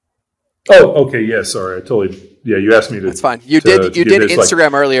 Oh, okay. Yeah. Sorry. You asked me to. That's fine. You did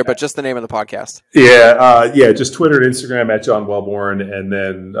Instagram earlier, but just the name of the podcast. Yeah. Just Twitter and Instagram at John Welbourn. And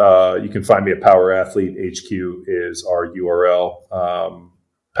then you can find me at Power Athlete HQ is our URL.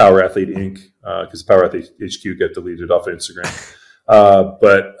 Power Athlete Inc. Because Power Athlete HQ got deleted off of Instagram.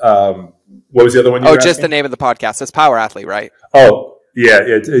 But what was the other one? Just the name of the podcast. It's Power Athlete, right? Oh,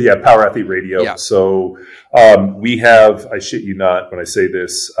 yeah. Power Athlete Radio. Yeah. So we have, I shit you not when I say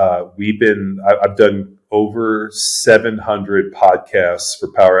this, I've done over 700 podcasts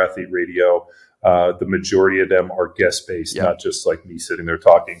for Power Athlete Radio. The majority of them are guest-based, not just like me sitting there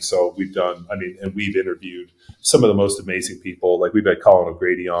talking. So we've interviewed some of the most amazing people. Like we've had Colin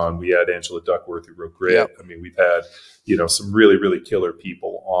O'Grady on. We had Angela Duckworth who wrote Grit. Yep. I mean, we've had, some really, really killer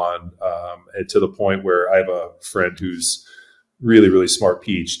people on, and to the point where I have a friend who's really, really smart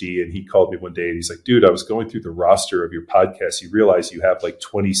PhD. And he called me one day and he's like, dude, I was going through the roster of your podcast. You realize you have like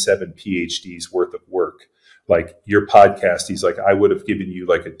 27 PhDs worth of work. Like your podcast, he's like, I would have given you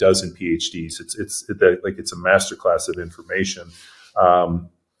like a dozen PhDs. It's a masterclass of information.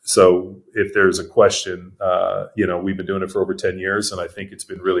 So if there's a question, we've been doing it for over 10 years and I think it's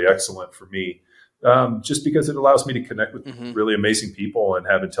been really excellent for me. Just because it allows me to connect with really amazing people and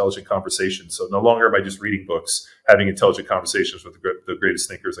have intelligent conversations. So no longer am I just reading books, having intelligent conversations with the greatest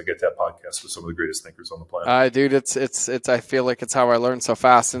thinkers. I get to have podcasts with some of the greatest thinkers on the planet. Dude, it's. I feel like it's how I learn so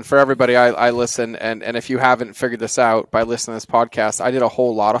fast. And for everybody, I listen. And if you haven't figured this out by listening to this podcast, I did a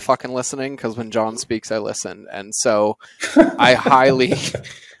whole lot of fucking listening because when John speaks, I listen. And so I highly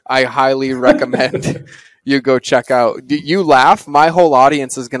recommend you go check out. You laugh. My whole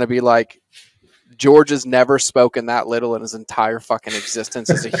audience is going to be like, George has never spoken that little in his entire fucking existence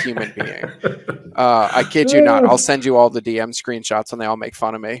as a human being. I kid you not. I'll send you all the DM screenshots and they all make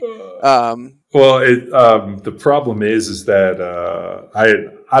fun of me. The problem is that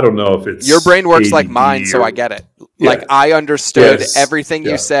I don't know if it's your brain works ADD like mine, so I get it. Yeah. Like I understood everything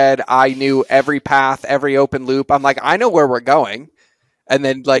you said. I knew every path, every open loop. I'm like, I know where we're going. And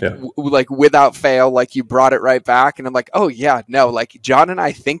then like without fail, like you brought it right back. And I'm like, oh yeah, no, like John and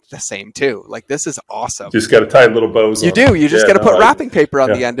I think the same too. Like, this is awesome. Just got to tie little bows. You do. You just got to put wrapping paper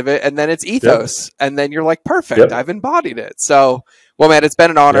on the end of it. And then it's ethos. And then you're like, perfect. I've embodied it. So, well, man, it's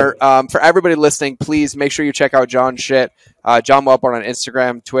been an honor. For everybody listening, please make sure you check out John's shit. John Welbourn on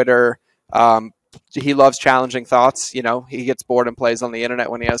Instagram, Twitter. He loves challenging thoughts. You know, he gets bored and plays on the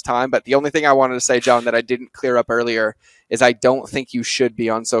internet when he has time. But the only thing I wanted to say, John, that I didn't clear up earlier is I don't think you should be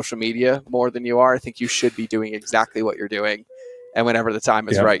on social media more than you are. I think you should be doing exactly what you're doing. And whenever the time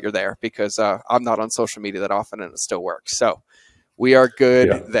is right, you're there because I'm not on social media that often and it still works. So we are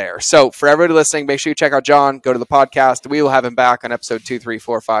good there. So for everybody listening, make sure you check out John. Go to the podcast. We will have him back on episode 2, 3,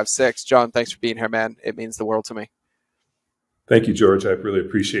 4, 5, 6. John, thanks for being here, man. It means the world to me. Thank you, George. I really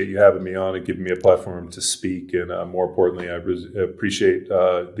appreciate you having me on and giving me a platform to speak. And more importantly, I appreciate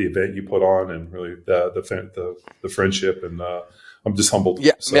the event you put on and really the friendship. And I'm just humbled.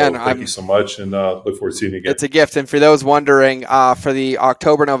 Yeah, so man, thank you so much. And look forward to seeing you again. It's a gift. And for those wondering, for the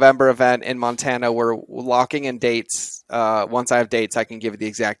October-November event in Montana, we're locking in dates. Once I have dates, I can give you the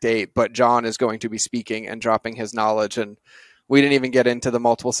exact date. But John is going to be speaking and dropping his knowledge. And we didn't even get into the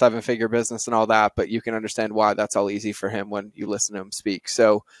multiple 7-figure business and all that, but you can understand why that's all easy for him when you listen to him speak.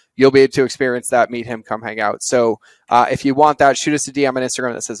 So you'll be able to experience that, meet him, come hang out. So if you want that, shoot us a DM on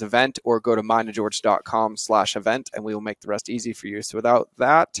Instagram that says event or go to mindofgeorge.com/event and we will make the rest easy for you. So without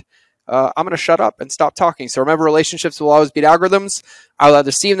that, I'm going to shut up and stop talking. So remember, relationships will always beat algorithms. I'll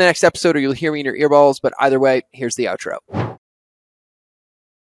either see you in the next episode or you'll hear me in your earballs. But either way, here's the outro.